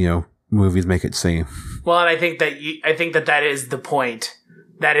movies make it seem. Well, and I think that is the point.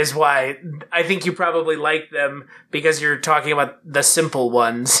 That is why I think you probably like them, because you're talking about the simple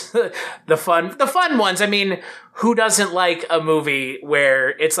ones, the fun ones. I mean, who doesn't like a movie where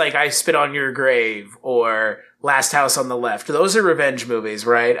it's like I Spit on Your Grave or Last House on the Left? Those are revenge movies,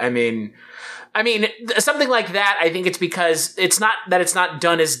 right? I mean, something like that. I think it's because it's not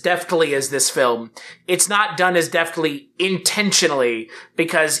done as deftly as this film. It's not done as deftly intentionally,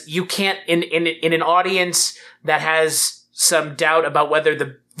 because you can't in an audience that has some doubt about whether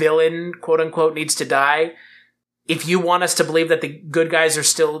the villain, quote unquote, needs to die. If you want us to believe that the good guys are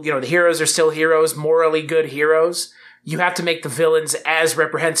still, the heroes are still heroes, morally good heroes, you have to make the villains as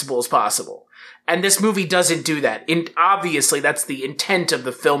reprehensible as possible. And this movie doesn't do that. Obviously, that's the intent of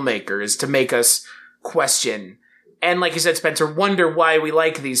the filmmaker, is to make us question. And like you said, Spencer, wonder why we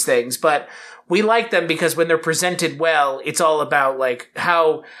like these things. But we like them because when they're presented well, it's all about, like,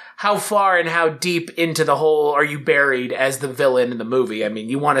 how far and how deep into the hole are you buried as the villain in the movie. I mean,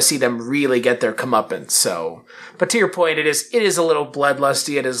 you want to see them really get their comeuppance. So, but to your point, it is a little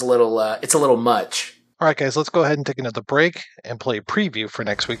bloodlusty. It is it's a little much. All right, guys, let's go ahead and take another break and play a preview for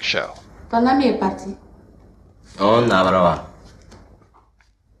next week's show. Tonami party. Oh, na brava.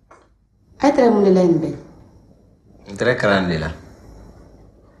 Ai tre munile Tre grandila.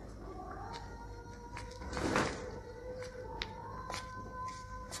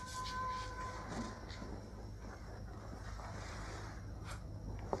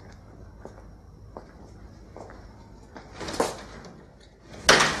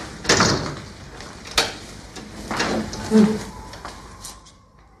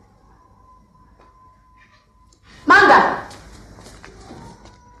 Manga!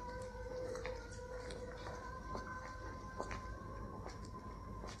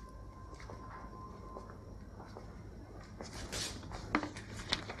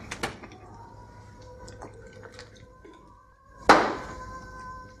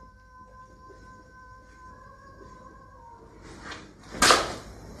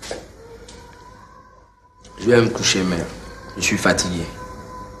 Je vais me coucher, mère. Je suis fatigué.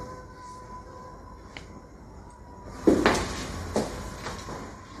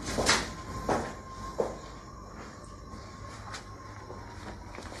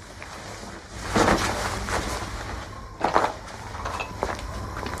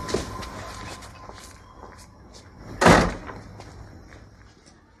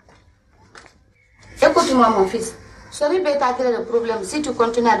 Écoute-moi, mon fils. Sorry, bêta, quel est le problème si tu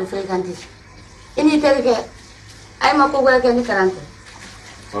continues à le fréquenter? Il n'y a que ay ma ko gora ni 40.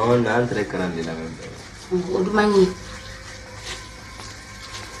 On a entre 40 la même. Odumani.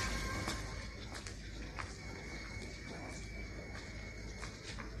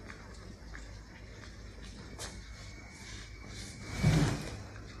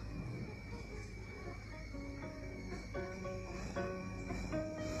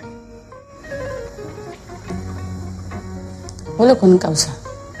 Wala kon kausa.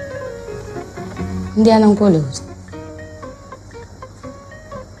 Ndi anan ko lewus.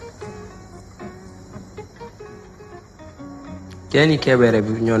 Keni kebere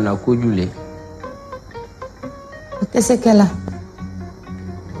bi nyonna ko jule. Kese kala.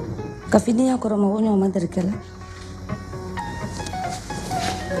 Kafini ya koroma wonyo madar kala.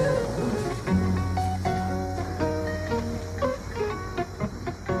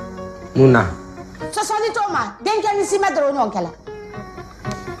 Muna. So soni toma, denke ni si madar wonyo kala.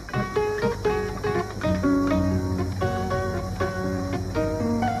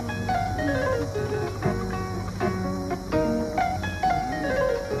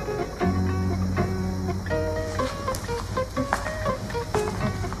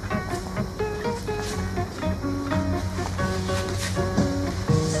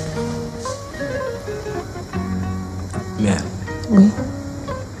 Mère. Oui.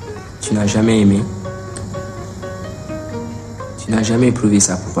 Tu n'as jamais aimé. Tu n'as jamais éprouvé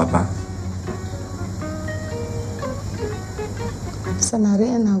ça pour papa. Ça n'a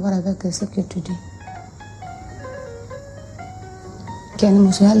rien à voir avec ce que tu dis. Ken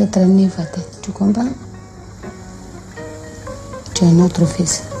Moussa le traîner faté, tu comprends? Tu es notre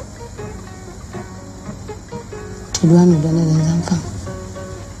fils. Tu dois nous donner des enfants.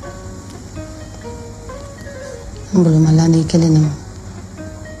 Mbolo malandi kelena.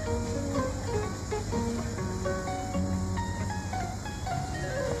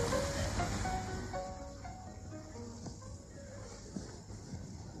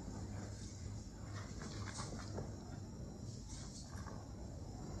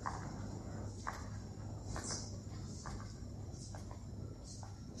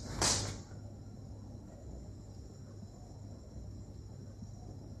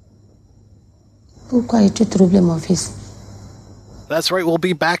 Pourquoi es-tu troublé, mon fils? That's right, we'll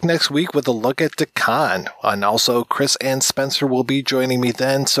be back next week with a look at Deccan. And also, Chris and Spencer will be joining me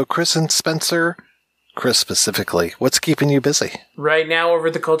then. So, Chris and Spencer, Chris specifically, what's keeping you busy? Right now,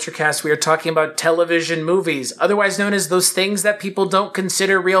 over the Culture Cast, we are talking about television movies, otherwise known as those things that people don't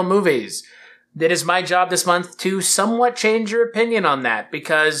consider real movies. It is my job this month to somewhat change your opinion on that,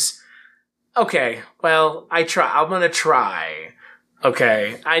 because, okay, well, I'm gonna try.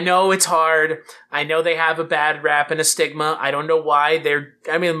 Okay, I know it's hard. I know they have a bad rap and a stigma. I don't know why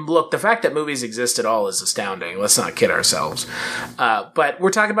look, the fact that movies exist at all is astounding. Let's not kid ourselves. But we're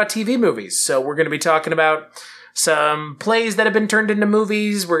talking about TV movies. So we're going to be talking about some plays that have been turned into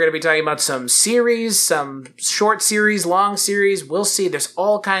movies. We're going to be talking about some series, some short series, long series. We'll see. There's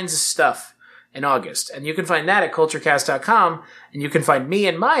all kinds of stuff in August. And you can find that at culturecast.com. And you can find me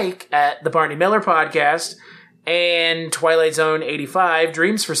and Mike at the Barney Miller Podcast, and Twilight Zone 85,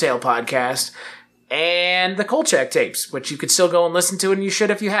 Dreams for Sale podcast, and the Kolchak tapes, which you could still go and listen to, and you should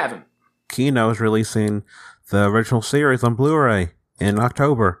if you haven't. Kino is releasing the original series on Blu-ray in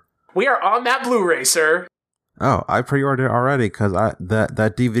October. We are on that Blu-ray, sir. Oh, I pre-ordered it already because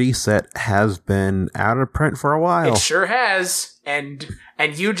that DVD set has been out of print for a while. It sure has. And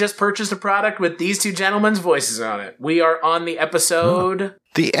you just purchased a product with these two gentlemen's voices on it. We are on the episode...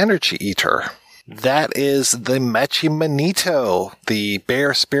 The Energy Eater. That is the Mechi Manito, the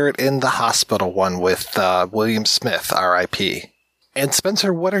bear spirit in the hospital one with William Smith, R.I.P. And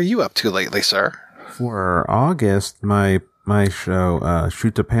Spencer, what are you up to lately, sir? For August, my show,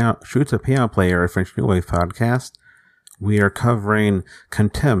 Shoot the Piano Player, a French New Wave podcast, we are covering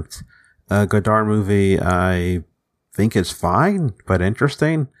Contempt, a Godard movie I think is fine, but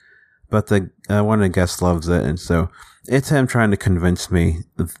interesting. But one of the guests loves it, and so it's him trying to convince me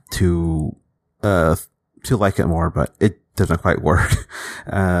to like it more, but it doesn't quite work.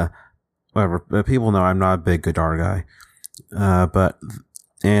 Whatever, but people know I'm not a big Godard guy.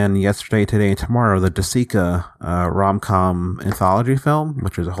 And yesterday, today, and tomorrow, the Desika rom-com anthology film,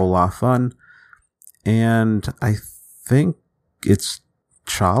 which is a whole lot of fun. And I think it's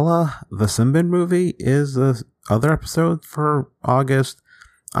Chala, the Simbin movie, is the other episode for August.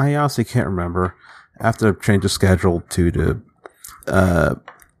 I honestly can't remember. I have to change the schedule to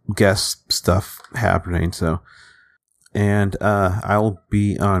guest stuff happening, so. And I'll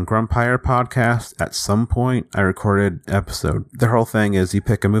be on Grumpire podcast at some point. I recorded episode. The whole thing is you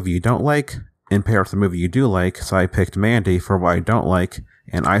pick a movie you don't like and pair with the movie you do like. So I picked Mandy for what I don't like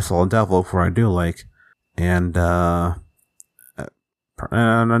and I Saw the Devil for what I do like. And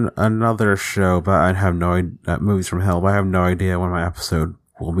another show, but I have no idea, Movies from Hell, but I have no idea when my episode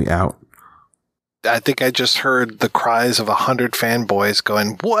will be out. I think I just heard the cries of 100 fanboys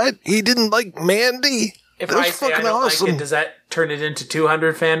going, "What? He didn't like Mandy?" If I say I don't like it, does that turn it into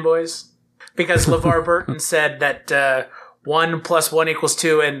 200 fanboys? Because LeVar Burton said that 1 + 1 =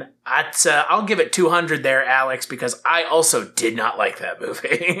 2, and I'll give it 200 there, Alex, because I also did not like that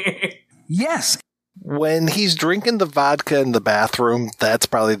movie. Yes. When he's drinking the vodka in the bathroom, that's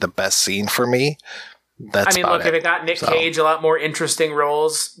probably the best scene for me. That's look, if it got Nick Cage a lot more interesting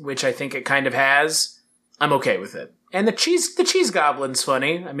roles, which I think it kind of has, I'm okay with it. And the cheese goblin's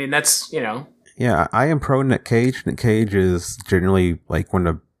funny. I mean, that's, Yeah, I am pro Nick Cage. Nick Cage is generally like one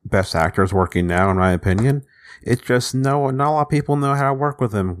of the best actors working now, in my opinion. It's just not a lot of people know how to work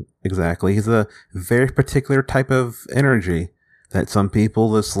with him exactly. He's a very particular type of energy that some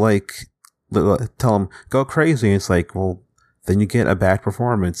people just like tell him go crazy. It's like, well, then you get a bad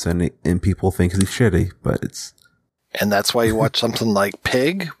performance, and people think he's shitty. And that's why you watch something like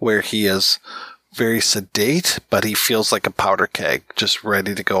Pig, where he is very sedate, but he feels like a powder keg, just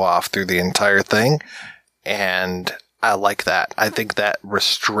ready to go off through the entire thing. And I like that. I think that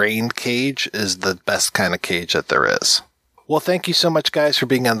restrained Cage is the best kind of Cage that there is. Well, thank you so much, guys, for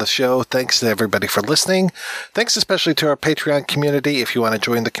being on the show. Thanks to everybody for listening. Thanks especially to our Patreon community. If you want to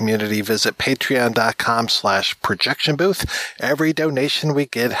join the community, visit patreon.com/projection booth. Every donation we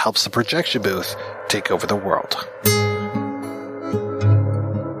get helps the projection booth take over the world.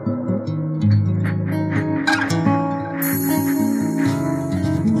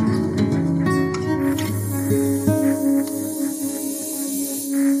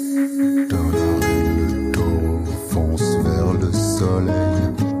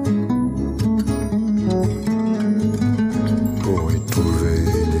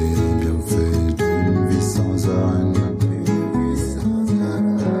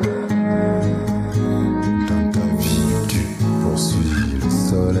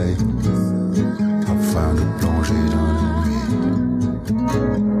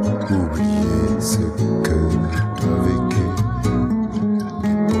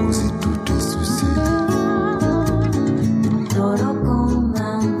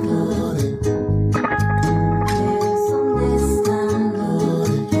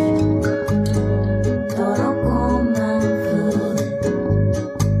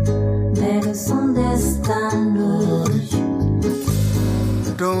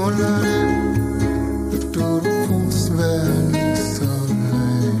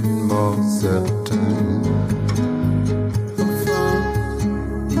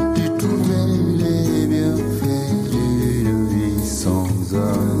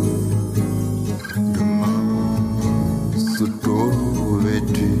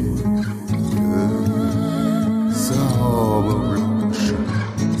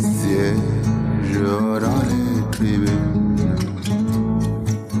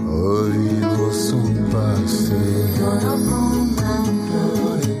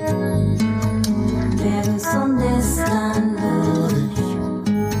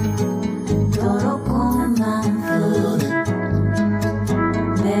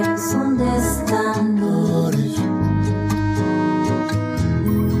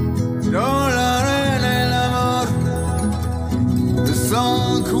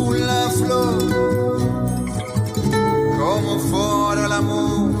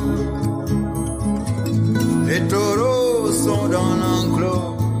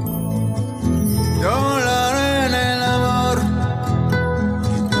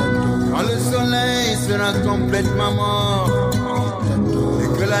 Complètement mort et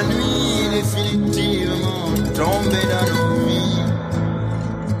que la nuit définitivement tombée dans nos vies.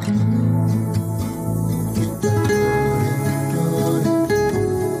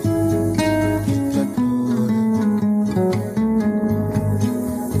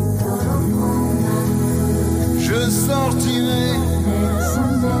 torturer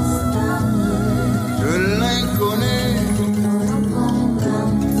de l'inconnu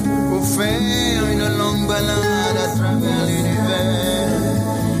pour faire une longue balade à travers l'univers.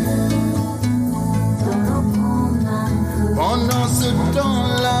 Pendant ce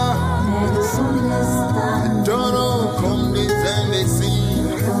temps-là, les taureaux comme des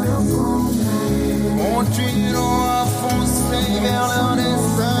imbéciles continueront à foncer vers leur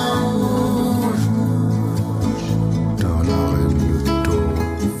destin. Dans l'arène, le taureau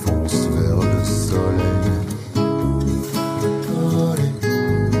fonce vers le soleil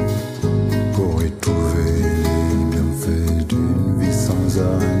pour étouffer les bienfaits d'une vie sans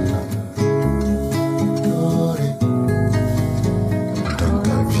arène.